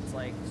guess it's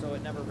like, so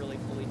it never really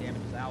fully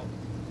damages out.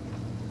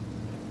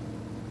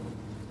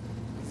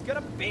 He's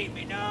gonna beat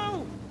me,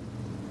 no!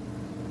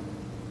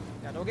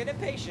 Now don't get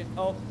impatient.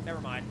 Oh, never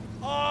mind.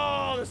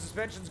 Oh, the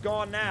suspension's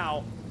gone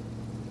now.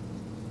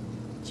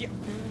 Yeah,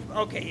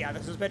 okay, yeah,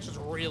 the suspension's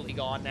really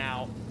gone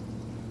now.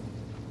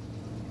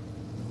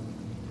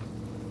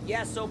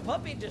 Yeah, so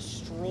Puppy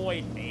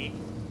destroyed me.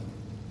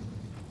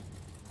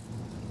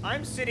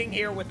 I'm sitting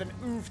here with an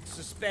oofed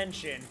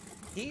suspension.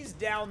 He's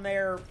down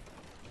there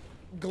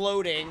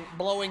gloating,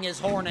 blowing his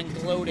horn and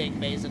gloating,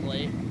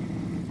 basically.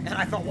 And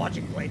I thought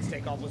watching blades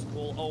take off was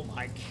cool. Oh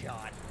my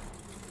god.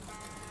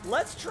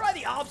 Let's try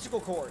the obstacle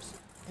course.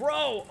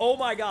 Bro, oh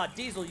my god.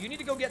 Diesel, you need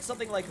to go get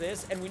something like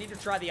this, and we need to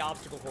try the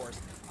obstacle course.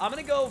 I'm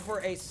gonna go for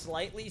a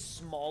slightly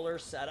smaller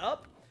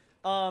setup.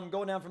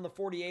 Going down from the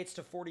 48s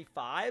to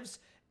 45s.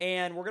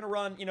 And we're gonna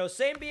run, you know,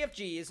 same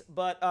BFGs,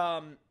 but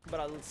a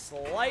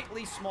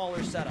slightly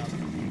smaller setup.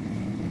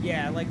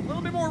 Yeah, like a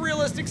little bit more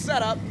realistic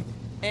setup.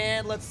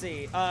 And let's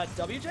see,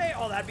 WJ,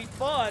 oh, that'd be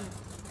fun.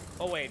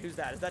 Oh wait, who's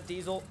that? Is that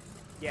Diesel?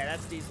 Yeah,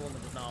 that's Diesel in the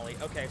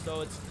Denali. Okay,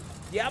 so it's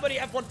Yabity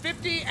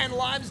F-150 and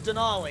Lime's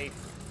Denali.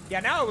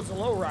 Yeah, now it was a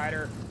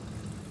lowrider.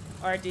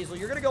 All right, Diesel,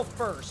 you're gonna go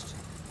first.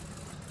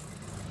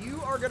 You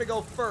are going to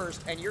go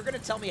first, and you're going to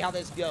tell me how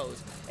this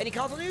goes. Any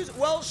console news?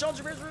 Well, Sean's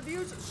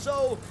reviews.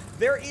 So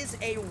there is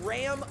a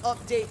RAM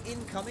update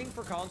incoming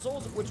for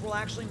consoles, which will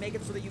actually make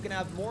it so that you can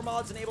have more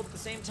mods enabled at the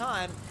same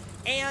time.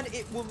 And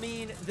it will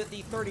mean that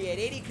the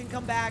 3880 can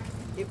come back.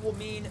 It will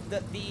mean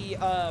that the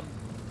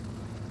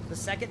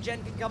second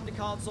gen can come to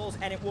consoles,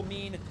 and it will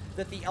mean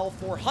that the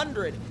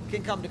L400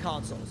 can come to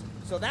consoles.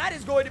 So that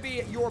is going to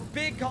be your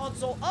big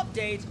console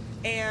update,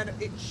 and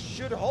it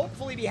should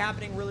hopefully be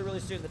happening really, really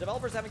soon. The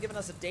developers haven't given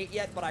us a date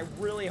yet, but I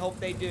really hope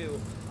they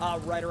do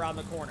right around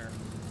the corner.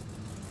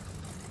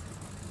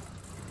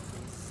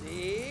 Let's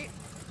see.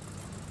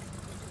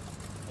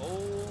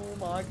 Oh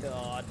my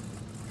god.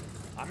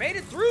 I made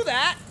it through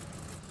that!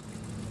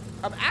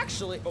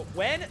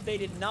 When? They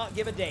did not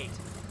give a date.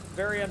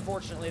 Very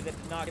unfortunately, they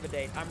did not give a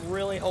date. I'm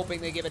really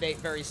hoping they give a date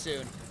very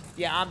soon.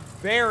 Yeah, I'm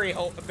very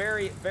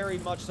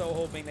much so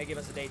hoping they give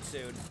us a date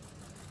soon.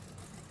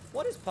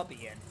 What is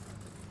Puppy in?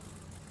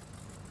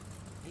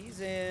 He's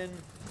in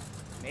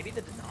maybe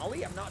the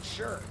Denali? I'm not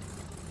sure.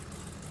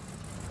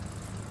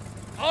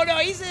 Oh no,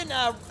 he's in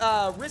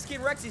Risky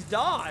and Rexy's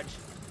Dodge.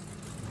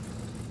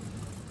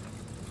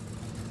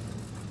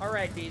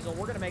 Alright, Diesel,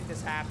 we're gonna make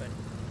this happen.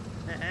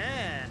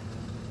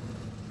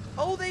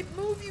 Oh, they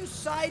move you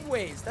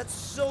sideways. That's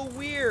so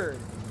weird.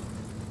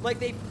 Like,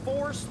 they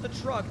force the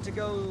truck to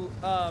go,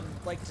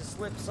 like, to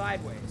slip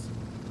sideways.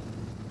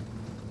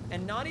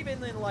 And not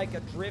even in, like,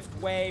 a drift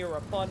way or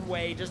a fun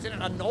way, just in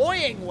an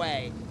annoying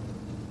way.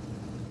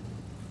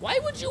 Why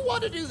would you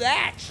want to do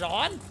that,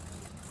 Sean?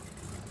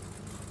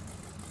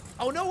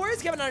 Oh, no,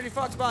 where's Kevin 90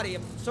 Fox Body?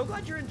 I'm so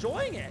glad you're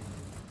enjoying it.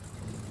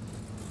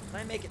 Can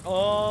I make it?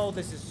 Oh,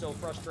 this is so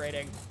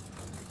frustrating.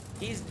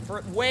 He's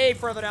way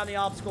further down the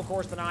obstacle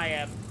course than I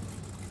am.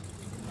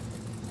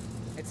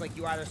 It's like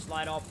you either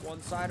slide off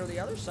one side or the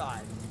other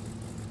side.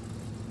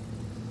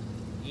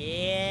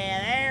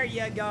 Yeah, there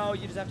you go.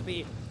 You just have to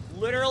be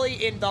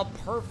literally in the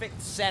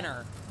perfect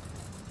center.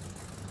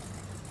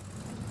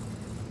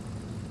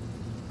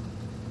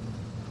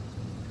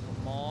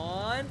 Come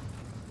on.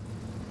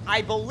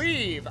 I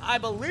believe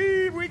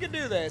we can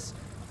do this.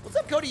 What's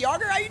up, Cody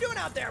Yager? How you doing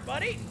out there,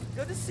 buddy?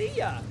 Good to see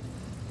ya.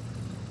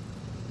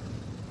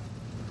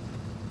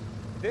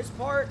 This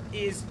part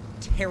is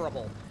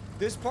terrible.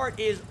 This part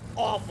is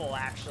awful,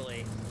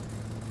 actually.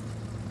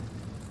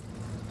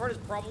 This part is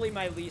probably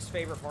my least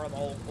favorite part of the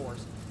whole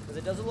course. Because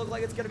it doesn't look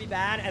like it's going to be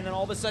bad, and then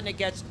all of a sudden it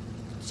gets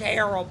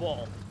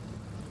terrible.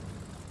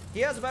 He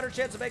has a better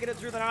chance of making it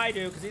through than I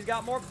do, because he's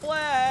got more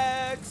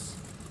flex.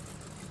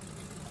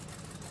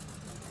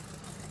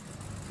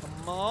 Come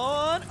Come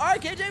on. All right,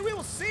 KJ, we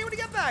will see when you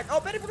get back. Oh,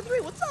 Betty for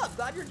 3, what's up?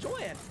 Glad you're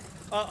enjoying.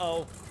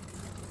 Uh-oh.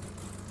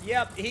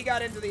 Yep, he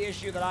got into the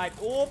issue that I...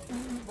 Oh,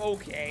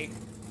 okay.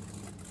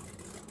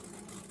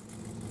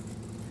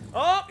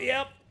 Oh,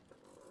 yep.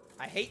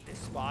 I hate this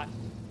spot.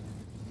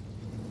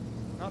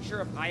 Not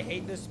sure if I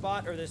hate this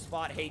spot or this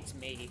spot hates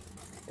me.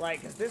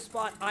 Like, because this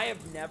spot, I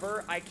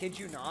kid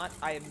you not,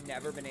 I have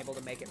never been able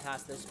to make it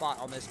past this spot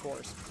on this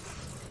course.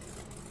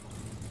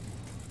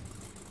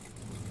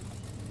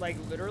 Like,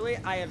 literally,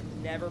 I have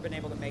never been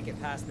able to make it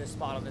past this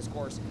spot on this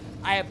course.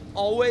 I have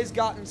always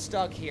gotten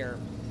stuck here.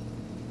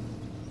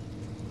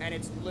 And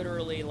it's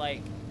literally,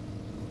 like...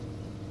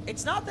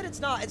 It's not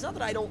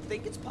that I don't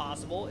think it's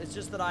possible. It's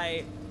just that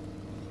I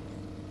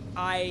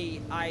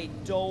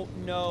don't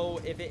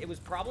know if it was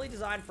probably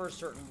designed for a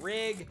certain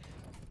rig.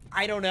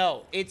 I don't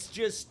know. It's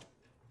just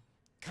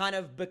kind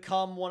of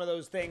become one of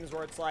those things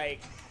where it's like,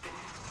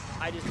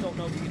 I just don't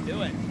know if you can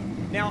do it.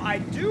 Now, I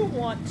do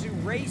want to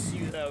race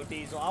you, though,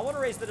 Diesel. I want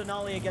to race the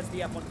Denali against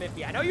the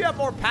F-150. I know you have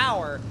more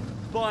power,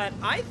 but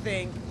I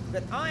think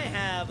that I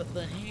have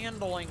the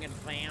handling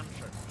advantage.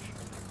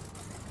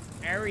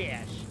 Oh,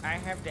 yes. I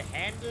have the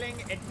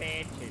handling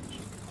advantage.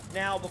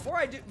 Now, before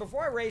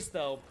I race,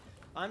 though,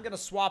 I'm going to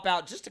swap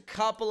out just a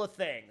couple of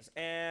things.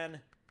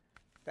 And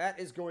that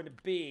is going to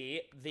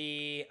be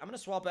the... I'm going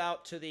to swap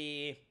out to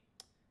the...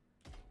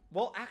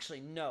 Well,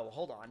 actually, no.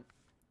 Hold on.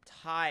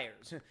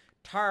 Tires.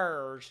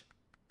 Tires.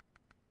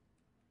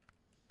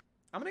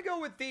 I'm going to go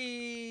with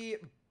the...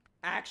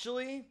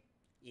 Actually,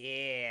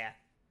 yeah.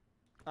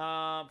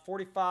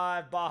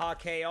 45 Baja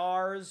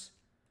KRs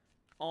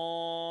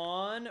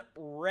on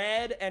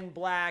red and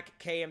black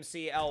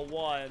KMC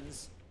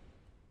L1s.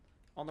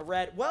 On the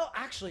red... Well,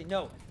 actually,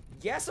 no.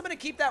 Yes, I'm going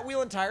to keep that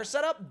wheel and tire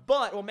setup,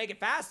 but we'll make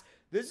it fast.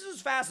 This is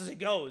as fast as it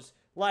goes.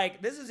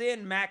 Like, this is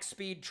in max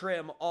speed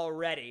trim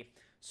already.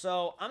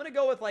 So, I'm going to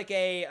go with, like,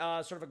 a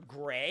sort of a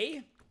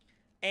gray.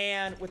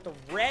 And with the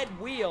red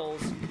wheels,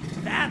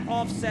 that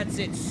offsets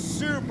it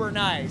super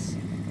nice.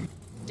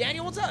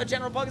 Daniel, what's up?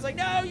 General Bug is like,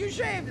 no, you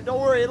shaved it. Don't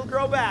worry, it'll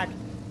grow back.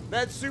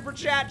 That super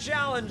chat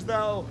challenge,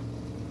 though.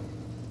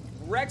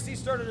 Rexy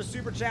started a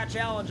super chat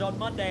challenge on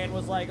Monday and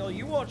was like, oh,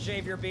 you won't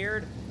shave your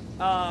beard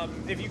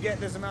if you get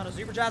this amount of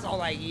super chats. I was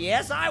like,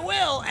 yes, I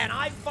will. And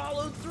I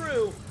followed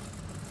through.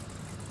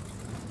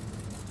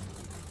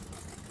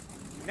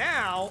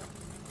 Now,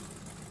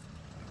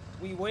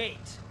 we wait.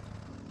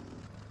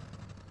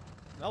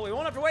 Well, we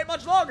won't have to wait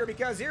much longer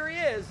because here he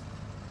is.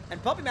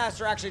 And Puppy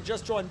Master actually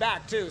just joined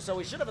back, too, so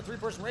we should have a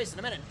 3-person race in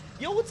a minute.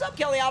 Yo, what's up,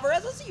 Kelly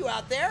Alvarez? I see you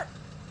out there.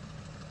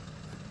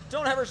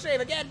 Don't ever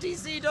shave again,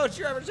 TC. Don't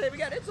you ever shave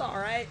again. It's all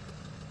right.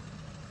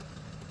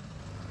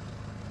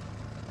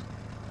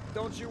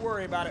 Don't you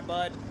worry about it,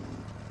 bud.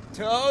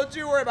 Don't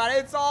you worry about it.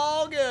 It's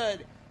all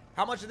good.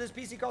 How much did this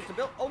PC cost to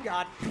build? Oh,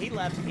 God. He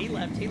left. He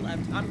left. He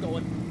left. I'm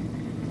going.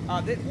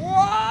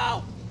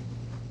 Whoa!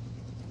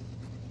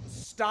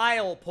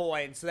 Style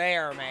points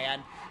there,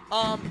 man.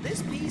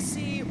 This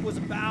PC was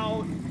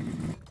about,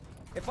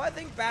 if I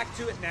think back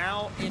to it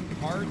now, in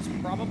parts,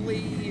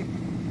 probably,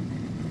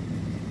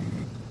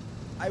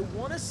 I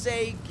want to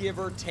say give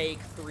or take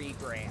 $3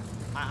 grand.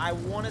 I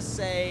want to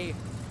say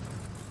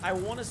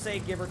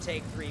give or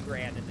take $3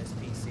 grand in this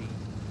PC.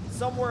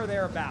 Somewhere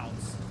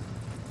thereabouts.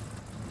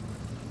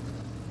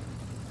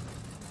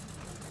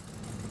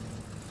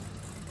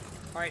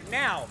 Alright,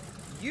 now,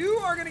 you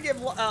are going to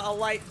give a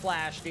light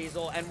flash,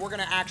 Diesel, and we're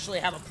going to actually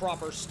have a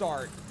proper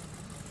start.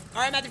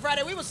 All right, Matthew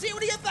Friday, we will see you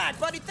when you get back,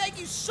 buddy. Thank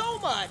you so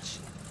much.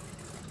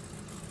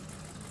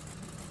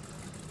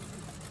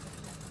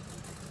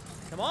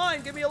 Come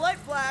on, give me a light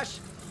flash.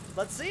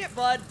 Let's see it,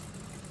 bud.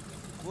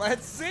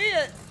 Let's see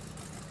it.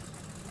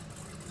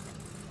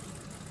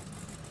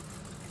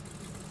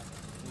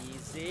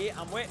 Easy.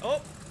 I'm waiting.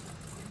 Oh.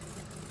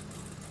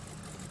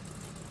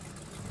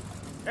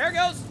 There it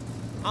goes.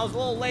 I was a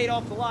little late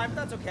off the line, but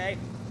that's okay.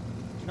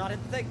 Do not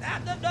hit the thing. Ah,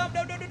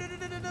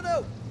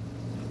 no.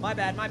 My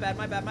bad, my bad,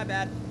 my bad, my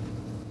bad.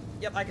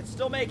 Yep, I can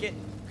still make it.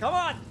 Come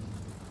on.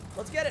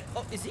 Let's get it.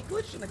 Oh, is he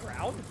glitched in the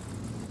ground?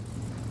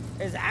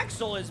 His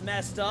axle is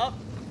messed up.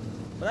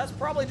 But that's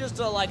probably just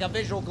like a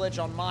visual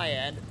glitch on my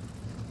end.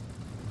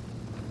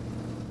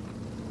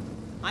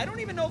 I don't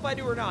even know if I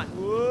do or not.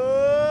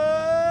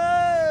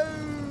 Whoa!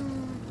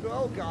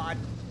 Oh, God.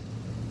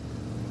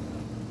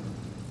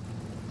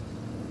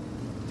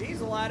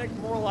 Diesel addict,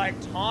 more like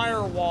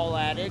tire wall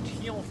addict.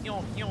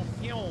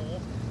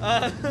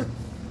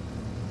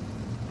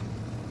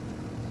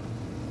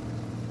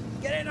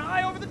 Get in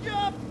high over the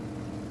jump!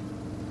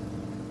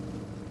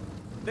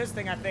 This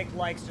thing, I think,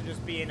 likes to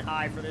just be in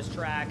high for this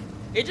track.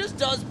 It just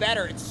does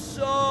better. It's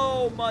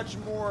so much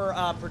more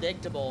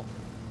predictable.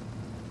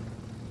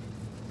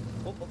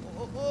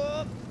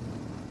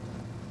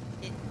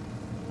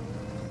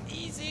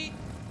 Easy.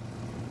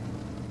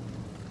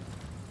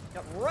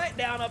 Got right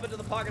down up into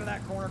the pocket of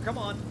that corner. Come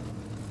on.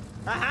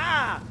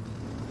 Aha!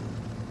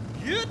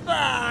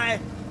 Goodbye!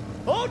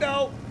 Oh,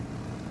 no!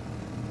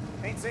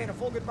 Ain't saying a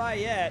full goodbye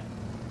yet.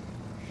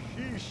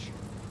 Sheesh.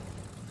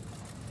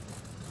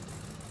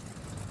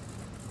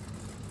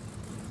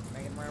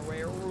 my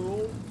way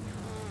around.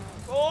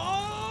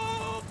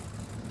 Oh!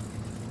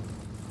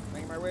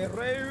 Making my way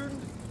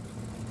around.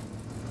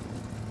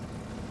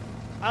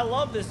 I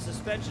love this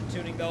suspension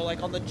tuning, though.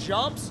 Like, on the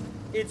jumps,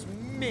 it's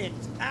mint.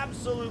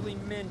 Absolutely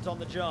mint on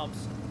the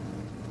jumps.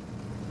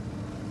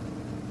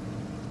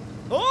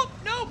 Oh,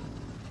 no!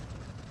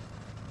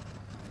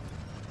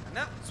 And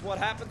that's what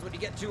happens when you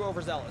get too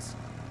overzealous.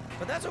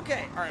 But that's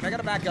okay. All right, I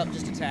gotta back up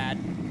just a tad.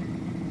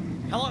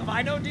 How long have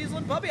I known Diesel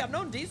and Puppy? I've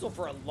known Diesel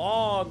for a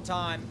long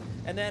time.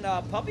 And then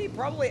Puppy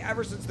probably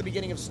ever since the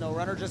beginning of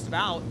SnowRunner, just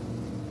about.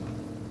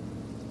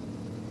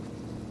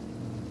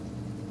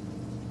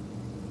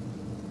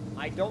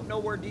 I don't know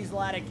where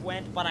Diesel Addict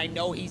went, but I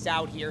know he's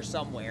out here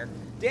somewhere.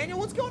 Daniel,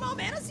 what's going on,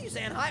 man? I see you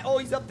saying hi. Oh,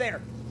 he's up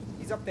there.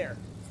 He's up there.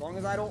 As long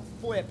as I don't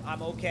flip,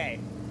 I'm okay.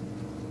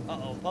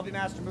 Uh-oh, Puppy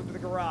Master moved to the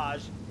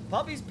garage.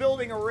 Puppy's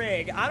building a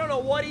rig. I don't know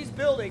what he's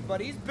building, but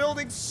he's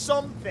building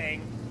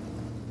something.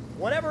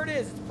 Whatever it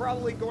is, it's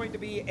probably going to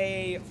be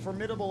a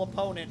formidable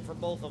opponent for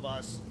both of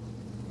us.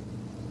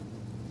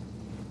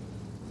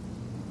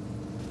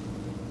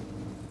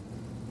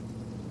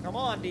 Come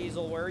on,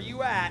 Diesel, where are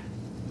you at?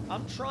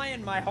 I'm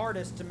trying my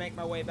hardest to make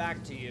my way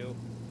back to you.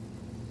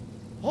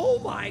 Oh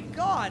my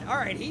god!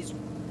 Alright, he's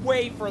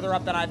way further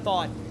up than I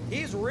thought.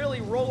 He's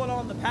really rolling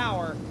on the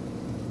power.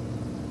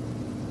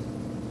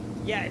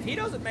 Yeah, if he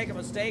doesn't make a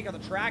mistake on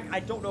the track, I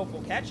don't know if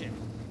we'll catch him.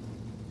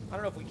 I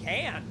don't know if we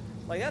can.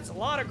 Like, that's a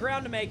lot of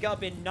ground to make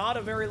up in not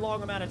a very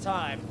long amount of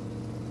time.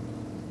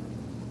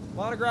 A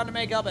lot of ground to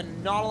make up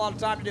and not a lot of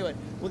time to do it.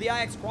 Will the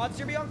IX quad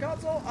steer be on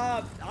console?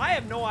 I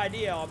have no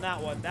idea on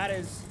that one. That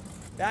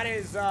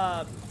is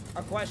a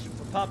question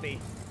for Puppy.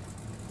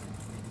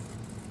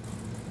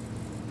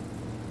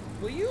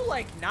 Will you,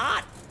 like,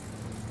 not?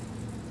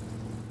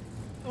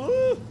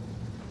 Ooh.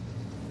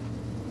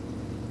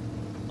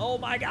 Oh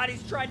my god,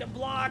 he's trying to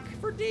block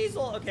for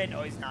Diesel. Okay,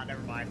 no, he's not.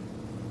 Never mind.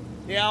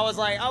 Yeah,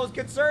 I was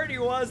concerned he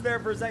was there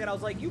for a second. I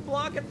was like, you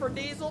blocking for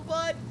Diesel,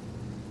 bud?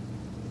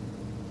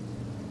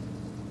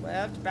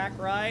 Left, back,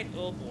 right.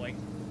 Oh boy.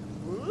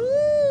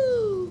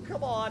 Woo!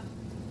 Come on.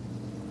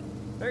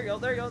 There you go,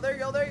 there you go, there you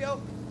go, there you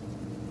go.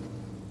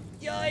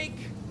 Yike!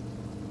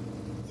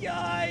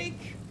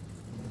 Yike!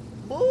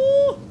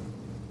 Ooh!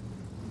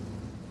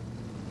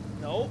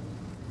 Nope.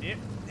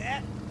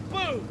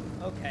 Boom!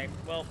 Okay,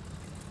 well,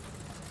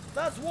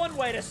 that's one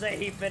way to say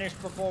he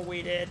finished before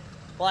we did.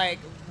 Like,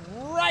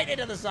 right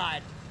into the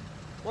side.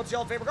 What's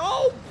y'all favorite?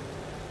 Oh!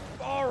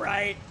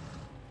 Alright.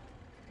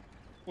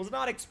 Was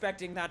not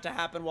expecting that to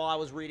happen while I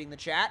was reading the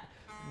chat.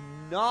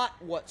 Not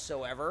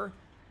whatsoever.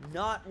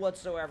 Not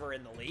whatsoever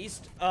in the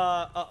least.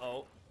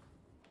 Uh-oh.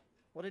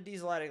 What did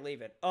Diesel Addict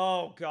leave it?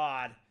 Oh,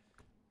 God.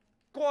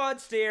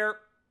 Quad steer.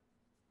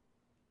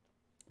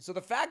 So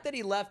the fact that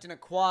he left in a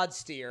quad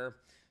steer,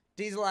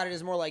 Diesel Addict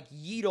is more like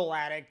Yeetle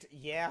Addict.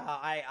 Yeah,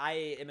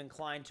 I am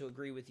inclined to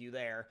agree with you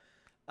there.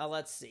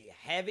 Let's see.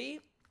 Heavy.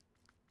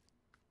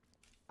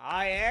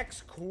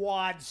 IX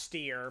quad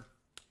steer.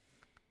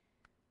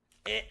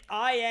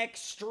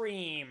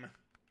 I-Extreme.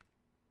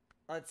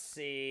 Let's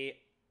see.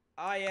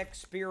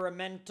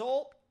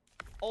 I-Experimental.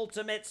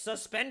 Ultimate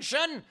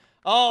suspension.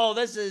 Oh,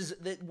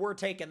 we're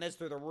taking this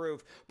through the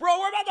roof. Bro,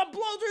 we're about to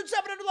blow through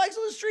 700 likes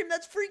on the stream.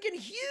 That's freaking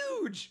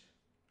huge.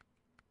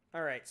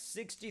 All right,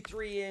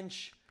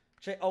 63-inch.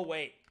 Oh,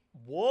 wait.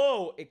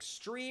 Whoa,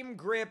 extreme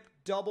grip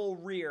double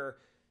rear.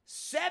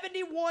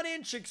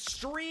 71-inch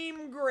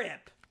extreme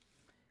grip.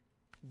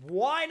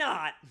 Why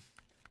not?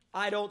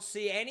 I don't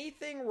see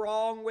anything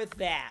wrong with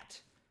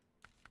that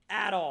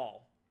at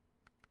all.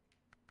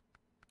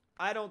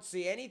 I don't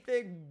see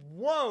anything.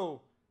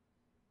 Whoa.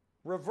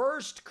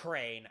 Reversed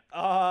crane.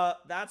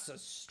 That's a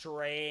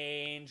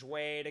strange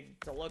way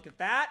to look at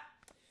that.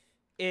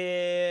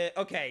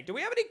 Okay, do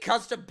we have any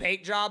custom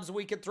paint jobs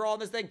we could throw on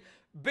this thing?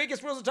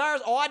 Biggest wheels and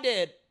tires? Oh, I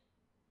did.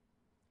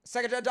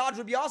 Second gen Dodge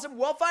would be awesome.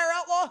 Wellfire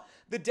Outlaw,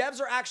 the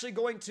devs are actually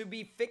going to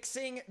be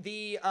fixing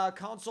the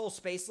console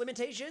space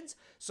limitations,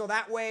 so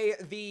that way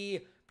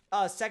the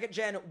second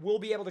gen will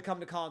be able to come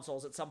to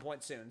consoles at some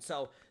point soon.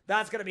 So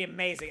that's going to be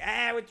amazing.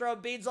 And we throw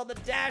beads on the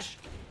dash,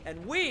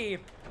 and we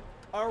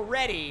are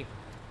ready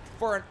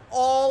for an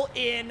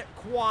all-in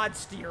quad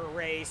steer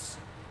race.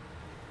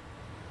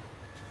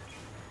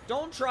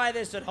 Don't try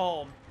this at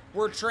home.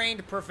 We're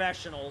trained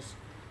professionals.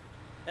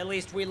 At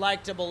least we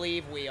like to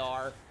believe we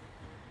are.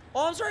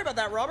 Oh, I'm sorry about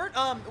that, Robert.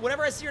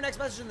 Whenever I see your next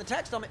message in the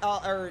text,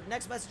 or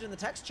next message in the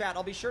text chat,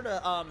 I'll be sure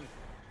to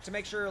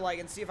make sure, like,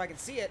 and see if I can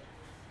see it.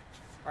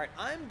 All right,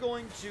 I'm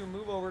going to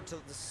move over to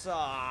the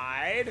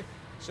side,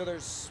 so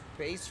there's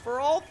space for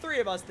all three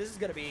of us. This is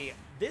gonna be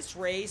this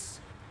race.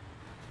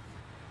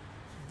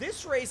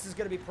 This race is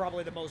gonna be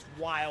probably the most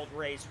wild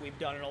race we've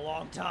done in a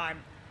long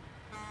time.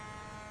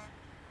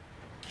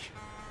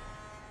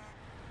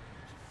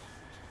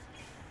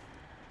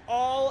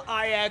 All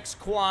IX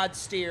quad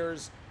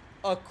steers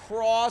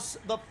across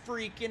the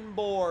freaking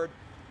board.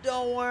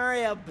 Don't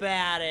worry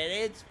about it.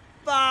 It's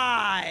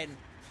fine.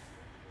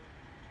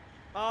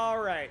 All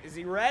right. Is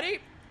he ready?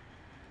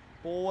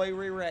 Boy,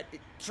 we're ready.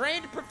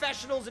 Trained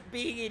professionals at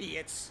being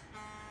idiots.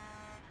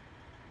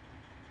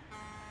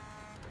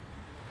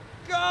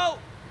 go.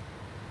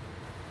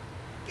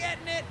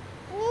 Getting it.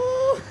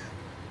 Woo.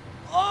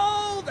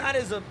 Oh, that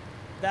is a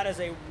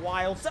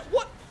wild set.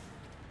 What?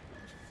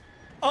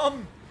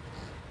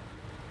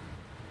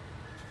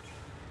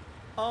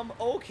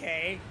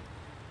 Okay.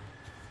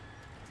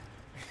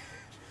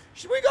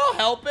 Should we go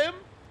help him?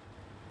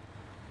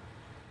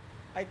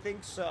 I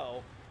think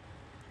so.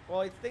 Well,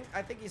 I think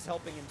he's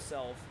helping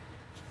himself.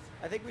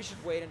 I think we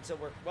should wait until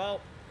we're,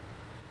 well,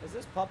 is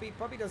this Puppy?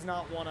 Puppy does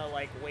not want to,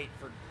 like, wait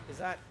for, is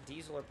that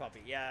Diesel or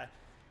Puppy? Yeah.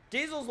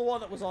 Diesel's the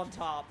one that was on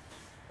top,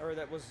 or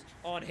that was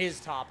on his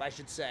top, I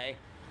should say.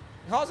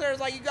 Hosner's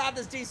like, you got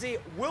this, DC.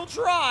 We'll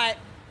try.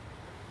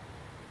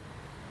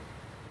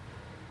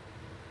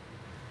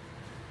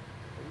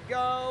 Here we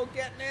go,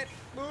 getting it.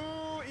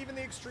 Ooh, even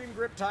the extreme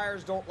grip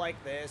tires don't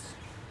like this.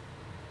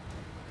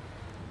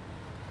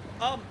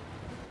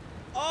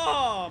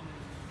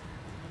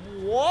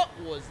 What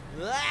was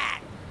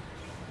that?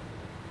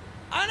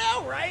 I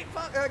know, right?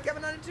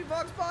 Kevin 92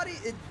 Fox Body?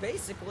 It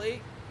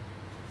basically...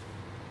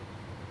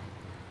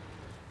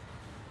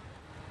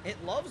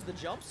 It loves the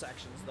jump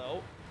sections,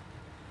 though.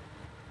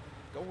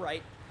 Go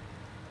right.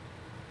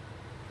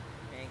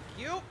 Thank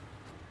you.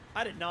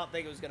 I did not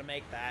think it was going to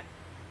make that.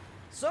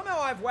 Somehow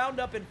I've wound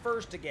up in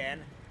first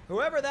again.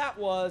 Whoever that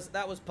was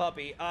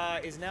Puppy,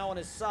 is now on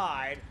his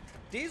side.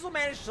 Diesel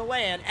managed to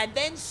land and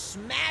then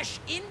smash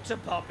into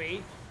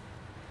Puppy.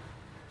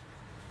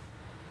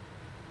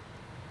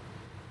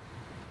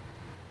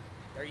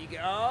 There you go.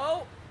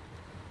 Come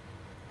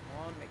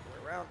on, make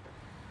your way around.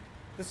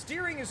 The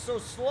steering is so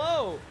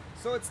slow.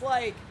 So it's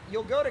like,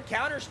 you'll go to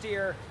counter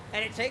steer,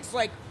 and it takes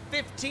like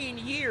 15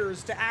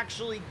 years to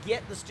actually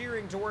get the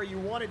steering to where you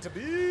want it to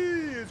be.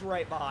 He's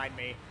right behind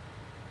me.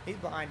 He's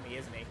behind me,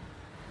 isn't he?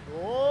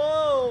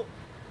 Whoa!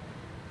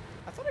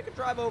 I thought I could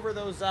drive over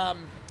those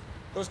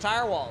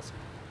tire walls.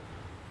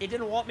 It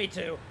didn't want me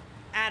to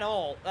at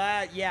all.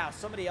 Yeah,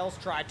 somebody else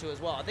tried to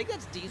as well. I think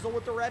that's Diesel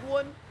with the red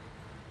one.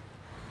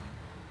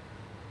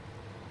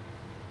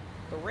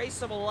 The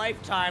race of a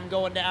lifetime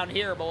going down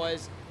here,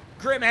 boys.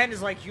 Grim Hen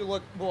is like, you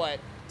look, what,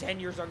 10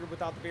 years younger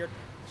without the beard?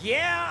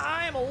 Yeah,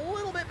 I am a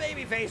little bit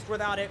baby-faced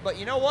without it, but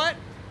you know what?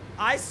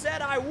 I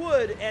said I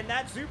would, and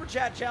that Super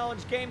Chat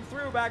challenge came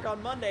through back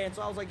on Monday, and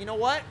so I was like, you know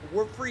what?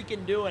 We're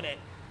freaking doing it.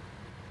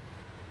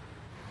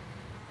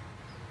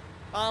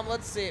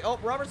 Let's see. Oh,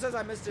 Robert says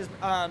I missed his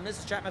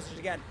chat message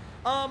again.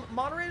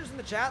 Moderators in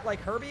the chat,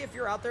 like Herbie, if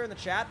you're out there in the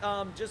chat,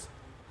 just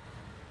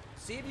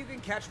see if you can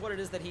catch what it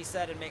is that he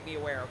said and make me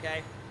aware,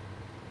 okay?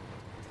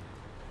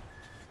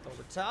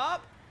 Over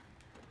top.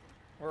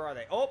 Where are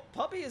they? Oh,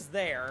 Puppy is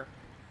there.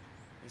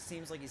 He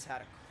seems like he's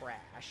had a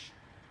crash.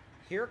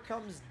 Here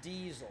comes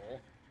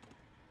Diesel.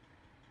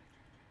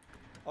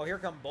 Oh, here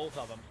come both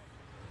of them.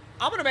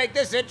 I'm going to make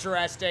this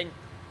interesting.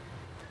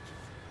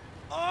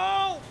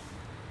 Oh!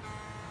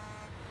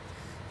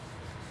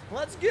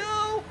 Let's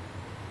go!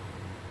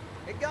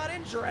 It got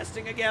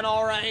interesting again,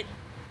 all right.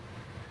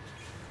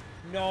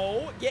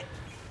 No,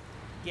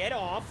 get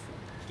off.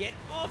 Get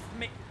off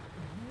me.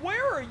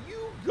 Where are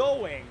you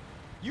going?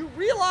 You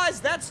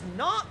realize that's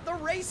not the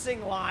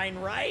racing line,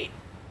 right?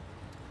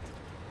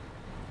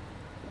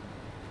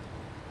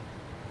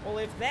 Well,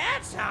 if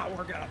that's how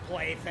we're gonna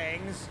play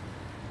things...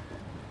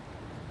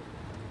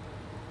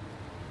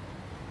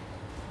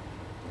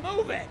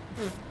 Move it!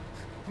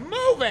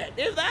 Move it!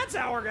 If that's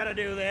how we're gonna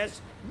do this,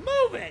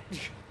 move it!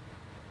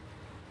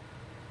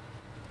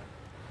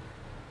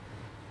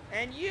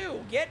 And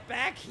you, get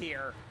back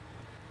here.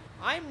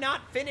 I'm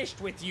not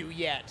finished with you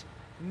yet.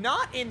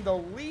 Not in the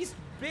least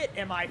bit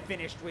am I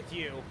finished with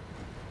you.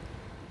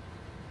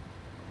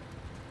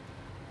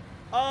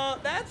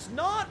 That's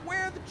not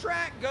where the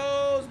track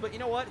goes, but you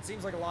know what? It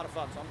seems like a lot of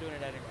fun, so I'm doing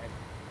it anyway.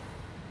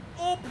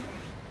 Oh!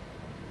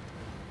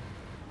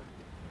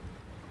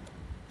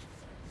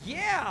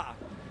 Yeah!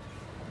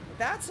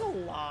 That's a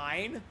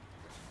line.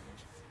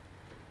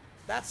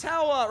 That's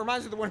how,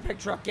 reminds me of the Winnipeg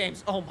Truck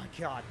games. Oh my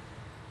god.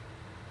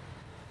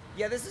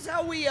 Yeah, this is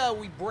how we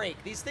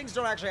brake. These things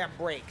don't actually have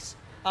brakes.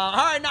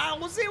 Alright, now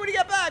we'll see when you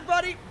get back,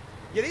 buddy.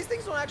 Yeah, these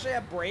things don't actually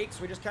have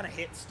brakes. We just kind of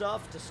hit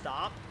stuff to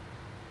stop.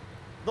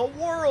 The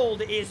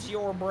world is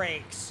your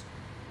brakes.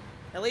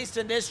 At least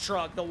in this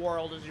truck, the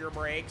world is your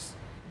brakes.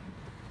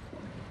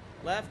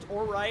 Left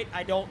or right,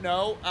 I don't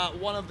know.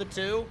 One of the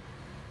two.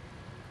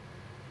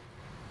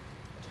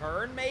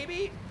 Turn,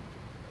 maybe?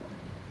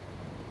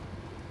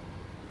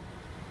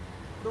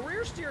 The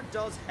rear steer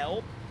does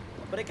help,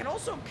 but it can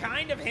also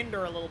kind of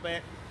hinder a little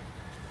bit.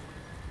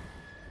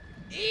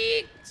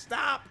 Eek!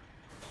 Stop!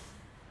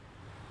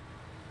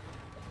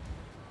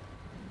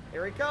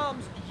 Here he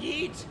comes.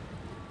 Yeet!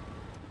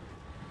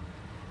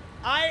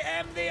 I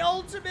am the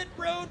ultimate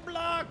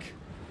roadblock!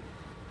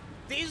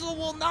 Diesel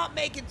will not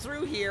make it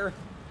through here.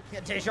 Yeah,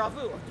 deja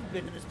vu. I've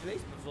been in this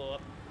place before.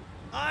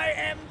 I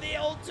am the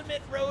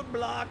ultimate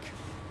roadblock.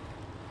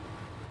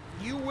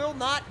 You will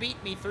not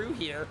beat me through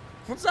here.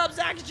 What's up,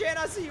 Zach Chan?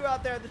 I see you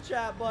out there in the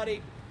chat,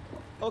 buddy.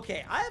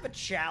 Okay, I have a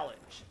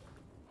challenge.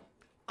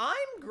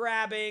 I'm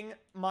grabbing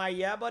my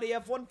Yeah Buddy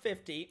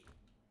F-150.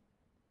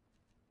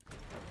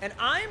 And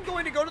I'm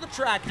going to go to the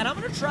track, and I'm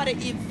going to try to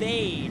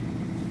evade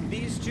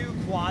these two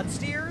quad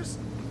steers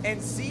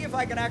and see if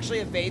I can actually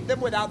evade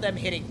them without them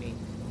hitting me.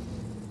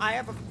 I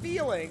have a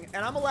feeling,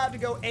 and I'm allowed to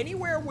go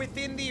anywhere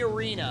within the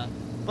arena,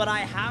 but I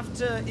have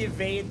to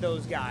evade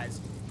those guys.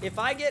 If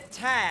I get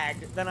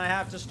tagged, then I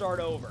have to start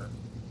over.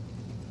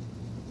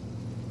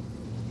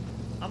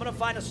 I'm going to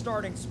find a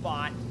starting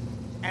spot,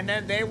 and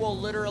then they will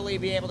literally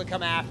be able to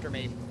come after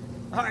me.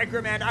 All right,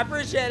 Grimman, I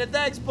appreciate it.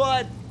 Thanks,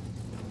 bud.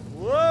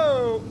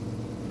 Whoa.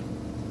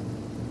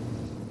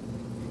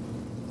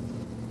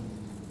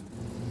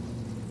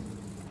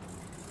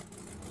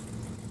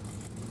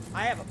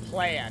 I have a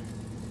plan.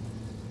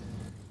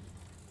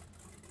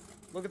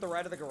 Look at the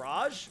right of the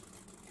garage?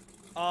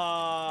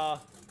 What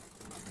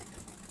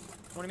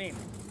do you mean?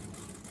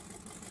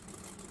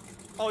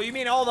 Oh, you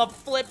mean all the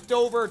flipped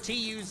over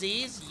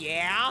TUZs?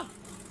 Yeah.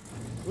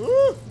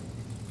 Ooh.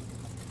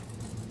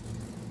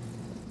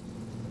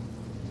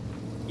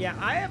 Yeah,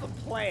 I have a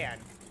plan.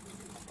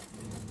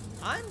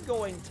 I'm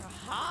going to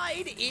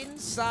hide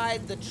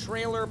inside the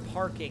trailer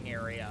parking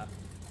area.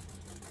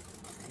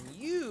 And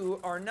you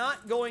are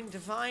not going to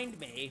find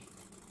me.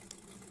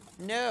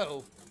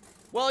 No.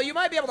 Well, you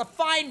might be able to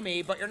find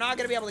me, but you're not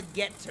going to be able to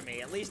get to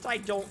me. At least I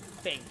don't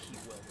think you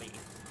will be.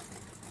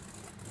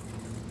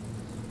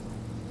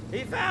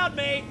 He found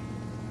me!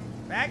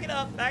 Back it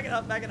up, back it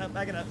up, back it up,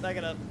 back it up, back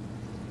it up.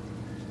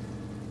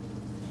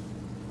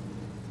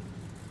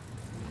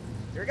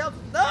 Here he comes.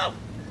 No!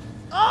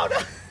 Oh, no!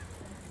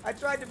 I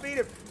tried to beat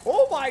him.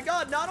 Oh, my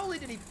God. Not only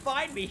did he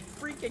find me, he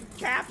freaking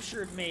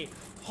captured me.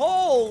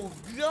 Oh,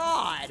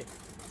 God.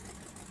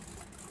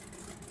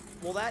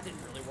 Well, that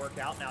didn't really work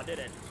out now, did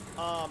it?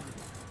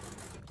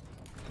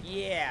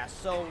 Yeah,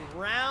 so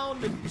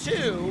round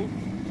 2.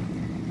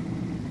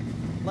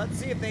 Let's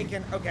see if they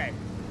can... Okay.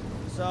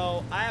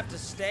 So, I have to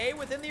stay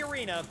within the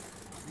arena.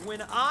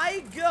 When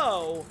I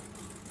go,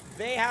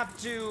 they have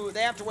to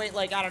wait,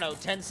 like, I don't know,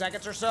 10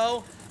 seconds or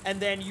so. And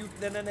then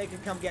then they can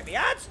come get me.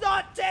 That's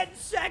not 10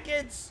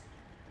 seconds!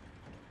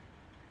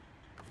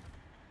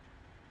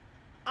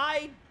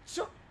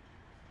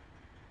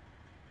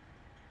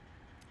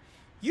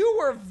 You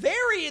were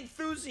very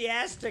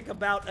enthusiastic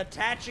about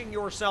attaching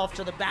yourself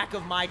to the back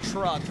of my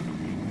truck.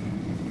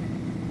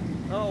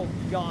 Oh,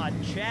 God.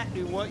 Chat,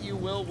 do what you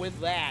will with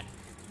that.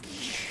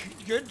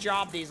 Good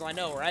job, Diesel, I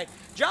know, right?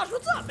 Josh,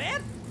 what's up,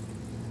 man?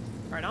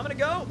 All right, I'm gonna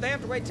go. They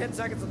have to wait 10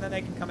 seconds, and then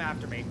they can come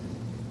after me.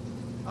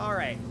 All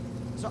right.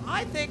 So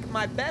I think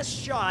my best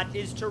shot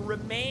is to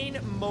remain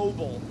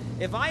mobile.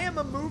 If I am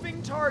a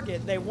moving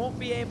target, they won't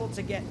be able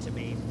to get to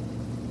me.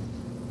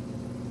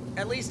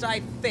 At least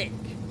I think.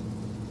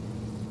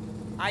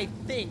 I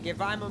think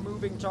if I'm a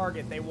moving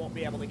target, they won't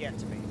be able to get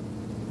to me.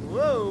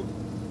 Whoa.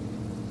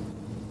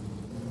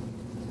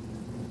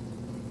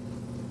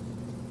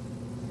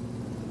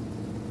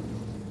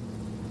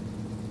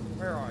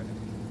 Where are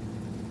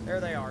they? There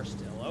they are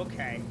still.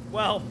 Okay.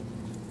 Well,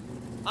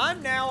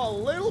 I'm now a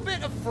little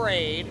bit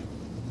afraid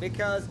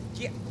because,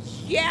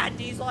 yeah,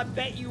 Diesel, I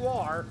bet you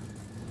are.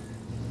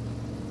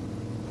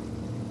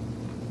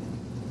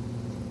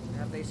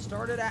 Have they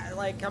started,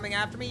 coming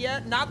after me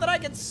yet? Not that I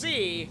can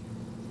see.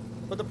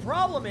 But the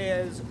problem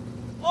is,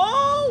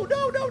 oh,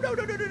 no, no, no,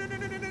 no, no, no, no, no,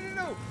 no, no, no,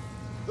 no.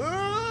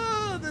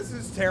 Oh, this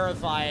is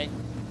terrifying.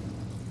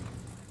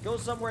 Go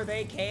somewhere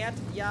they can't?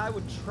 Yeah, I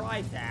would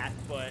try that,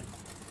 but...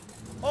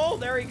 Oh,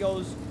 there he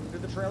goes to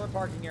the trailer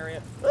parking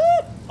area.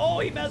 Oh,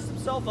 he messed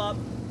himself up.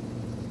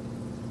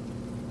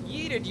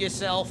 Yeeted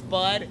yourself,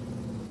 bud.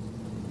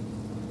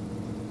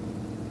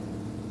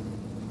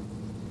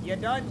 You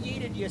done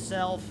yeeted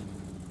yourself.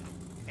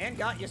 And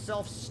got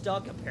yourself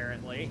stuck,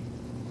 apparently.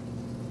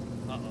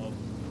 Uh-oh.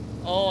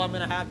 Oh, I'm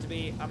gonna have to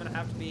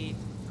be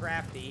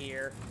crafty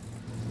here.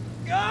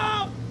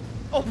 Go!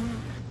 Oh!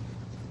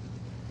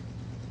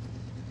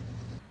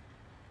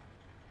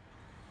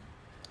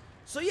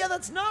 So yeah,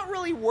 that's not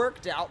really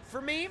worked out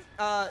for me.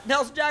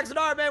 Nelson Jackson,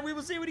 all right, man, we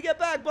will see when you get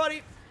back,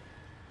 buddy.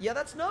 Yeah,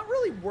 that's not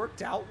really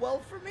worked out well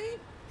for me.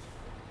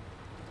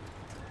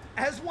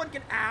 As one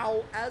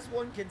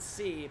can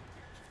see,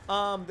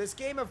 this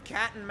game of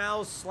cat and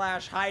mouse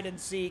slash hide and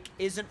seek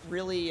isn't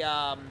really,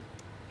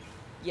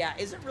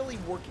 isn't really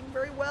working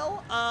very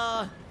well.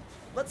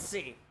 Let's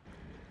see.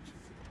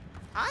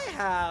 I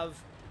have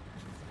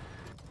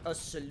a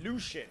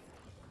solution.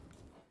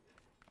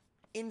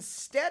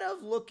 Instead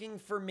of looking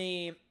for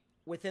me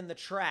within the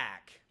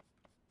track,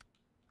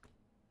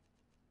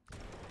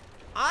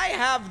 I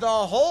have the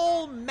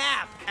whole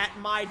map at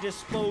my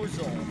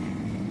disposal.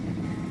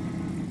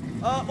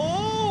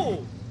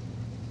 Oh!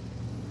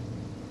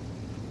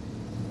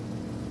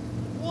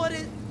 What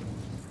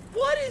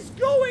is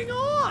going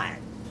on?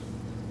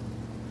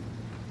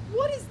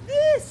 What is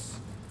this?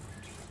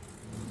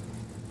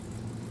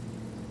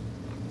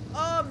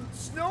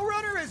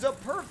 SnowRunner is a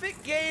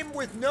perfect game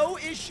with no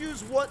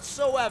issues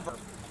whatsoever.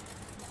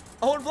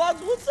 Owen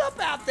Vlogs, what's up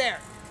out there?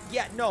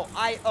 Yeah, no,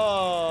 I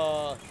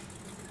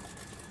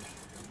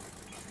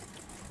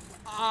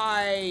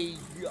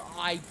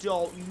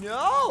don't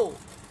know.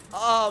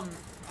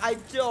 I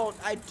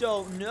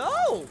don't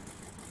know.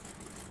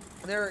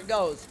 There it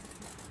goes.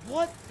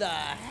 What the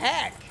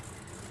heck?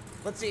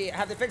 Let's see,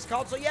 have they fixed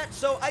console yet?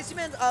 So, Icy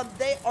Mal,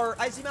 they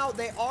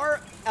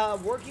are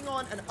working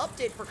on an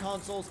update for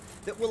consoles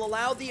that will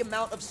allow the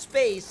amount of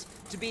space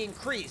to be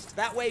increased.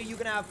 That way you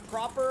can have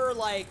proper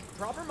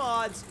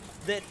mods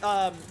that,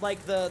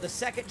 like the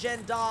second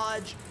gen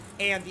Dodge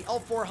and the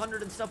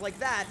L400 and stuff like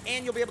that,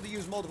 and you'll be able to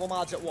use multiple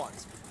mods at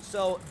once.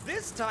 So,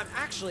 this time,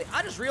 actually,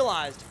 I just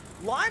realized,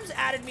 Limes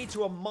added me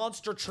to a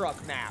monster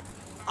truck map.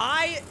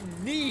 I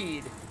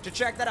need to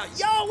check that out.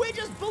 Yo, we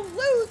just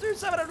blew through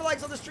 700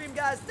 likes on the stream,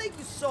 guys. Thank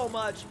you so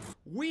much.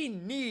 We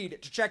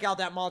need to check out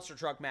that monster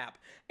truck map.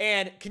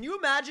 And can you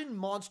imagine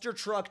monster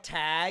truck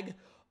tag?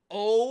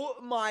 Oh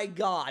my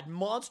god.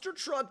 Monster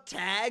truck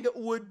tag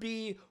would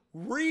be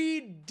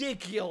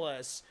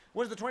ridiculous.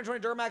 When's the 2020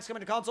 Duramax coming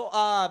to console?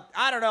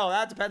 I don't know.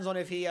 That depends on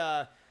if he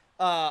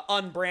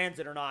unbrands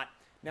it or not.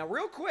 Now,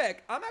 real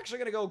quick, I'm actually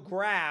going to go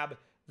grab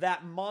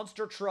that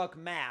monster truck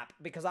map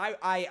because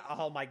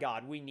oh my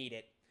god, we need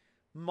it.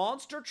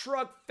 Monster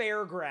Truck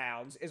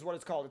Fairgrounds is what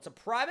it's called. It's a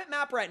private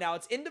map right now.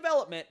 It's in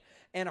development,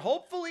 and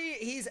hopefully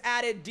he's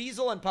added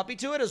Diesel and Puppy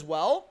to it as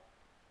well.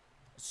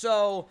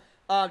 So,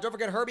 don't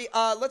forget Herbie.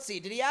 Let's see.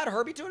 Did he add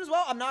Herbie to it as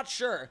well? I'm not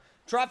sure.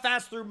 Try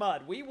fast through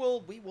mud. We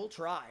will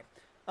try.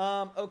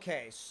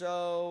 Okay,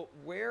 so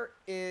where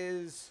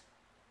is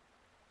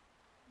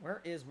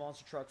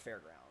Monster Truck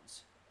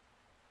Fairgrounds?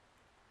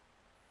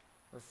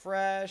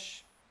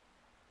 Refresh.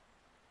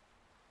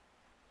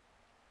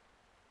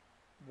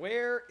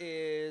 Where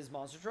is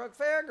Monster Truck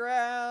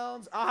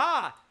Fairgrounds?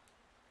 Aha!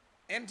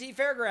 MT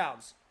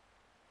Fairgrounds.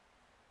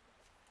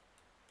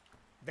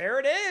 There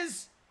it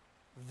is.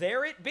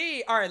 There it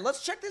be. All right,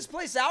 let's check this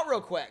place out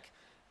real quick.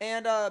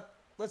 And,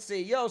 let's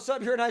see. Yo,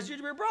 sub, you're a nice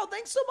YouTuber. Bro,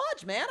 thanks so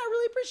much, man. I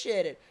really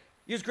appreciate it.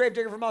 Use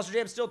Gravedigger for Monster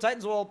Jam Steel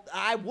Titans. Well,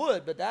 I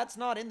would, but that's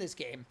not in this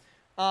game.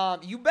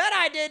 You bet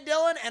I did,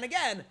 Dylan. And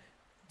again,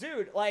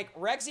 dude, like,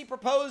 Rexy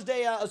proposed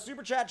a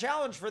Super Chat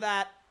challenge for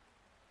that.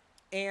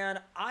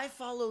 And I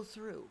follow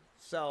through.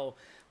 So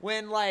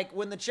when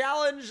the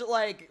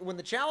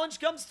challenge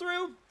comes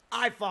through,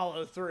 I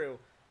follow through.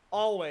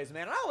 Always,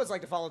 man. And I always like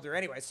to follow through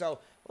anyway. So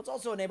let's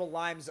also enable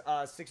Lime's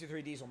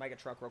 63 Diesel Mega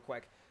Truck real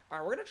quick. All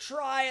right, we're gonna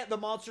try the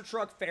Monster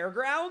Truck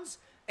Fairgrounds,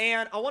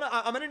 and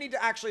I'm gonna need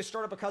to actually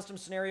start up a custom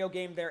scenario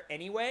game there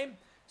anyway.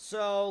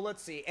 So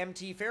let's see,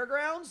 MT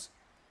Fairgrounds,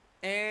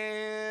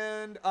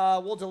 and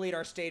we'll delete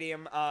our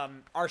stadium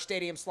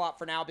slot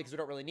for now because we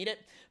don't really need it.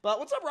 But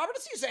what's up, Robert? I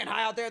see you saying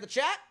hi out there in the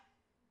chat.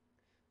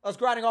 I was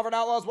grinding over at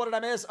Outlaws. What did I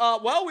miss?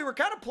 Well, we were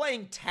kind of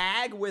playing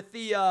tag with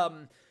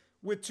the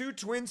with two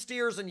Twin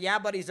Steers and Yeah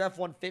Buddy's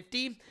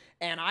F-150,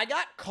 and I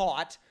got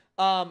caught,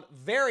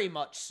 very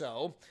much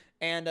so.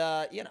 And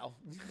you know,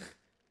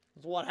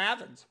 that's what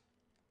happens.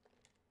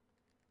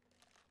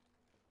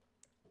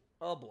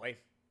 Oh boy,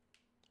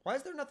 why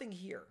is there nothing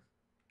here?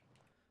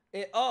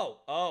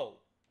 Oh.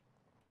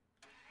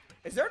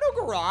 Is there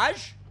no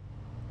garage?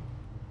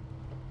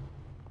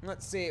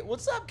 Let's see.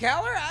 What's up,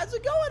 Keller? How's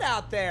it going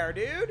out there,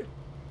 dude?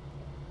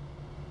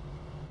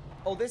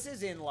 Oh, this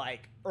is in,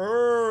 like,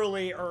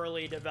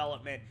 early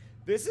development.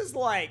 This is,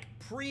 like,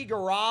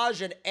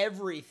 pre-garage and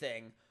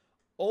everything.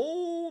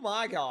 Oh,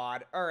 my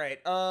God. All right,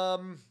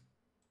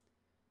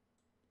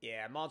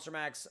 yeah, Monster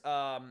Max,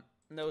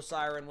 no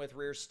siren with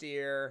rear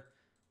steer.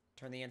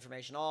 Turn the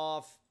information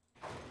off.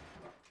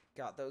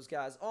 Got those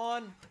guys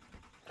on.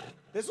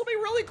 This will be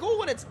really cool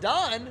when it's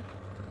done.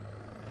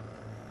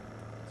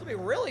 This will be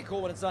really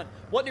cool when it's done.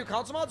 What new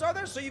console mods are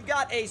there? So you've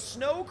got a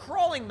snow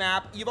crawling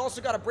map. You've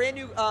also got a brand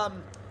new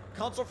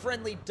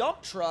console-friendly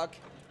dump truck.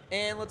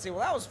 And let's see.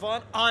 Well, that was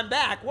fun. I'm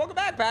back. Welcome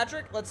back,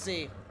 Patrick. Let's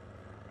see.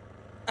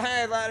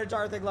 Hey, Ladder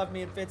Tar thing left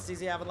me in fits.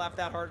 Diesel, haven't laughed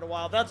that hard in a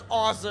while. That's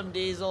awesome,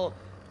 Diesel.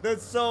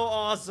 That's so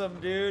awesome,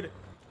 dude.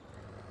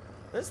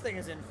 This thing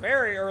is in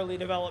very early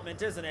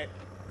development, isn't it?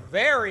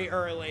 Very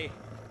early.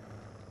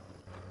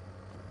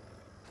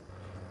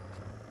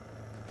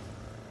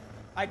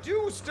 I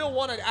do still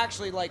want to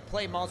actually, like,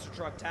 play Monster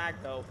Truck Tag,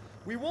 though.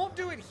 We won't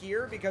do it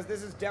here because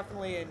this is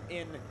definitely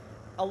in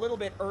a little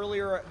bit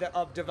earlier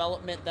of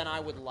development than I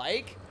would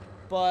like.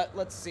 But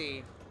let's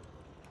see.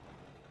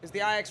 Is the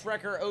IX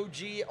Wrecker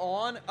OG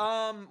on?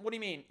 What do you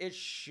mean? It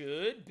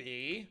should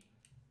be.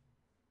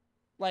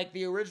 Like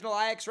the original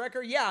IX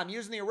Wrecker? Yeah, I'm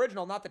using the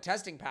original, not the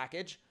testing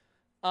package.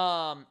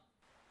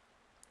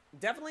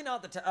 Definitely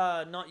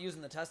not not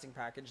using the testing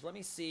package. Let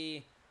me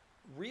see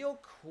real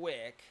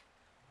quick.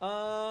 No,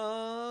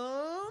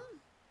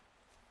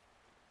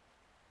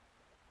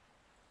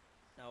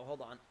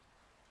 hold on.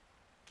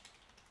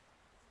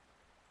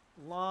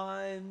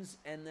 Limes,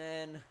 and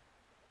then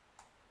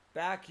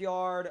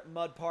Backyard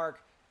Mud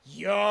Park.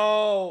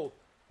 Yo!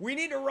 We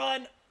need to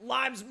run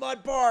Limes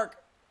Mud Park!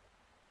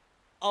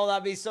 Oh,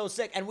 that'd be so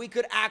sick. And we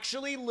could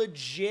actually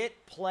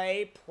legit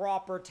play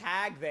proper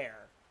tag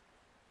there.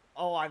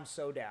 Oh, I'm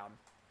so down.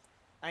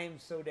 I am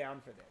so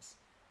down for this.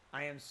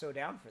 I am so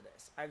down for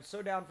this. I'm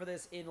so down for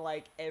this in,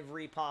 like,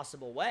 every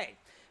possible way.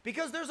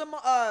 Because there's a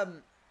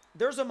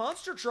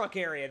monster truck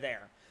area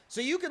there. So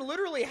you can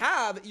literally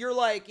have your,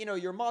 like, you know,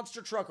 your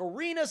monster truck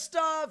arena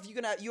stuff.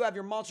 You have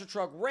your monster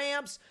truck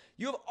ramps.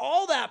 You have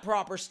all that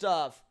proper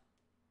stuff.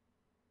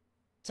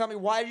 Tell me,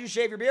 why did you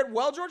shave your beard?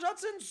 Well, George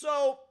Hudson,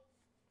 so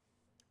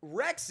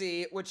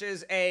Rexy, which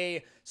is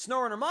a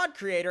SnowRunner mod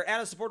creator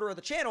and a supporter of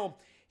the channel,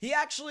 he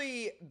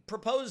actually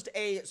proposed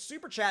a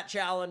super chat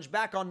challenge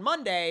back on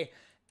Monday,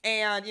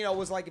 and, you know,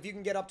 was like, if you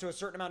can get up to a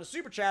certain amount of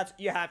super chats,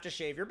 you have to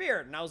shave your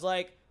beard. And I was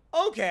like,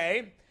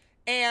 okay.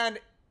 And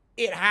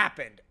it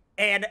happened.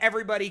 And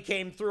everybody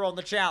came through on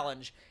the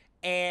challenge.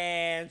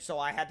 And so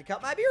I had to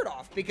cut my beard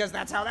off, because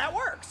that's how that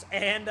works.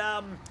 And,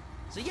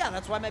 so yeah,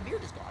 that's why my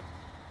beard is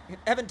gone.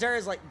 Evan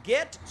Terry's like,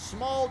 get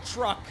small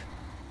truck.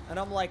 And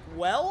I'm like,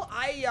 well,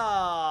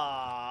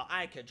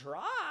 I could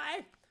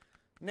try.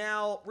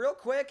 Now, real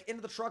quick,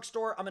 into the truck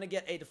store, I'm going to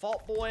get a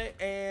default boy,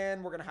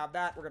 and we're going to have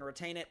that. We're going to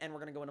retain it, and we're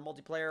going to go into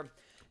multiplayer,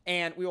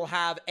 and we will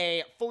have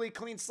a fully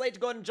clean slate to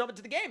go ahead and jump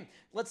into the game.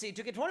 Let's see,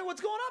 2K20,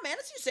 what's going on, man?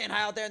 It's you saying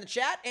hi out there in the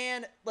chat,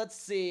 and let's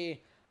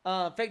see.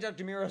 Fake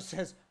Dr. Miro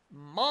says,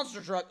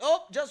 monster truck.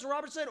 Oh, Justin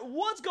Robertson,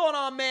 what's going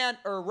on, man?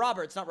 Or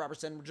Roberts, not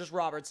Robertson, just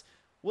Roberts.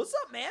 What's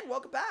up, man?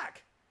 Welcome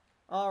back.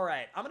 All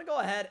right, I'm going to go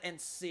ahead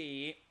and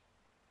see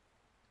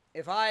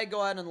if I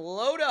go ahead and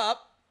load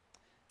up.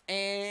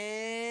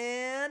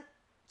 And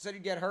said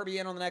you'd get Herbie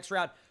in on the next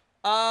round.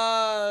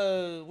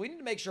 We need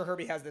to make sure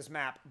Herbie has this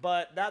map,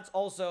 but that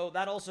also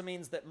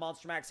means that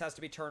Monster Max has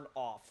to be turned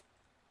off.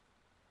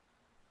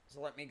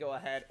 So let me go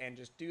ahead and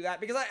just do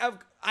that, because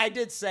I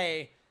did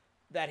say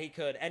that he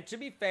could, and to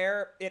be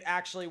fair, it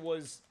actually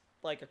was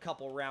like a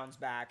couple rounds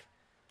back.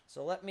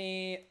 So let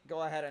me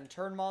go ahead and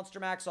turn Monster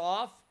Max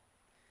off,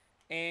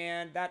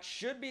 and that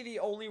should be the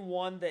only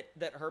one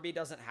that Herbie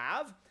doesn't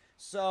have.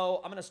 So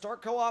I'm going to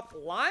start co-op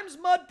Limes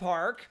Mud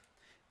Park.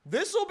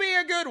 This will be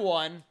a good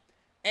one.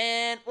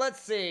 And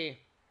let's see.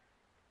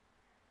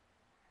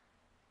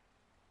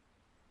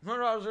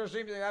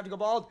 $100 I have to go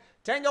bald.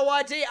 Tango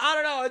YT, I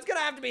don't know. It's going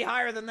to have to be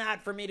higher than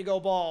that for me to go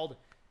bald.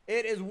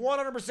 It is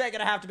 100% going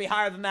to have to be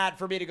higher than that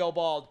for me to go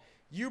bald.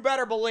 You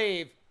better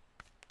believe.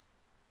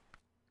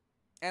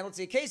 And let's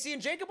see. Casey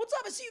and Jacob, what's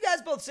up? I see you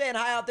guys both saying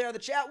hi out there in the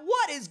chat.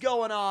 What is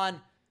going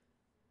on?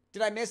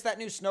 Did I miss that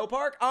new snow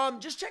park?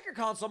 Just check your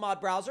console mod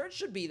browser. It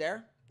should be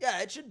there. Yeah,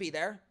 it should be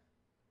there.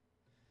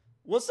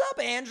 What's up,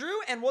 Andrew?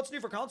 And what's new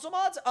for console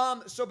mods?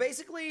 So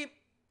basically,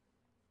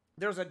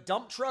 there's a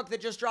dump truck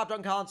that just dropped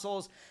on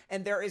consoles,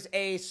 and there is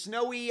a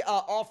snowy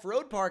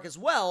off-road park as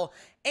well.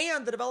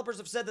 And the developers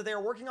have said that they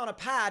are working on a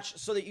patch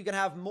so that you can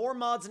have more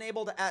mods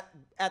enabled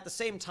at the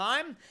same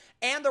time.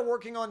 And they're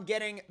working on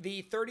getting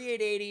the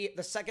 3880,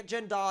 the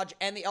second-gen Dodge,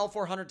 and the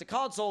L400 to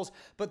consoles,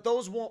 but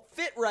those won't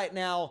fit right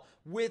now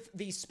with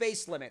the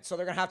space limit. So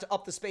they're going to have to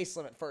up the space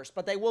limit first,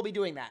 but they will be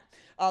doing that.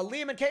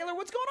 Liam and Kaylor,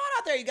 what's going on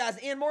out there, you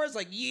guys? Ian Moore is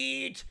like,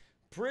 yeet,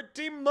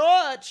 pretty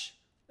much.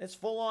 It's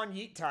full-on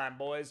yeet time,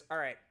 boys. All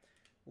right.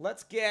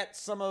 Let's get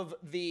some of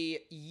the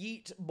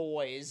yeet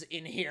boys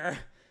in here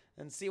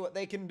and see what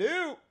they can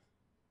do.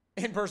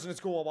 In person is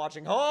cool while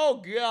watching.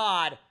 Oh,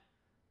 God.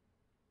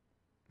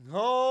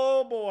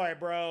 Oh, boy,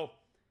 bro.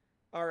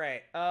 All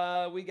right.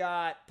 We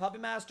got Puppy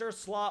Master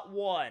slot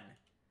 1.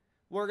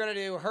 We're going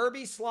to do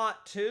Herbie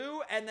slot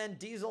 2 and then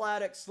Diesel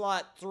Addict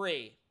slot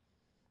 3.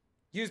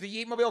 Use the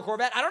Yeetmobile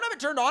Corvette. I don't have it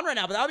turned on right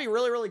now, but that would be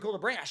really, really cool to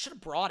bring. I should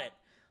have brought it.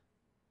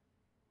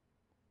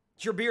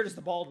 Your beard is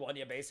the bald one,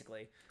 yeah,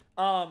 basically.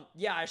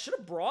 Yeah, I should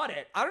have brought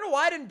it. I don't know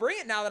why I didn't bring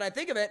it now that I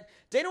think of it.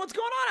 Dana, what's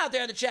going on out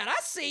there in the chat? I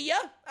see ya.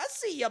 I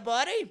see ya,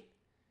 buddy.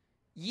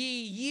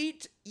 Ye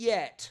yeet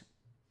yet.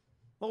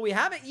 Well, we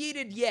haven't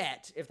yeeted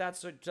yet, if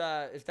that's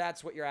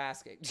what you're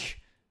asking.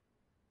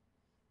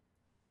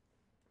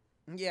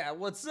 Yeah,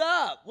 what's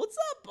up? What's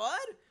up,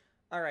 bud?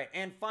 All right,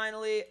 and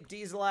finally,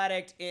 Diesel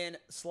Addict in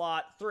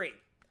slot 3.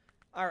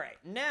 All right,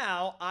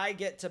 now I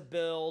get to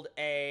build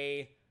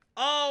a...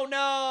 Oh,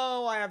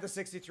 no! I have the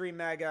 63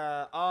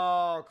 Mega.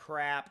 Oh,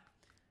 crap.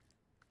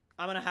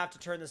 I'm going to have to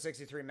turn the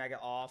 63 Mega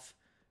off.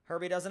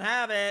 Herbie doesn't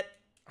have it.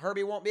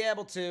 Herbie won't be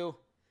able to.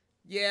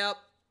 Yep.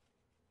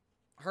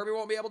 Herbie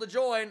won't be able to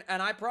join,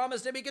 and I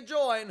promised him he could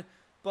join,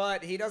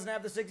 but he doesn't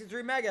have the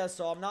 63 Mega,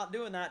 so I'm not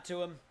doing that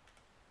to him.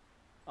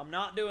 I'm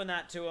not doing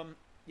that to him.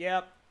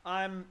 Yep,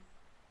 Yep,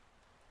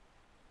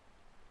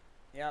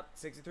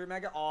 63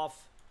 Mega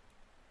off.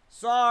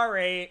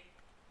 Sorry.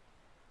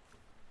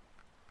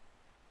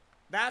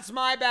 That's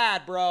my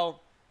bad, bro.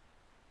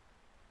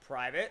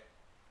 Private.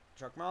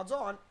 Truck mods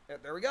on.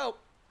 There we go.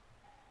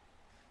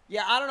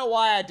 Yeah, I don't know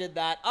why I did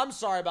that. I'm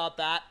sorry about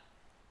that.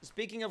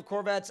 Speaking of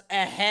Corvettes,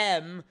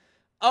 ahem.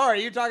 Oh, are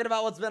you talking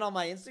about what's been on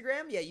my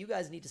Instagram? Yeah, you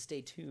guys need to stay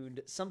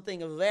tuned.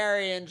 Something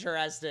very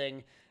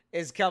interesting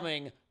is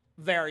coming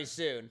very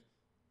soon.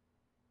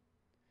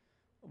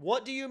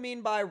 What do you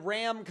mean by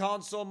RAM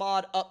console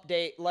mod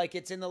update like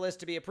it's in the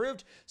list to be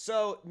approved?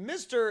 So,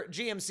 Mr.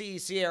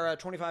 GMC Sierra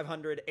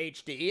 2500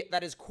 HD,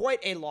 that is quite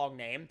a long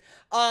name.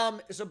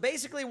 So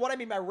basically what I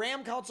mean by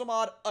RAM console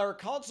mod, or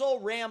console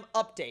RAM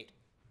update.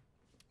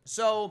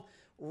 So,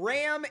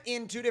 RAM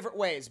in two different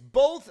ways.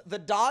 Both the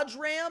Dodge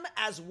RAM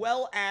as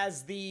well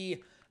as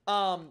the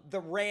the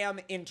RAM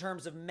in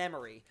terms of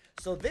memory.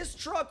 So this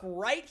truck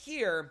right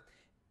here,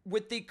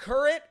 with the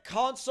current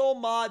console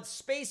mod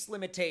space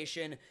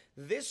limitation,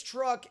 this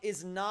truck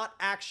is not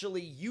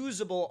actually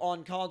usable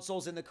on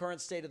consoles in the current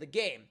state of the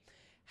game.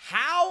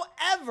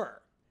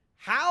 However,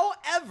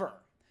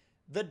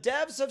 the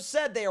devs have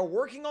said they are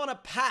working on a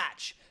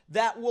patch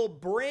that will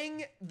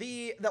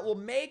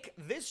make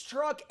this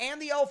truck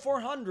and the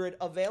L400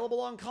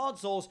 available on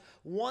consoles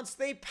once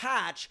they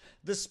patch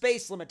the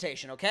space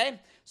limitation,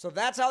 okay? So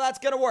that's how that's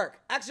gonna work.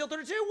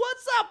 Axial32,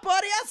 what's up,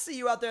 buddy? I see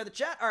you out there in the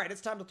chat. All right,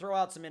 it's time to throw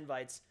out some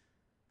invites.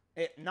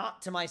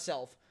 Not to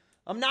myself.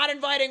 I'm not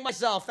inviting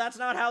myself. That's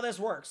not how this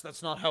works.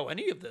 That's not how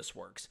any of this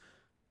works.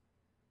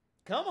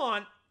 Come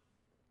on.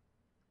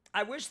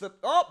 I wish the...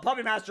 Oh,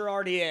 Puppy Master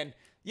already in.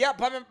 Yeah,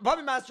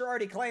 Puppy Master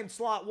already claimed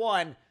slot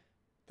 1.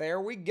 There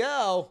we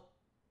go.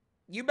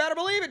 You better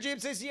believe it, Jeep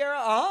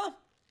Sierra.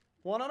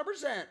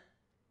 100%.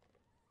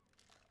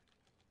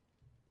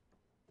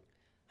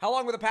 How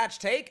long will the patch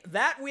take?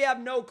 That we have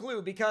no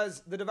clue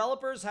because the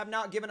developers have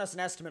not given us an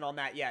estimate on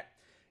that yet.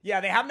 Yeah,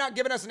 they have not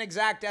given us an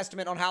exact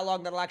estimate on how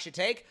long that'll actually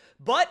take,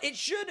 but it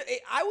should...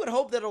 I would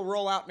hope that it'll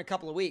roll out in a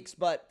couple of weeks,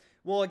 but,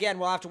 well, again,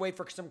 we'll have to wait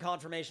for some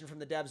confirmation from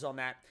the devs on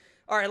that.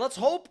 All right, let's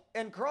hope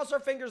and cross our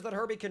fingers that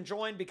Herbie can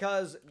join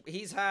because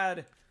he's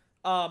had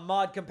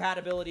mod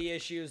compatibility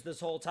issues this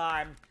whole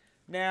time.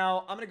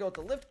 Now, I'm going to go with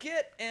the lift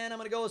kit, and I'm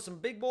going to go with some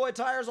big boy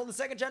tires on the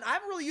second gen. I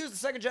haven't really used the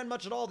second gen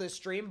much at all this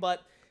stream,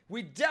 but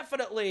we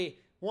definitely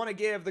want to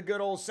give the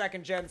good old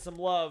second gen some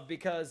love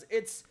because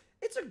it's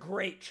a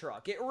great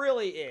truck. It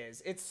really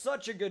is. It's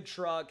such a good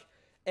truck.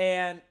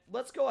 And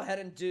let's go ahead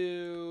and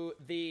do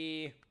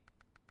the...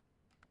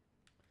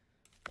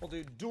 We'll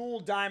do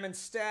dual diamond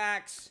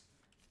stacks.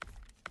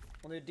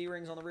 We'll do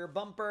D-rings on the rear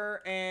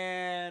bumper.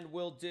 And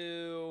we'll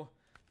do...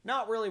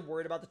 Not really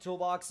worried about the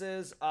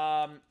toolboxes.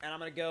 And I'm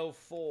going to go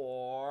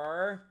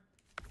for...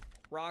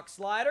 rock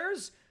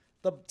sliders.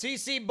 The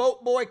TC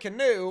Boat Boy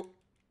Canoe.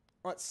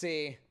 Let's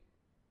see.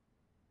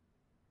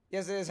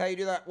 Yes, it is. How you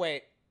do that?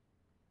 Wait.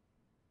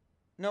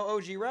 No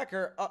OG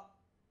wrecker.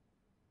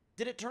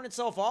 Did it turn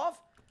itself off?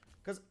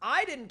 Because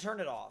I didn't turn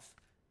it off.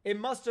 It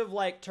must have,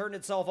 like, turned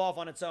itself off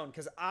on its own.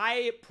 Because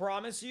I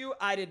promise you,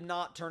 I did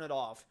not turn it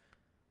off.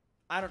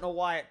 I don't know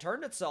why it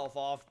turned itself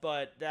off,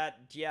 but that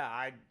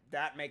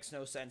makes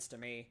no sense to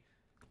me.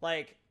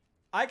 Like,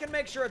 I can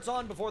make sure it's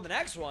on before the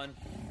next one,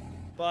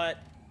 but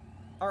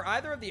are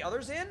either of the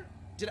others in?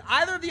 Did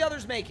either of the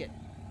others make it?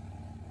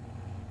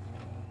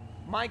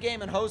 My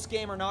game and host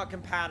game are not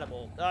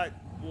compatible.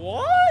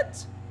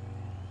 What?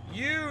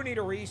 You need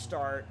a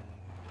restart.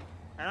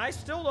 And I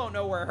still don't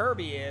know where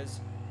Herbie is.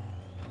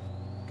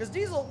 Because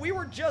Diesel, we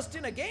were just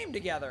in a game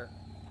together.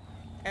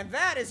 And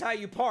that is how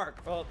you park.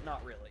 Well,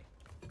 not really.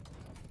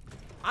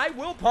 I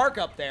will park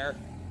up there.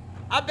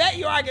 I bet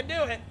you I can do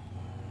it.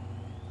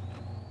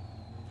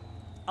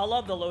 I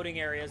love the loading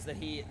areas that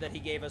he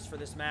gave us for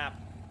this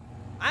map.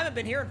 I haven't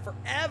been here in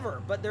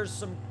forever, but there's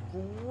some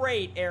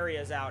great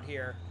areas out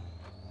here.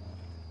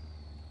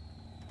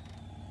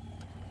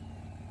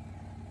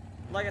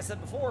 Like I said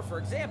before, for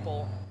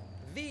example,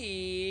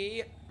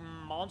 the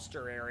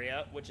monster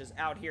area, which is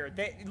out here.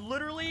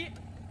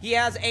 He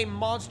has a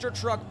monster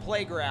truck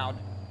playground.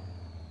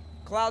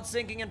 Cloud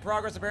syncing in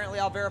progress. Apparently,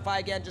 I'll verify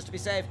again just to be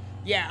safe.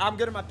 Yeah, I'm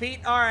good at my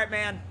Pete. All right,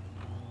 man.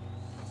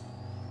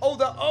 Oh,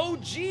 the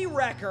OG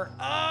wrecker.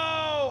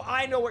 Oh,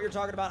 I know what you're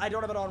talking about. I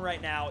don't have it on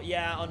right now.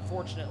 Yeah,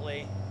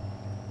 unfortunately.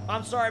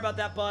 I'm sorry about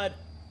that, bud.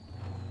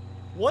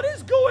 What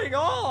is going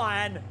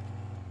on?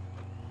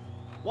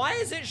 Why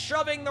is it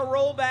shoving the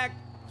rollback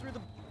through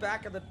the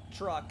back of the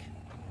truck?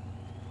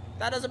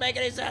 That doesn't make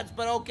any sense,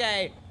 but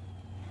okay.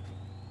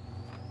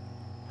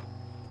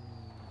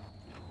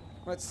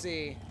 Let's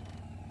see.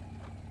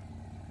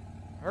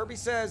 Herbie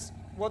says,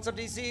 what's up,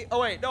 DC?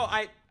 Oh, wait, no,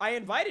 I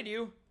invited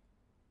you.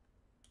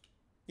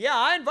 Yeah,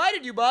 I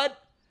invited you, bud.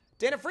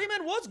 Dana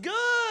Freeman, what's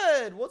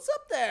good? What's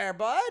up there,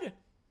 bud?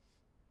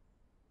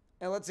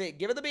 And let's see,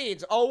 give it the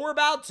beads. Oh, we're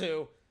about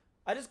to.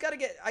 I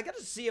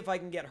gotta see if I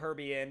can get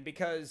Herbie in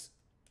because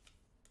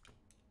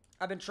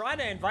I've been trying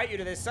to invite you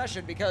to this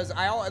session because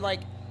I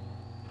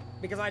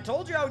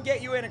told you I would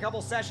get you in a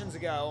couple sessions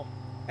ago,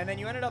 and then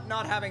you ended up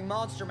not having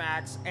Monster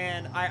Max,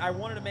 and I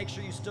wanted to make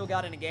sure you still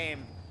got in a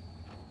game.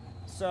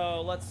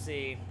 So, let's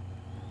see.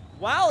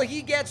 While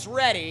he gets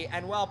ready,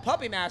 and while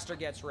Puppy Master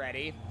gets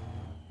ready,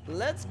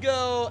 let's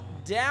go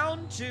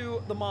down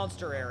to the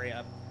monster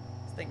area.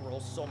 This thing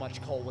rolls so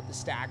much coal with the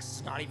stacks,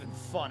 it's not even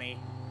funny.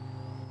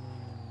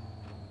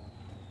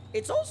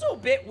 It's also a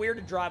bit weird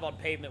to drive on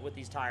pavement with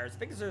these tires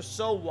because they're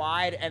so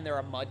wide and they're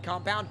a mud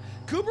compound.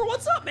 Cooper,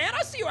 what's up, man?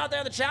 I see you out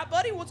there in the chat,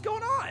 buddy. What's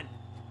going on?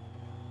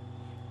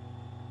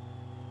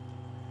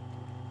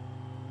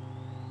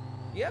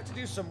 You have to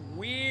do some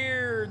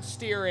weird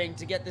steering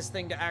to get this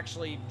thing to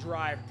actually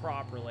drive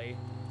properly.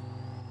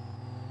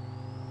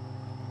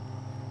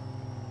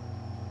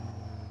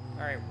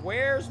 Alright,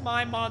 where's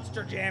my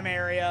Monster Jam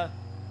area?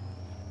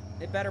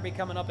 It better be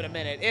coming up in a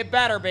minute. It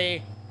better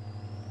be.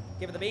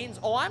 Give it the beans.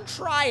 Oh, I'm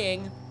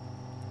trying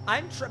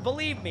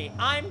Believe me,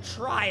 I'm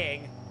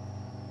trying.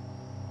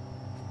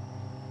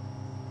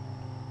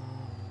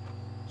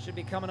 Should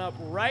be coming up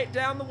right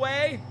down the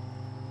way.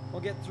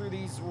 We'll get through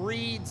these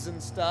reeds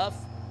and stuff.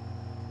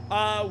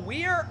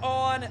 We are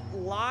on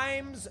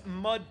Limes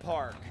Mud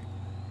Park.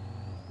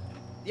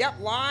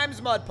 Yep,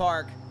 Limes Mud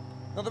Park.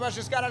 Nothing much,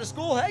 just got out of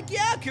school. Heck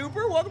yeah,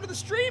 Cooper, welcome to the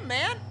stream,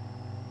 man.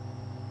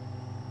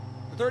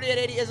 The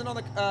 3880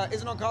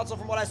 isn't on console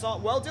from what I saw.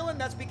 Well, Dylan,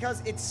 that's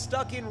because it's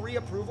stuck in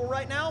reapproval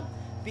right now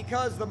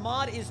because the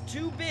mod is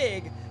too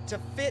big to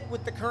fit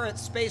with the current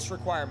space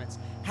requirements.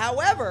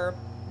 However,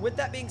 with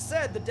that being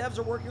said, the devs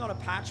are working on a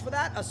patch for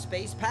that, a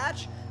space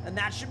patch, and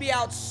that should be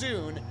out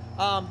soon,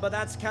 but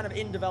that's kind of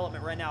in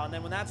development right now. And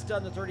then when that's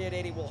done, the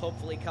 3880 will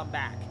hopefully come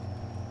back.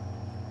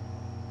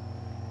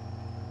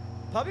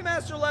 Puppy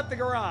Master left the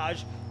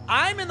garage.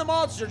 I'm in the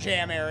Monster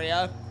Jam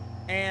area,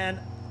 and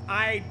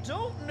I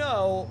don't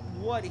know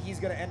what he's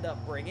going to end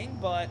up bringing,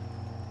 but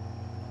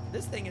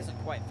this thing isn't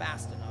quite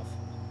fast enough.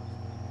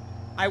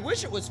 I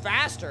wish it was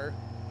faster.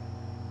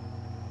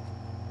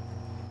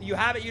 You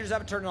have it, you just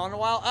haven't turned it on in a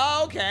while?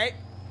 Oh, okay.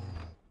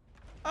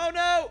 Oh,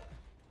 no.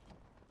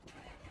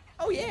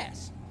 Oh,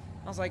 yes.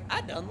 I was like, I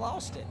done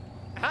lost it.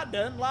 I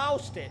done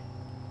lost it.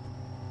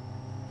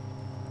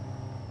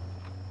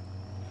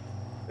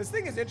 This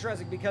thing is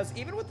interesting because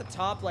even with the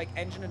top, like,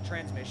 engine and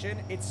transmission,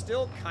 it's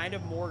still kind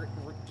of more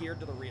geared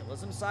to the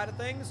realism side of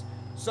things.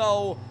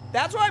 So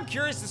that's why I'm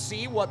curious to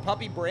see what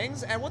Puppy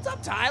brings. And what's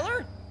up,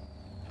 Tyler?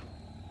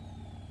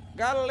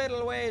 Got a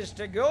little ways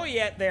to go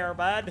yet there,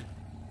 bud.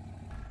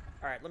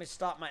 All right, let me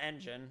stop my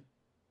engine.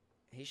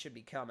 He should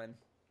be coming.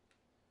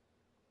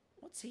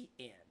 What's he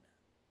in?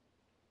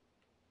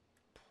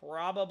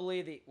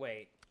 Probably the...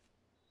 Wait.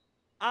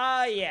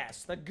 Ah,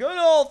 yes. The good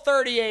old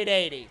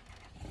 3880.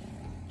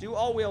 Do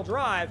all-wheel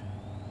drive.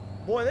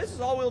 Boy, this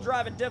is all-wheel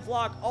drive and diff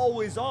lock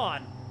always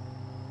on.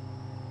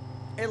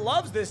 It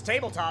loves this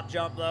tabletop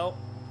jump, though.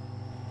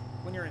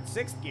 When you're in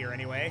 6th gear,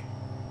 anyway.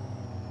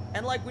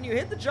 And, like, when you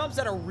hit the jumps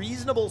at a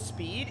reasonable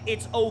speed,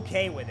 it's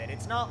okay with it.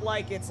 It's not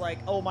like it's like,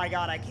 oh my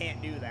god, I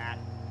can't do that.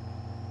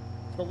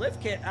 The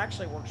lift kit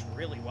actually works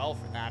really well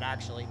for that,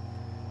 actually.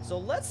 So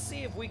let's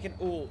see if we can...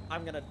 Ooh,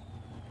 I'm gonna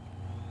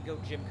go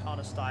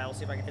Gymkhana style,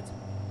 see if I can hit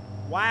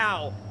some...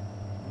 Wow.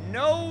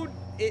 No,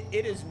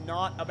 it is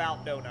not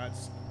about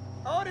donuts.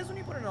 Oh, it is when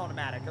you put it in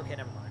automatic. Okay,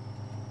 never mind.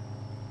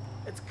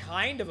 It's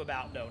kind of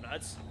about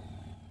donuts.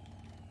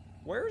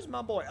 Where's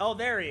my boy? Oh,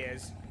 there he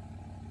is.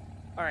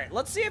 All right,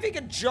 let's see if he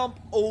can jump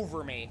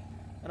over me.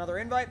 Another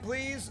invite,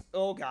 please.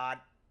 Oh, God.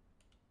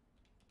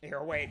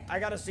 Here, wait. I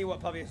gotta see what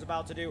Puppy is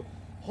about to do.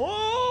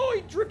 Oh,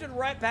 he drifted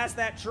right past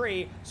that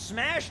tree,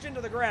 smashed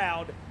into the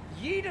ground,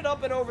 yeeted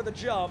up and over the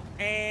jump,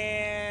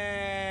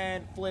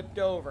 and flipped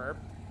over.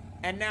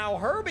 And now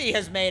Herbie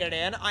has made it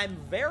in. I'm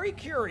very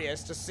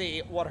curious to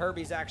see what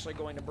Herbie's actually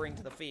going to bring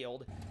to the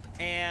field.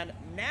 And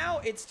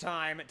now it's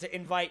time to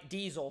invite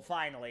Diesel,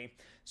 finally.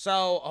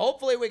 So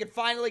hopefully we can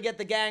finally get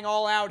the gang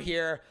all out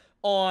here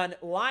on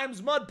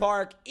Limes Mud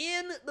Park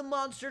in the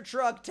monster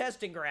truck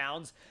testing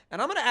grounds.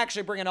 And I'm going to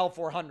actually bring an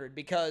L400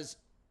 because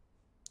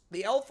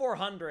the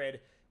L400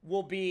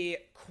 will be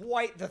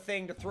quite the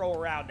thing to throw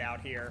around out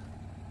here.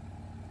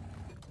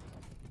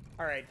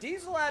 All right,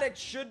 Diesel Addict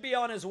should be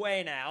on his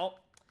way now.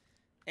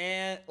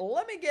 And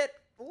let me get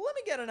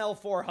an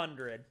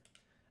L400.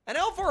 An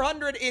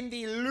L400 in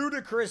the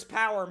ludicrous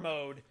power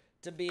mode,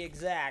 to be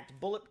exact.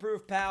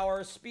 Bulletproof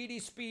power, speedy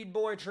speed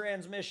boy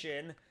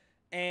transmission,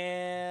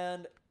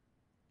 and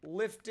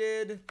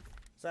lifted.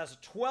 So that's a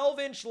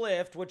 12-inch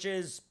lift, which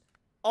is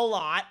a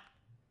lot.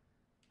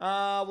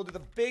 We'll do the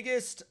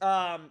biggest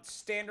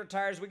standard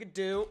tires we could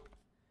do.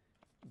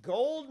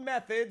 Gold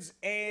methods,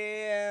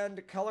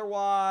 and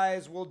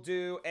color-wise, we'll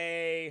do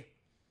a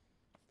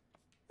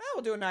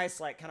nice,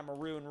 like, kind of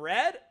maroon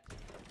red.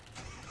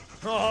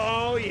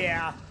 Oh,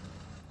 yeah.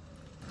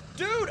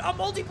 Dude, a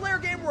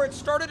multiplayer game where it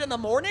started in the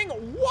morning?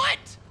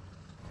 What?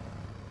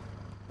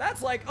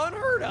 That's, like,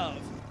 unheard of.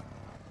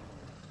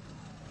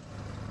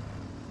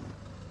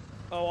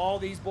 Oh, all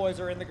these boys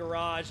are in the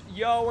garage.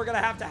 Yo, we're gonna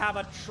have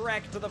a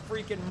trek to the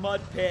freaking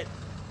mud pit.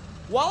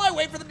 While I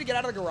wait for them to get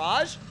out of the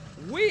garage,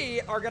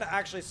 we are gonna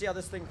actually see how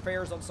this thing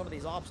fares on some of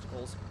these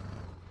obstacles.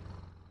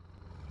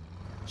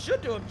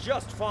 Should do them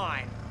just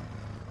fine.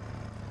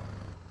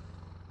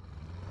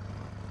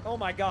 Oh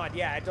my god,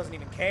 yeah, it doesn't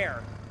even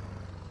care.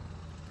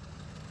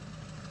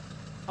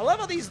 I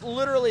love how these,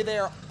 literally, they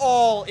are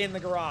all in the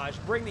garage.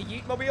 Bring the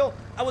Yeetmobile.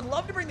 I would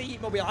love to bring the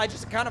Yeetmobile. I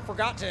just kind of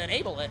forgot to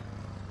enable it.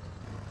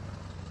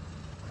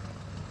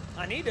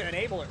 I need to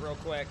enable it real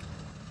quick.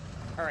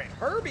 All right,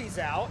 Herbie's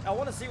out. I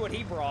want to see what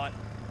he brought.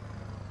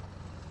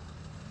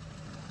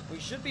 We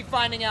should be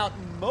finding out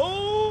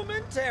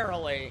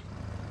momentarily.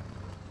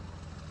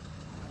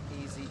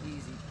 Easy,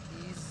 easy,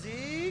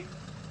 easy.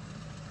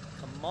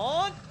 Come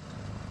on.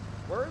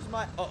 Where's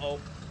my... Uh-oh.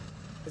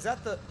 Is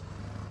that the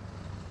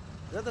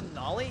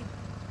Denali?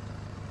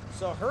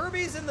 So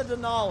Herbie's in the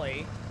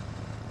Denali.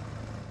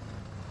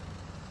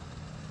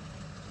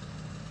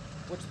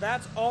 Which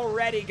that's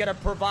already going to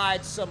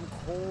provide some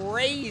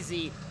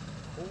crazy,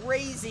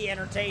 crazy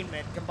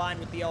entertainment combined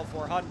with the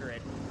L400.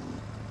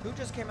 Who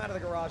just came out of the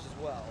garage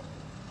as well?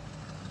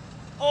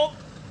 Oh!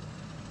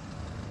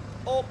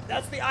 Oh,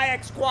 that's the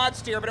IX quad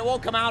steer, but it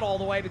won't come out all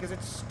the way because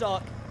it's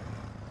stuck.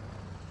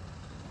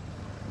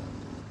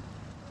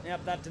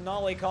 Yep, that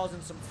Denali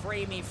causing some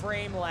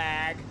frame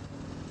lag.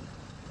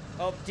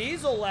 Oh,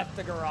 Diesel left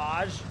the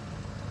garage.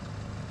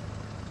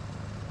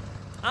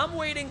 I'm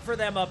waiting for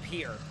them up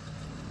here.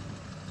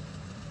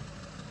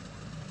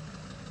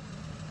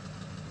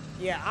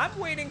 Yeah, I'm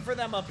waiting for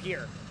them up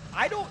here.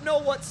 I don't know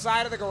what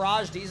side of the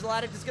garage Diesel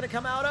Addict is going to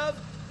come out of,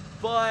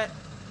 but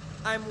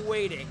I'm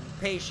waiting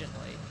patiently.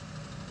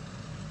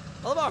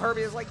 I love how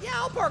Herbie is like, yeah,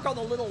 I'll park on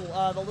the little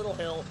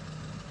hill.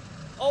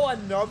 Oh,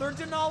 another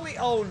Denali?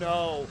 Oh,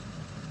 no.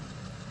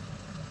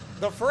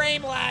 The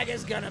frame lag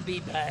is going to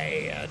be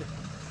bad.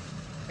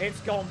 It's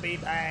going to be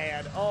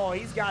bad. Oh,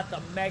 he's got the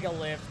mega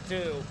lift,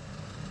 too.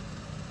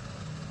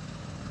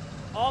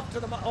 Off to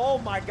the... Oh,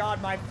 my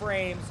God, my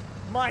frames.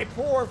 My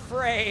poor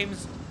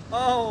frames.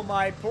 Oh,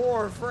 my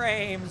poor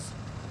frames.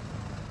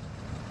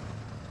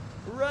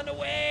 Run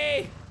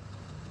away.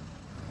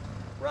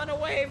 Run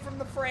away from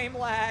the frame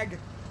lag.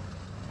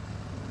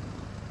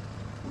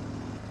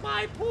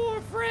 My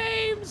poor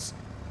frames.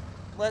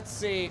 Let's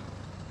see.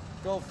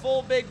 Go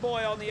full big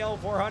boy on the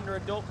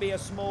L400. Don't be a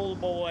small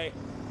boy.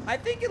 I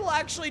think it'll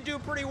actually do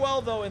pretty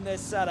well, though, in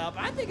this setup.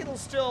 I think it'll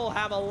still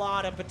have a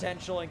lot of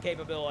potential and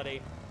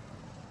capability.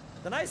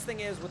 The nice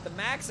thing is, with the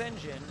max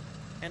engine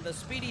and the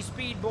speedy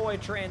speed boy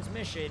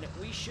transmission,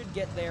 we should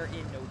get there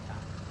in no time.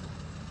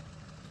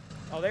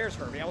 Oh, there's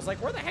Herbie. I was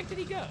like, where the heck did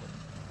he go?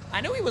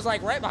 I knew he was,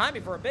 like, right behind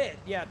me for a bit.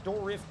 Yeah,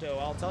 Dorifto,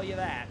 I'll tell you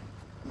that.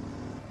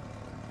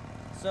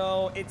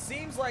 So, it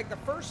seems like the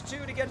first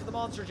two to get to the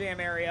Monster Jam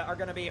area are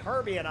going to be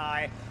Herbie and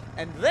I,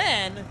 and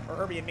then, or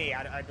Herbie and me,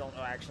 I don't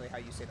know actually how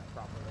you say that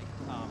properly.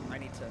 I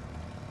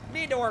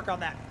need to work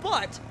on that.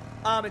 But,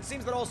 it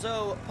seems that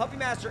also Puppy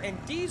Master and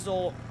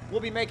Diesel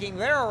will be making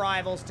their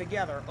arrivals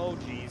together. Oh,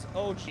 geez.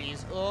 Oh,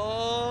 geez.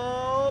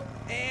 Oh,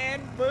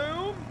 and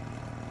boom.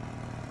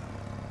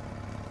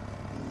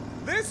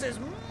 This is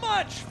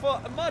much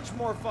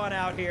more fun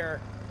out here.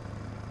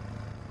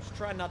 Just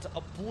trying not to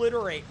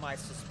obliterate my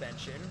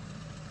suspension.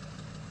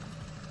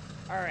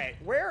 All right,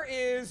 where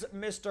is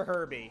Mr.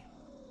 Herbie?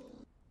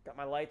 Got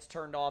my lights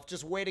turned off,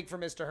 just waiting for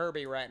Mr.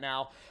 Herbie right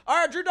now. All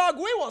right, Drew Dog,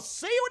 we will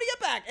see you when you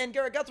get back. And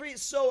Garrett Guthrie,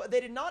 so they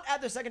did not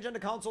add the second gen to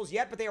consoles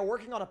yet, but they are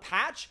working on a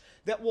patch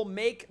that will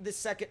make the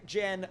second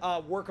gen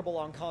workable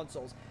on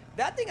consoles.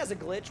 That thing has a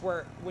glitch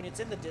where when it's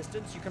in the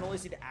distance, you can only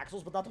see the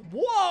axles, but not the,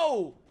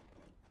 whoa!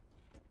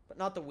 But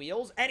not the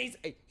wheels. And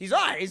he's all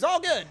right, he's all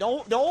good.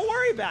 Don't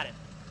worry about it.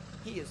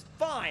 He is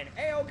fine,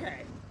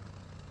 A-okay.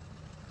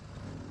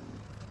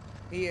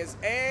 He is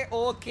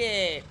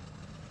A-okay.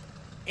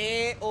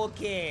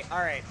 A-okay. All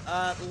right,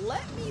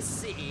 let me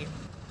see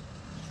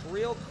just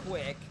real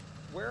quick.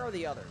 Where are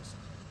the others?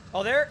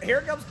 Oh,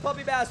 here comes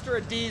Puppy Master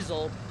and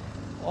Diesel.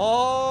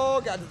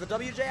 Oh, God, does the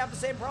WJ have the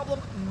same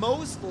problem?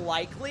 Most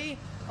likely,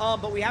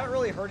 but we haven't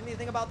really heard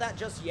anything about that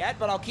just yet,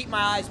 but I'll keep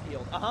my eyes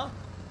peeled. Uh-huh.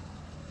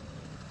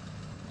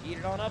 Eat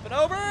it on up and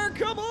over.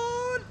 Come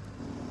on.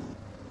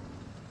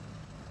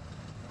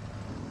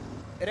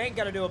 It ain't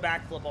gonna do a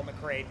backflip on the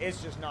crate.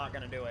 It's just not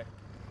gonna do it.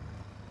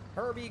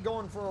 Herbie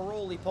going for a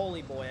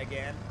roly-poly boy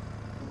again.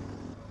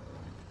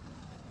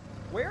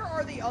 Where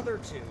are the other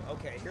two?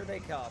 Okay, here they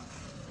come.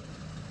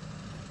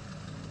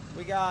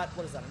 We got,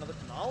 what is that, another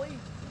Denali?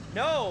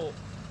 No!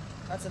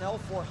 That's an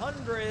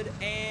L400,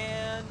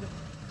 and...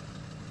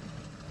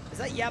 Is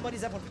that Yeah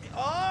Buddy's F-150?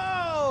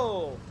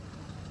 Oh!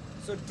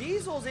 So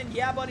Diesel's in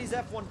Yeah Buddy's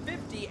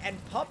F-150,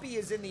 and Puppy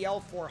is in the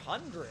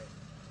L400.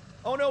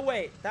 Oh, no,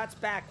 wait. That's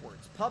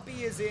backwards.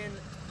 Puppy is in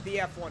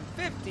the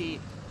F-150.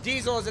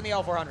 Diesel is in the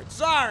L400.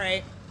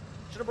 Sorry.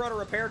 Should have brought a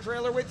repair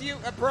trailer with you?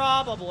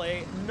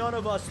 Probably. None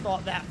of us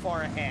thought that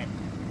far ahead.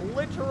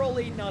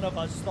 Literally none of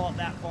us thought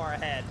that far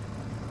ahead.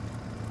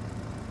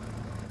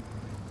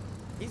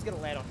 He's going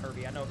to land on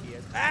Herbie. I know he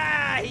is.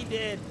 Ah, he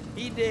did.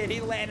 He did. He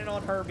landed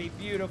on Herbie.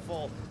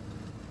 Beautiful.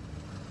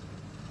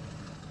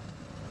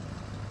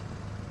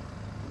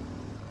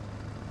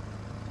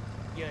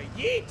 Yeah,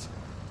 yeet.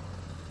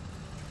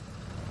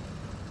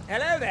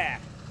 Hello there.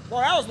 Well,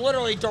 that was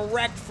literally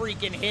direct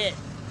freaking hit.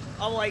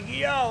 I'm like,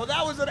 yo,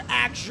 that was an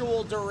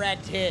actual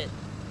direct hit.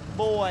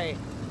 Boy.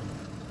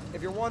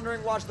 If you're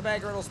wondering, watch the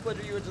banker. It'll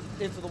splinter you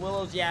into the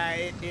willows. Yeah,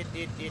 it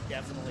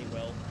definitely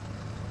will.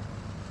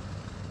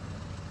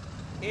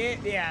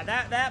 Yeah,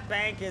 that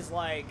bank is,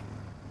 like,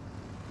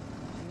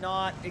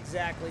 not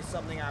exactly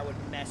something I would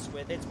mess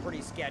with. It's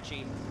pretty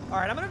sketchy. All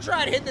right, I'm going to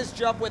try and hit this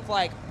jump with,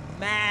 like,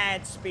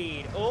 mad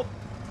speed. Oh.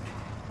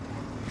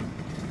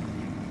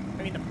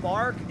 I mean, the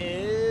bark,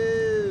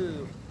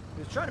 ew. He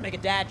was trying to make a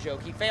dad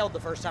joke. He failed the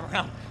first time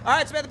around. All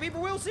right, Samantha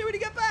People, we'll see when you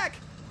get back.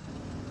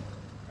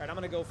 All right, I'm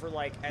going to go for,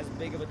 like, as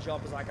big of a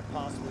jump as I could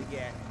possibly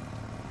get.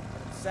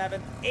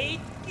 7th,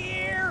 8th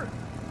gear.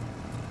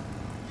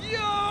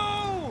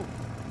 Yo!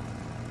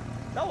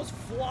 That was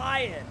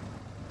flying.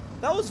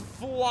 That was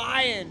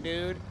flying,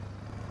 dude.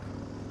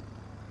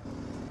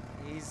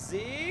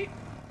 Easy.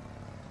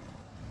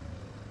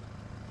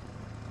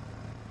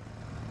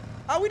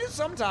 We do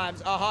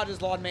sometimes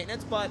Hodge's lawn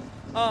maintenance, but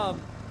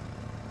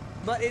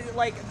it,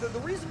 like, the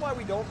reason why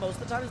we don't most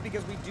of the time is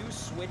because we do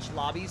switch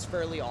lobbies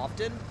fairly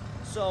often,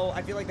 so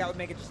I feel like that would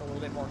make it just a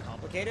little bit more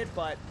complicated,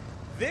 but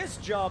this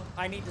jump,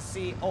 I need to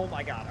see, oh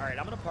my god, alright,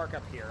 I'm gonna park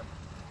up here,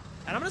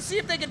 and I'm gonna see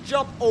if they can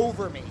jump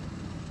over me.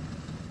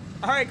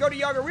 Alright, go to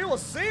Younger, we will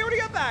see when you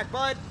get back,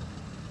 bud.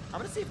 I'm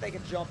gonna see if they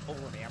can jump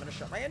over me. I'm gonna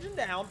shut my engine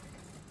down.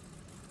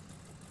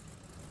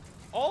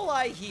 All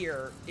I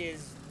hear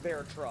is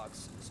their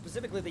trucks,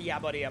 specifically the Yeah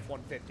Buddy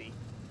F-150.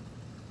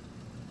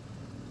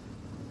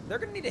 They're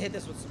gonna need to hit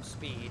this with some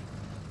speed.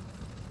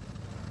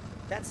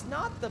 That's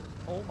not the...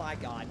 Oh my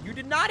god. You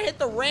did not hit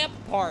the ramp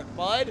part,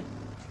 bud.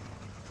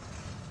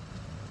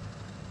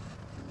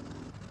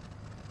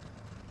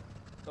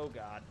 Oh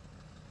god.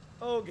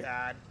 Oh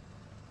god.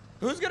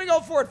 Who's gonna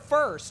go for it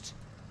first?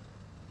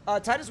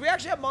 Titus, we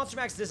actually have Monster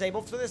Max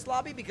disabled for this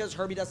lobby because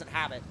Herbie doesn't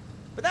have it.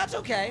 But that's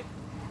okay.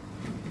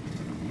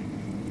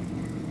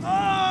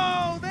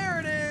 Oh, there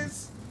it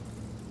is.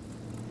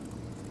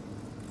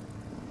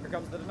 Here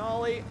comes the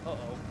Denali.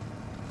 Uh-oh.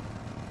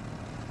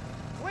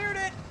 Cleared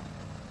it.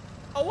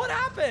 Oh, what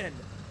happened?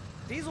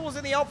 Diesel was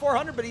in the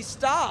L400, but he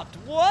stopped.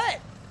 What?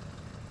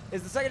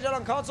 Is the second gen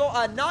on console?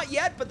 Not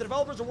yet, but the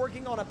developers are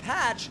working on a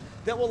patch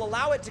that will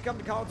allow it to come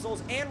to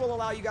consoles and will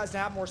allow you guys to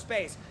have more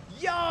space.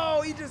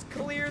 Yo, he just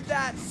cleared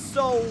that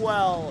so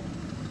well.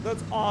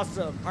 That's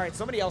awesome. All right,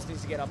 somebody else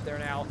needs to get up there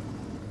now.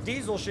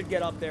 Diesel should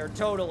get up there,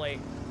 totally.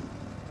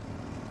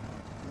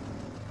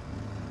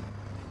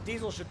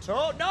 Diesel should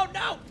no,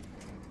 no!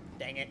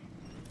 Dang it.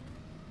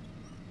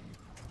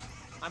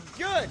 I'm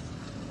good.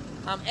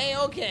 I'm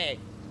A-okay.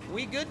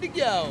 We good to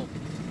go.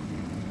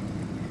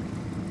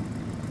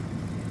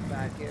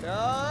 Back it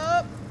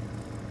up.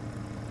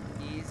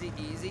 Easy,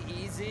 easy,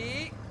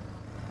 easy.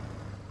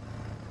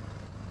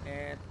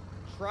 And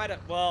try to,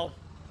 well,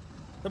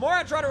 the more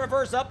I try to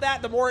reverse up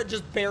that, the more it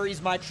just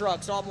buries my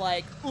truck. So I'm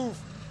like, oof.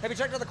 Have you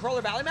checked out the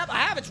Crawler Valley map? I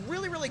have. It's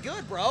really, really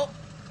good, bro.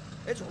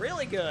 It's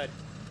really good.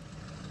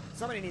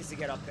 Somebody needs to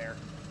get up there.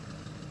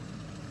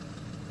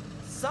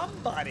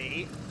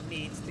 Somebody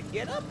needs to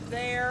get up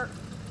there.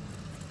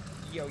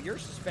 Yo, your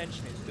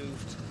suspension is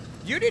oofed.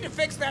 You need to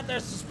fix that there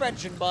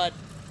suspension, bud.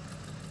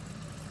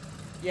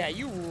 Yeah,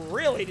 you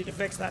really need to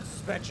fix that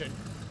suspension.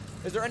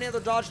 Is there any other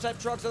Dodge-type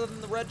trucks other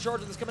than the Red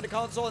Charger that's coming to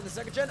console in the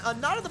second gen?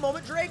 Not at the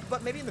moment, Drake,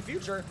 but maybe in the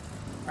future.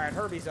 All right,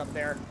 Herbie's up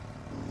there.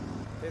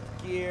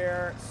 5th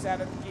gear,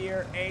 7th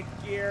gear,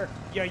 8th gear.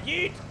 Yeah,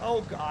 yeet!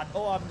 Oh, God.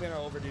 Oh, I'm going to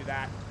overdo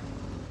that.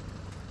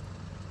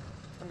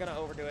 I'm going to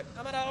overdo it.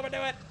 I'm going to overdo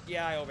it.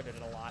 Yeah, I overdid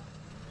it a lot.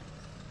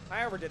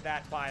 I overdid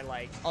that by,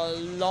 like, a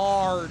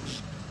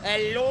large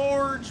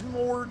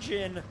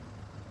margin.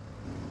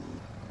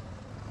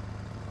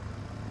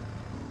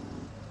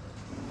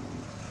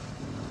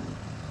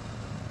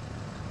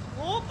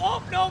 Oh,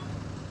 oh, nope.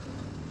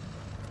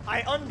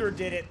 I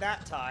underdid it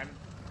that time.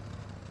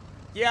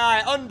 Yeah,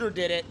 I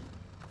underdid it.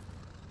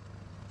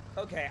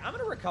 Okay, I'm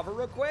going to recover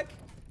real quick.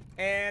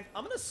 And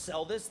I'm going to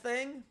sell this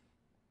thing.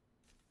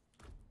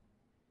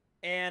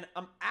 And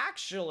I'm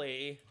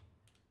actually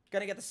going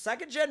to get the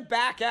second gen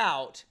back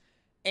out.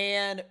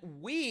 And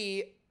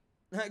we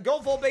go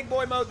full big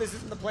boy mode. This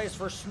isn't the place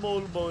for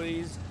small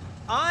boys.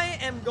 I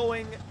am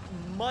going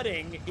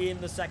mudding in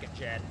the second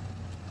gen.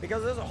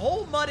 Because there's a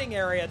whole mudding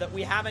area that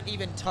we haven't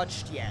even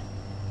touched yet.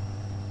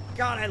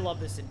 God, I love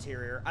this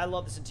interior. I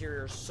love this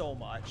interior so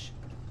much.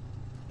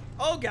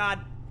 Oh, God.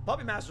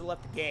 Puppy Master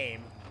left the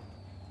game.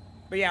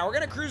 But yeah, we're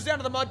going to cruise down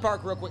to the mud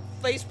park real quick.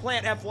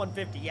 Faceplant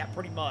F-150. Yeah,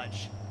 pretty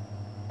much.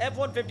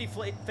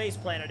 F-150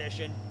 Faceplant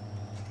Edition.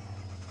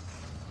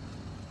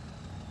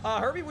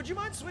 Herbie, would you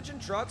mind switching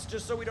trucks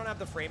just so we don't have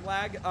the frame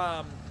lag?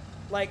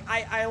 Like,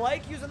 I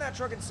like using that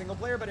truck in single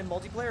player, but in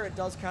multiplayer, it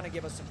does kind of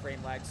give us some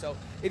frame lag. So,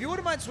 if you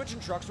wouldn't mind switching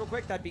trucks real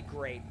quick, that'd be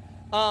great.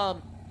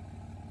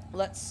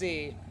 Let's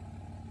see.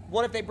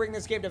 What if they bring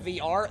this game to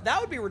VR?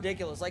 That would be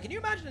ridiculous. Like, can you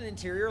imagine an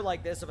interior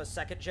like this of a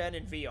second gen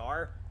in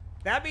VR?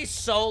 That'd be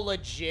so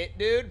legit,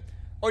 dude.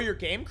 Oh, your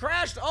game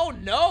crashed? Oh,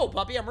 no,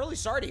 puppy. I'm really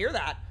sorry to hear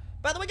that.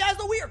 By the way, guys,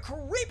 though, we are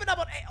creeping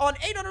up on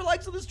 800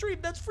 likes on the stream.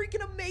 That's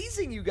freaking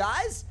amazing, you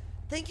guys.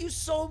 Thank you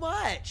so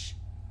much.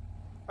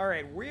 All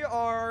right, we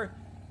are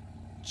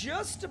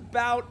just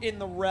about in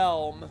the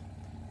realm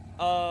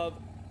of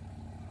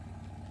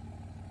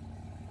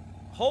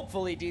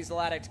hopefully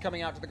Diesel Addict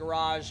coming out to the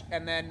garage,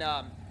 and then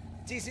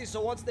TC,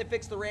 so once they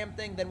fix the RAM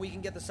thing, then we can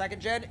get the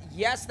second gen?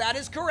 Yes, that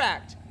is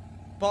correct.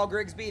 Paul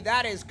Grigsby,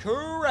 that is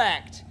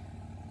correct.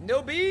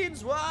 No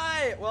beans,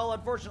 why? Well,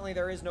 unfortunately,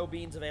 there is no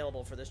beans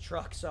available for this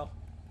truck, so.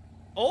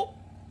 Oh,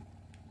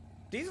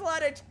 Diesel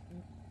Addict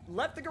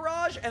left the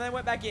garage and then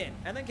went back in,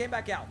 and then came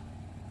back out.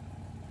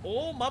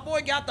 Oh, my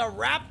boy got the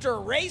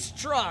Raptor race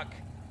truck.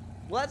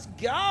 Let's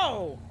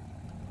go.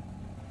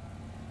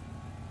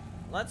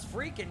 Let's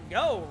freaking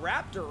go.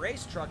 Raptor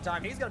race truck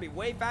time. He's going to be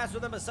way faster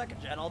than a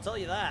second gen, I'll tell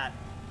you that.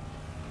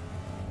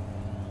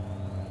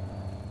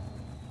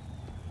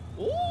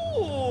 Ooh,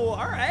 all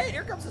right.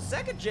 Here comes the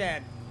second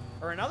gen.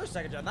 Or another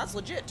second gen. That's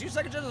legit. 2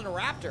 second gens and a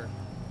Raptor.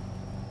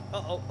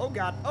 Uh-oh. Oh,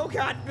 God. Oh,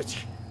 God.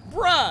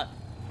 Bruh.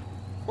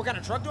 What kind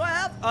of truck do I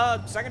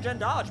have? Second gen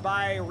Dodge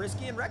by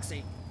Risky and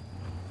Rexy.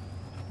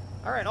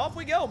 All right, off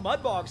we go.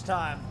 Mudbogs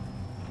time.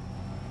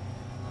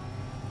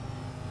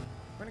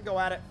 We're going to go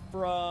at it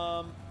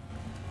from...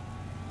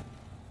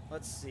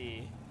 Let's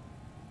see.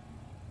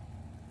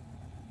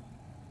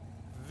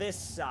 This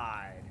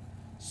side.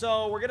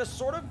 So we're going to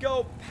sort of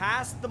go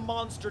past the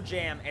Monster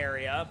Jam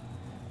area.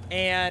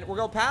 And we'll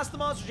go past the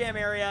Monster Jam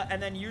area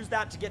and then use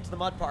that to get to the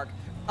Mud Park.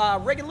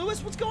 Reagan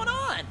Lewis, what's going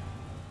on?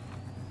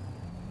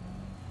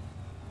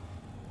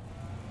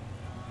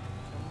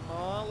 Come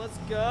on, let's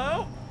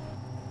go.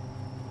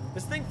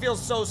 This thing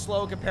feels so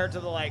slow compared to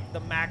the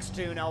Max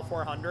Tune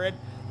L400.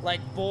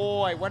 Like,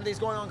 boy, when are these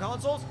going on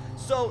consoles?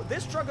 So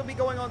this truck will be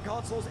going on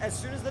consoles as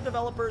soon as the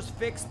developers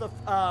fix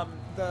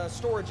the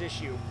storage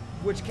issue,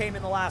 which came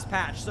in the last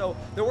patch. So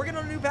they're working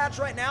on a new patch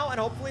right now, and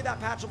hopefully that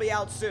patch will be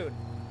out soon.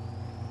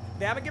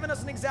 They haven't given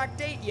us an exact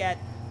date yet,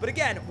 but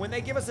again, when they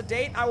give us a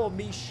date, I will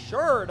be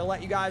sure to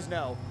let you guys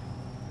know.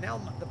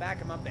 Now the back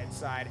of my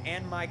bedside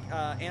and my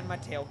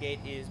tailgate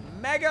is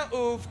mega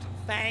oofed.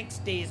 Thanks,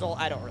 Diesel.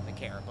 I don't really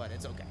care, but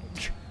it's okay.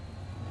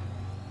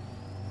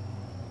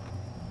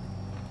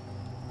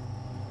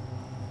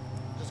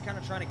 Just kind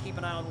of trying to keep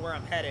an eye on where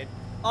I'm headed.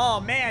 Oh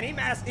man, he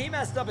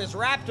messed up his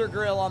Raptor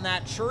grill on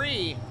that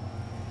tree.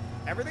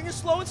 Everything is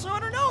slow in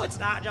SnowRunner? No, it's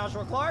not,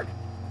 Joshua Clark.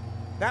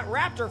 That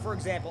Raptor, for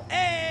example.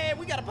 Hey,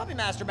 we got a Puppy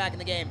Master back in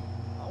the game.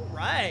 All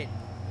right.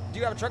 Do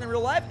you have a truck in real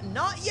life?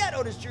 Not yet,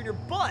 Otis Jr.,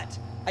 but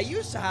I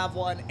used to have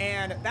one,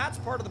 and that's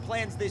part of the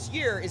plans this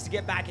year is to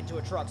get back into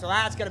a truck. So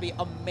that's going to be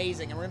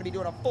amazing, and we're going to be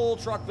doing a full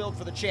truck build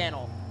for the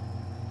channel.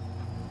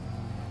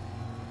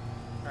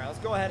 All right, let's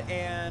go ahead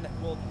and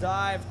we'll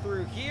dive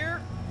through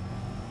here.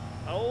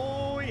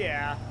 Oh,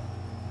 yeah.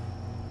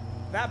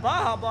 That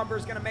Baja bumper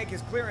is going to make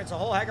his clearance a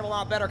whole heck of a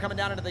lot better coming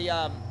down into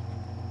the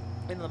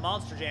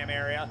Monster Jam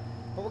area.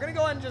 But we're going to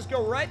go ahead and just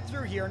go right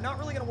through here. Not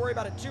really going to worry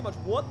about it too much.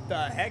 What the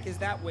heck is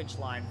that winch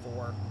line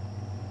for?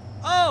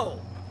 Oh!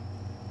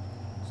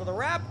 So the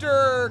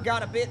Raptor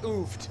got a bit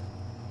oofed.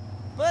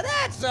 But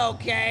that's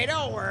okay.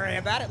 Don't worry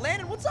about it.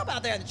 Landon, what's up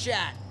out there in the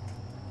chat?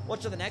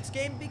 What should the next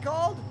game be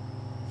called?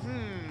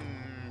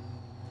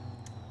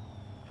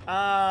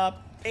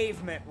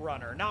 Pavement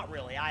Runner. Not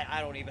really.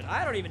 I don't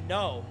even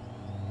know.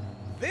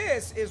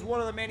 This is one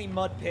of the many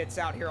mud pits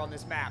out here on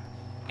this map.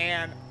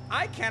 And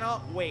I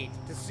cannot wait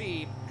to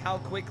see how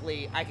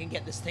quickly I can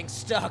get this thing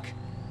stuck.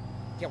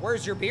 Yeah,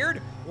 where's your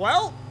beard?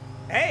 Well,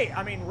 hey,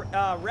 I mean,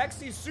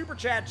 Rexy's Super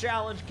Chat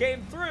Challenge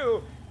came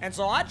through, and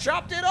so I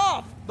chopped it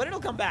off. But it'll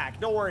come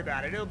back. Don't worry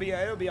about it. It'll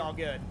be all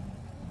good.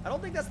 I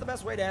don't think that's the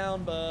best way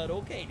down, but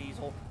okay,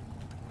 Diesel.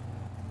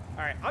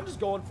 All right, I'm just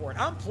going for it.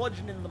 I'm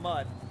plunging into the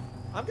mud.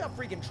 I've got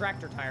freaking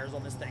tractor tires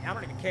on this thing. I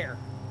don't even care.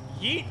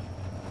 Yeet.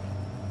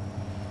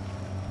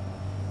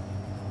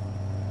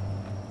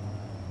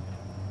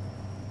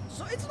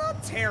 So it's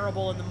not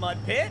terrible in the mud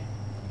pit.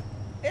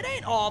 It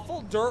ain't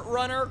awful. Dirt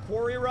runner,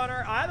 quarry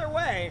runner, either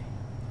way.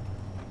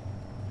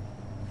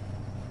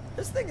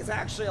 This thing is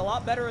actually a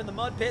lot better in the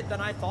mud pit than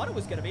I thought it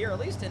was going to be, or at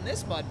least in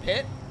this mud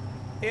pit.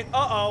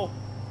 Uh-oh.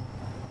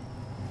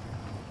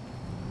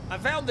 I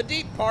found the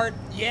deep part.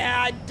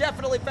 Yeah, I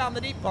definitely found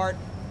the deep part.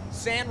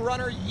 Sand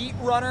runner, yeet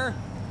runner.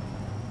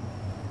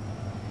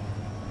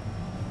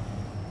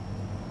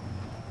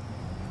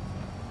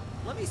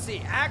 Let me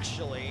see,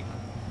 actually...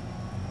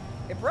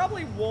 It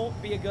probably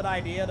won't be a good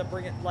idea to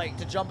bring it,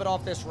 to jump it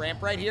off this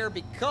ramp right here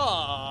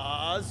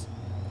because...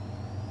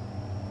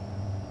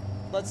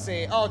 Let's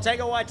see. Oh,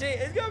 Tango YT.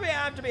 It's going to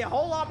have to be a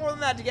whole lot more than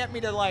that to get me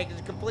to,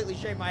 completely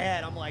shave my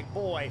head. I'm like,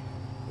 boy.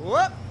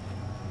 Whoop.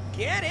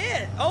 Get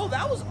in. Oh,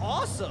 that was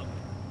awesome.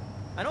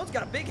 I know it's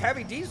got a big,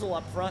 heavy diesel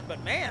up front,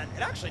 but, man,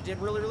 it actually did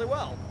really, really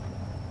well.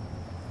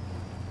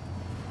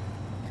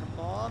 Come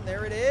on.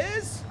 There it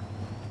is.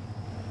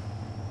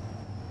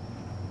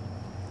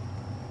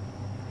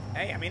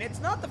 Hey, I mean, it's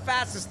not the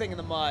fastest thing in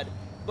the mud,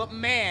 but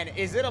man,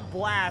 is it a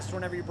blast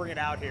whenever you bring it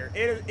out here.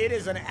 It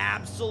is an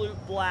absolute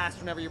blast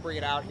whenever you bring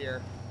it out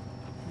here.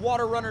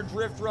 Water runner,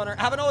 drift runner.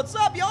 Havana, what's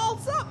up, y'all?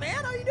 What's up,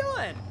 man? How you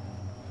doing?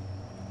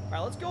 All right,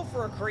 let's go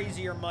for a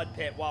crazier mud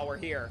pit while we're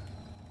here.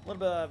 A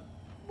little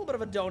bit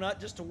of a donut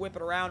just to whip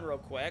it around real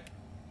quick.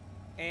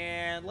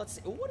 And let's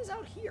see. Ooh, what is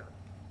out here?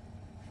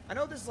 I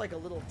know this is like a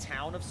little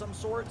town of some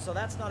sort, so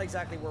that's not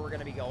exactly where we're going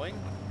to be going.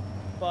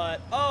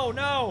 But, oh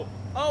no!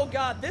 Oh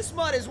god, this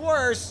mud is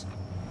worse!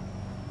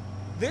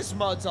 This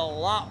mud's a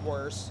lot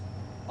worse.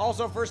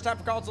 Also, first time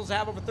for consoles to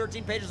have over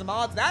 13 pages of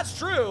mods. That's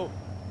true!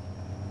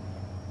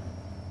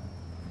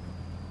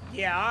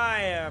 Yeah, I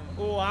am.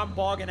 Ooh, I'm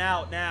bogging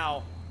out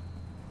now.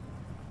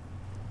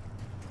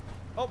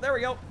 Oh, there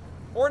we go.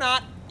 Or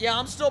not. Yeah,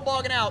 I'm still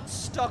bogging out.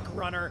 Stuck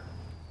runner.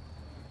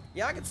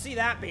 Yeah, I could see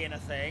that being a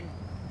thing.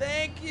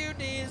 Thank you,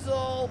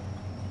 Diesel.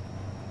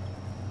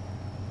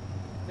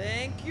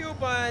 Thank you,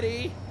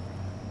 buddy.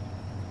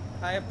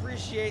 I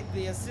appreciate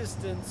the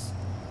assistance.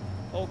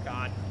 Oh,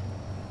 God.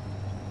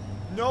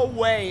 No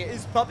way.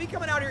 Is Puppy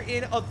coming out here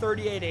in a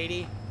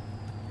 3880?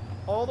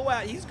 All the way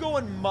out. He's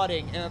going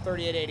mudding in a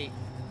 3880.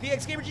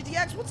 PX Gamer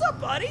GTX, what's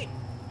up, buddy?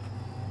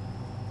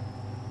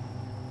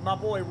 My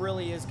boy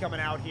really is coming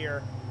out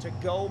here to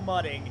go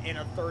mudding in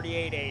a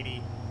 3880.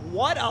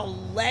 What a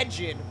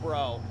legend,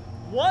 bro.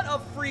 What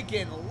a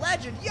freaking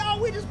legend.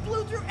 Yo, we just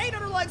blew through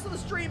 800 likes on the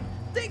stream.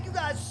 Thank you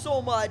guys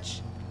so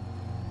much.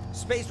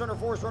 Space Runner,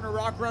 Forest Runner,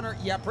 Rock Runner.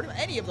 Yeah, pretty much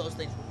any of those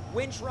things.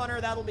 Winch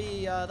Runner, that'll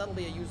be a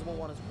usable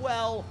one as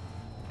well.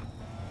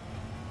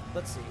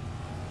 Let's see.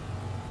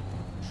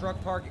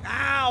 Truck parking.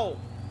 Ow!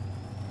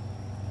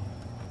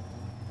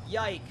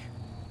 Yike.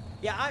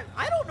 Yeah,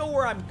 I don't know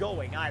where I'm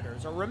going either,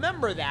 so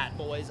remember that,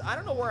 boys. I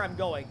don't know where I'm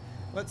going.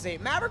 Let's see.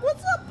 Maverick,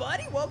 what's up,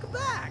 buddy? Welcome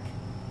back.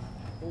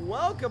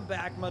 Welcome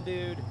back, my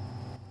dude.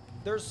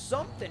 There's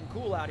something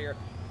cool out here.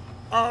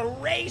 A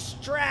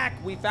racetrack.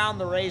 We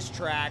found the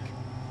racetrack.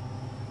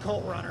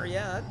 Coal Runner,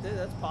 yeah,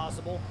 that's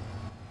possible.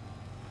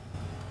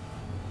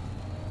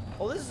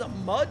 Oh, this is a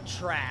mud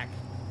track.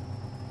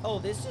 Oh,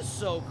 this is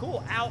so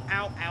cool. Ow,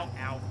 ow, ow,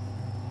 ow.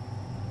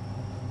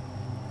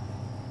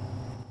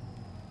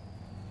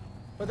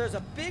 But there's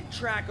a big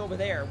track over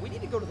there. We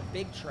need to go to the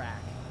big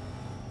track.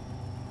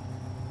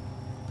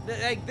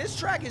 Like, this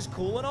track is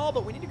cool and all,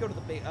 but we need to go to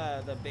the big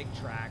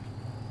track.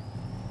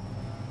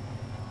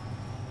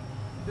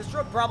 This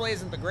truck probably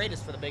isn't the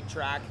greatest for the big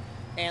track.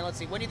 And let's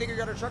see, when do you think you're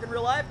going to truck in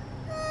real life?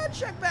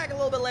 Check back a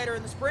little bit later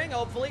in the spring,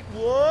 hopefully.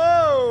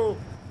 Whoa!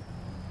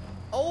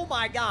 Oh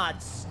my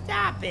God,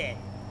 stop it.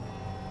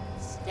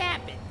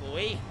 Stop it,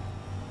 boy.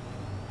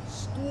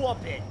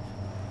 Stop it.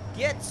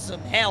 Get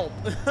some help.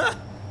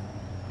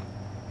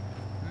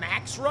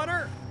 Max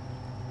Runner?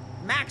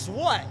 Max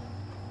what?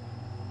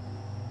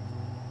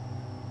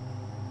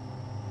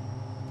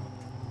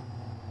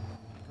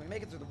 Can we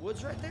make it through the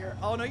woods right there?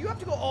 Oh, no, you have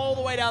to go all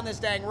the way down this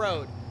dang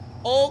road.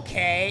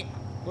 Okay.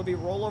 Would be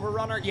Rollover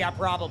Runner? Yeah,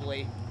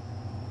 probably.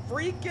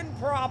 Freaking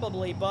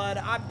probably, bud.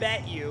 I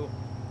bet you.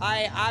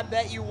 I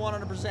bet you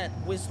 100%.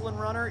 Whistling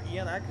Runner?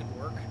 Yeah, that could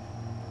work.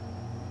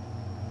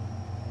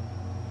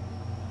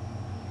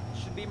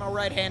 Should be my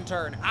right-hand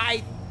turn.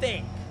 I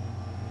think.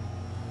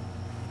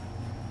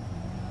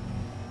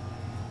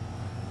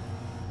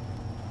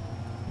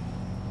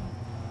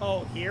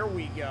 Oh, here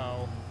we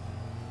go.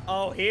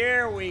 Oh,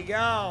 here we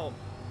go.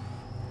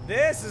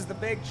 This is the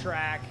big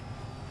track.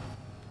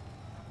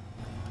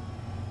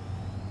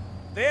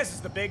 This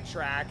is the big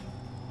track.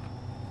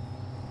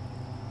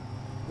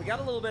 We got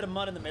a little bit of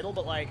mud in the middle,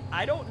 but, like,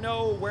 I don't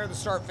know where the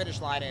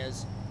start-finish line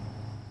is.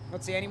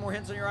 Let's see, any more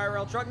hints on your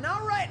IRL truck?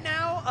 Not right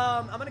now.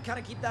 I'm going to kind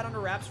of keep that under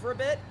wraps for a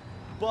bit,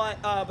 but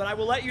I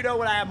will let you know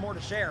when I have more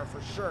to share,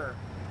 for sure.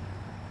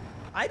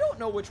 I don't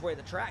know which way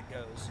the track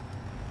goes.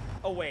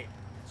 Oh, wait.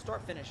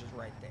 Start-finish is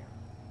right there.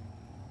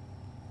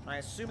 I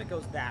assume it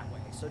goes that way.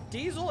 So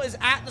Diesel is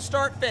at the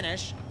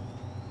start-finish.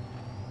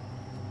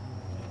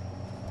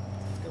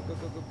 Go, go,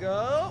 go, go,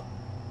 go.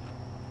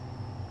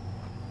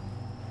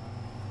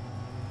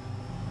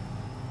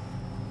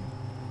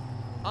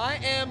 I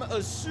am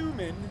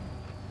assuming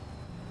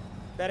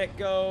that it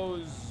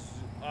goes,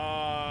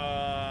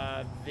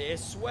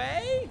 this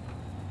way?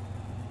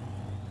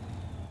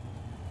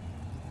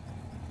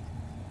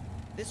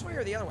 This way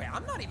or the other way?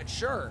 I'm not even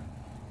sure.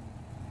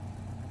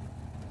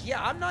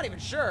 Yeah, I'm not even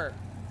sure.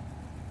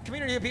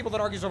 Community of people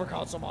that argues over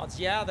console mods.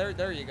 Yeah,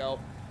 there you go.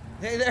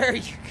 Hey, there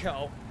you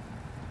go.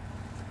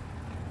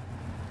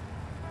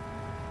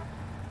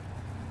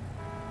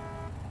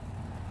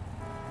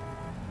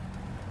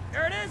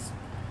 There it is.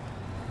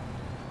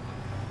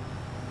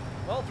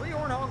 Well, 3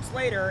 horn honks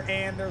later,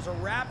 and there's a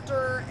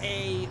Raptor,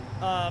 a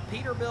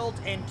Peterbilt,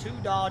 and 2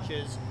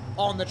 Dodges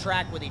on the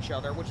track with each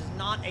other, which is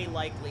not a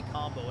likely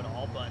combo at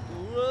all, but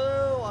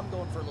whoa, I'm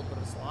going for a little bit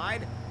of a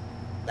slide.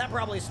 That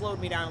probably slowed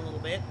me down a little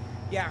bit.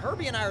 Yeah,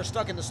 Herbie and I are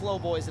stuck in the slow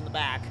boys in the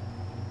back.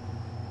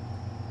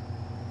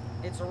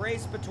 It's a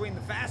race between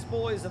the fast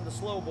boys and the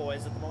slow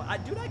boys at the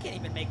moment. Dude, I can't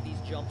even make these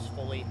jumps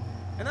fully.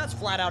 And that's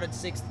flat out in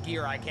 6th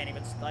gear. I can't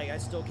even, like, I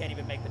still can't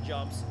even make the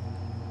jumps.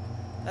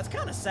 That's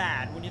kind of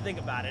sad when you think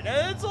about it.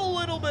 It's a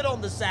little bit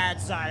on the sad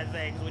side of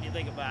things when you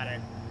think about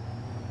it.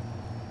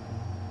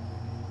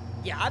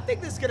 Yeah, I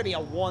think this is going to be a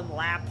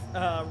 1-lap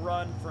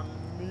run from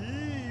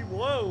me.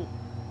 Whoa.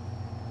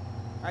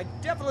 I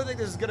definitely think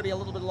this is going to be a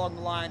little bit along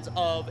the lines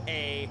of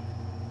a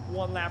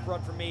 1-lap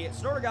run for me.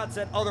 SnowRunner God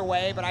said other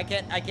way, but I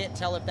can't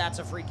tell if that's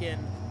a freaking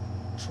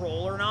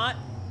troll or not.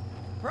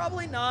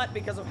 Probably not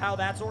because of how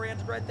that's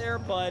oriented right there,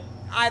 but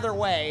either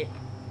way,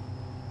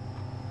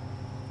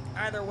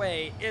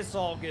 it's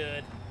all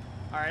good.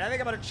 All right, I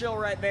think I'm going to chill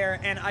right there,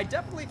 and I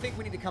definitely think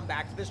we need to come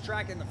back to this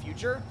track in the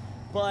future,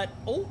 but,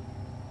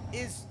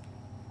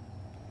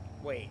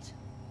 wait.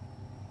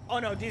 Oh,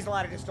 no, Diesel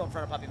Addict is still in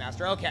front of Puppy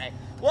Master. Okay.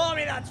 Well, I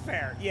mean, that's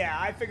fair. Yeah,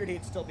 I figured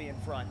he'd still be in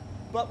front.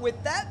 But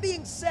with that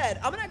being said,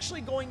 I'm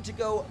actually going to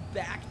go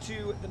back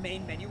to the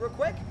main menu real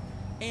quick,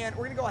 and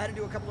we're going to go ahead and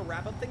do a couple of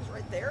wrap-up things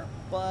right there,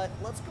 but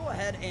let's go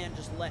ahead and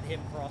just let him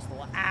cross the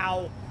line.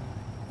 Ow.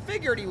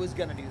 Figured he was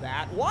going to do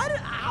that.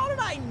 How did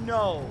I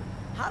know?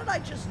 How did I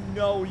just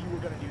know you were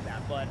going to do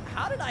that, bud?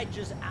 How did I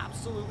just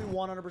absolutely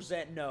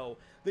 100% know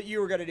that you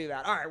were going to do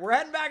that? All right, we're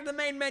heading back to the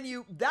main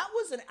menu. That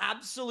was an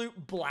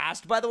absolute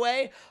blast, by the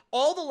way.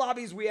 All the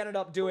lobbies we ended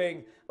up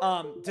doing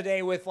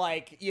today with,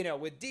 like, you know,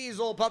 with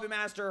Diesel, Puppy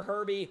Master,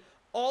 Herbie,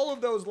 all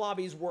of those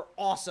lobbies were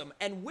awesome.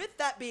 And with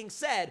that being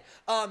said,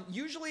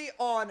 usually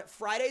on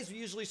Fridays, we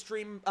usually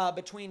stream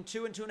between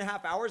 2 and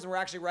 2.5 hours, and we're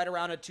actually right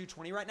around at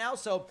 2:20 right now.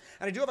 So,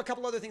 and I do have a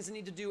couple other things I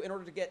need to do in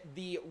order to get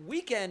the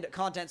weekend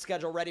content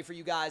schedule ready for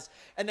you guys.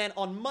 And then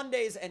on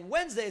Mondays and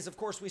Wednesdays, of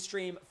course, we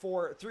stream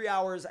for 3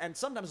 hours and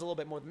sometimes a little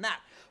bit more than that.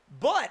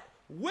 But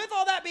with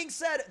all that being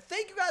said,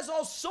 thank you guys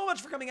all so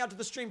much for coming out to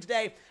the stream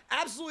today.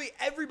 Absolutely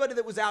everybody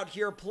that was out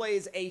here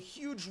plays a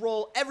huge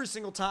role every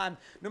single time,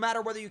 no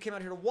matter whether you came out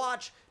here to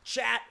watch,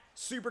 chat,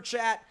 super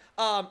chat,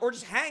 or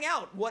just hang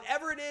out.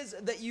 Whatever it is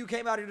that you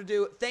came out here to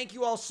do, thank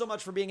you all so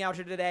much for being out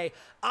here today.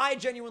 I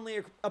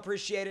genuinely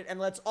appreciate it, and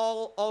let's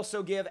all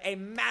also give a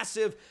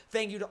massive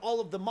thank you to all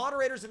of the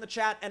moderators in the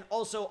chat and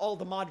also all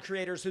the mod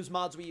creators whose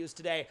mods we used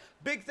today.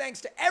 Big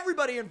thanks to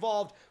everybody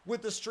involved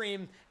with the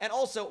stream, and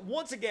also,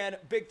 once again,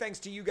 big thanks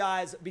to you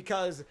guys,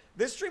 because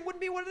this stream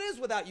wouldn't be what it is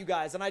without you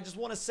guys, and I just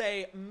want to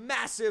say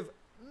massive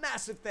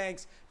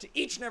thanks to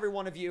each and every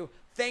one of you.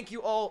 Thank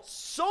you all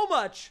so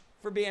much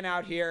for being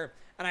out here,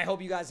 and I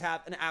hope you guys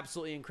have an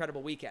absolutely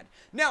incredible weekend.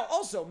 Now,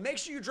 also, make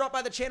sure you drop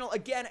by the channel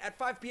again at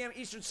 5 p.m.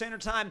 Eastern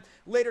Standard Time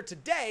later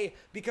today,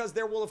 because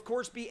there will, of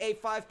course, be a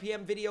 5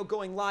 p.m. video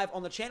going live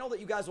on the channel that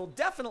you guys will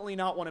definitely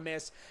not want to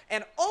miss.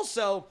 And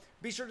also,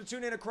 be sure to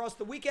tune in across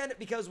the weekend,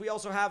 because we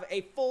also have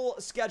a full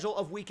schedule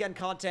of weekend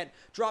content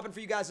dropping for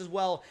you guys as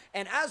well.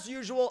 And as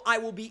usual, I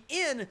will be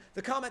in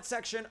the comment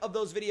section of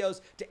those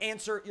videos to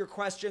answer your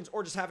questions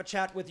or just have a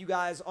chat with you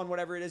guys on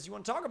whatever it is you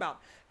want to talk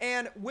about.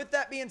 And with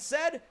that being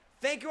said,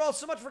 thank you all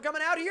so much for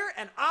coming out here,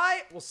 and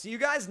I will see you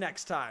guys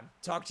next time.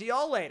 Talk to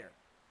y'all later.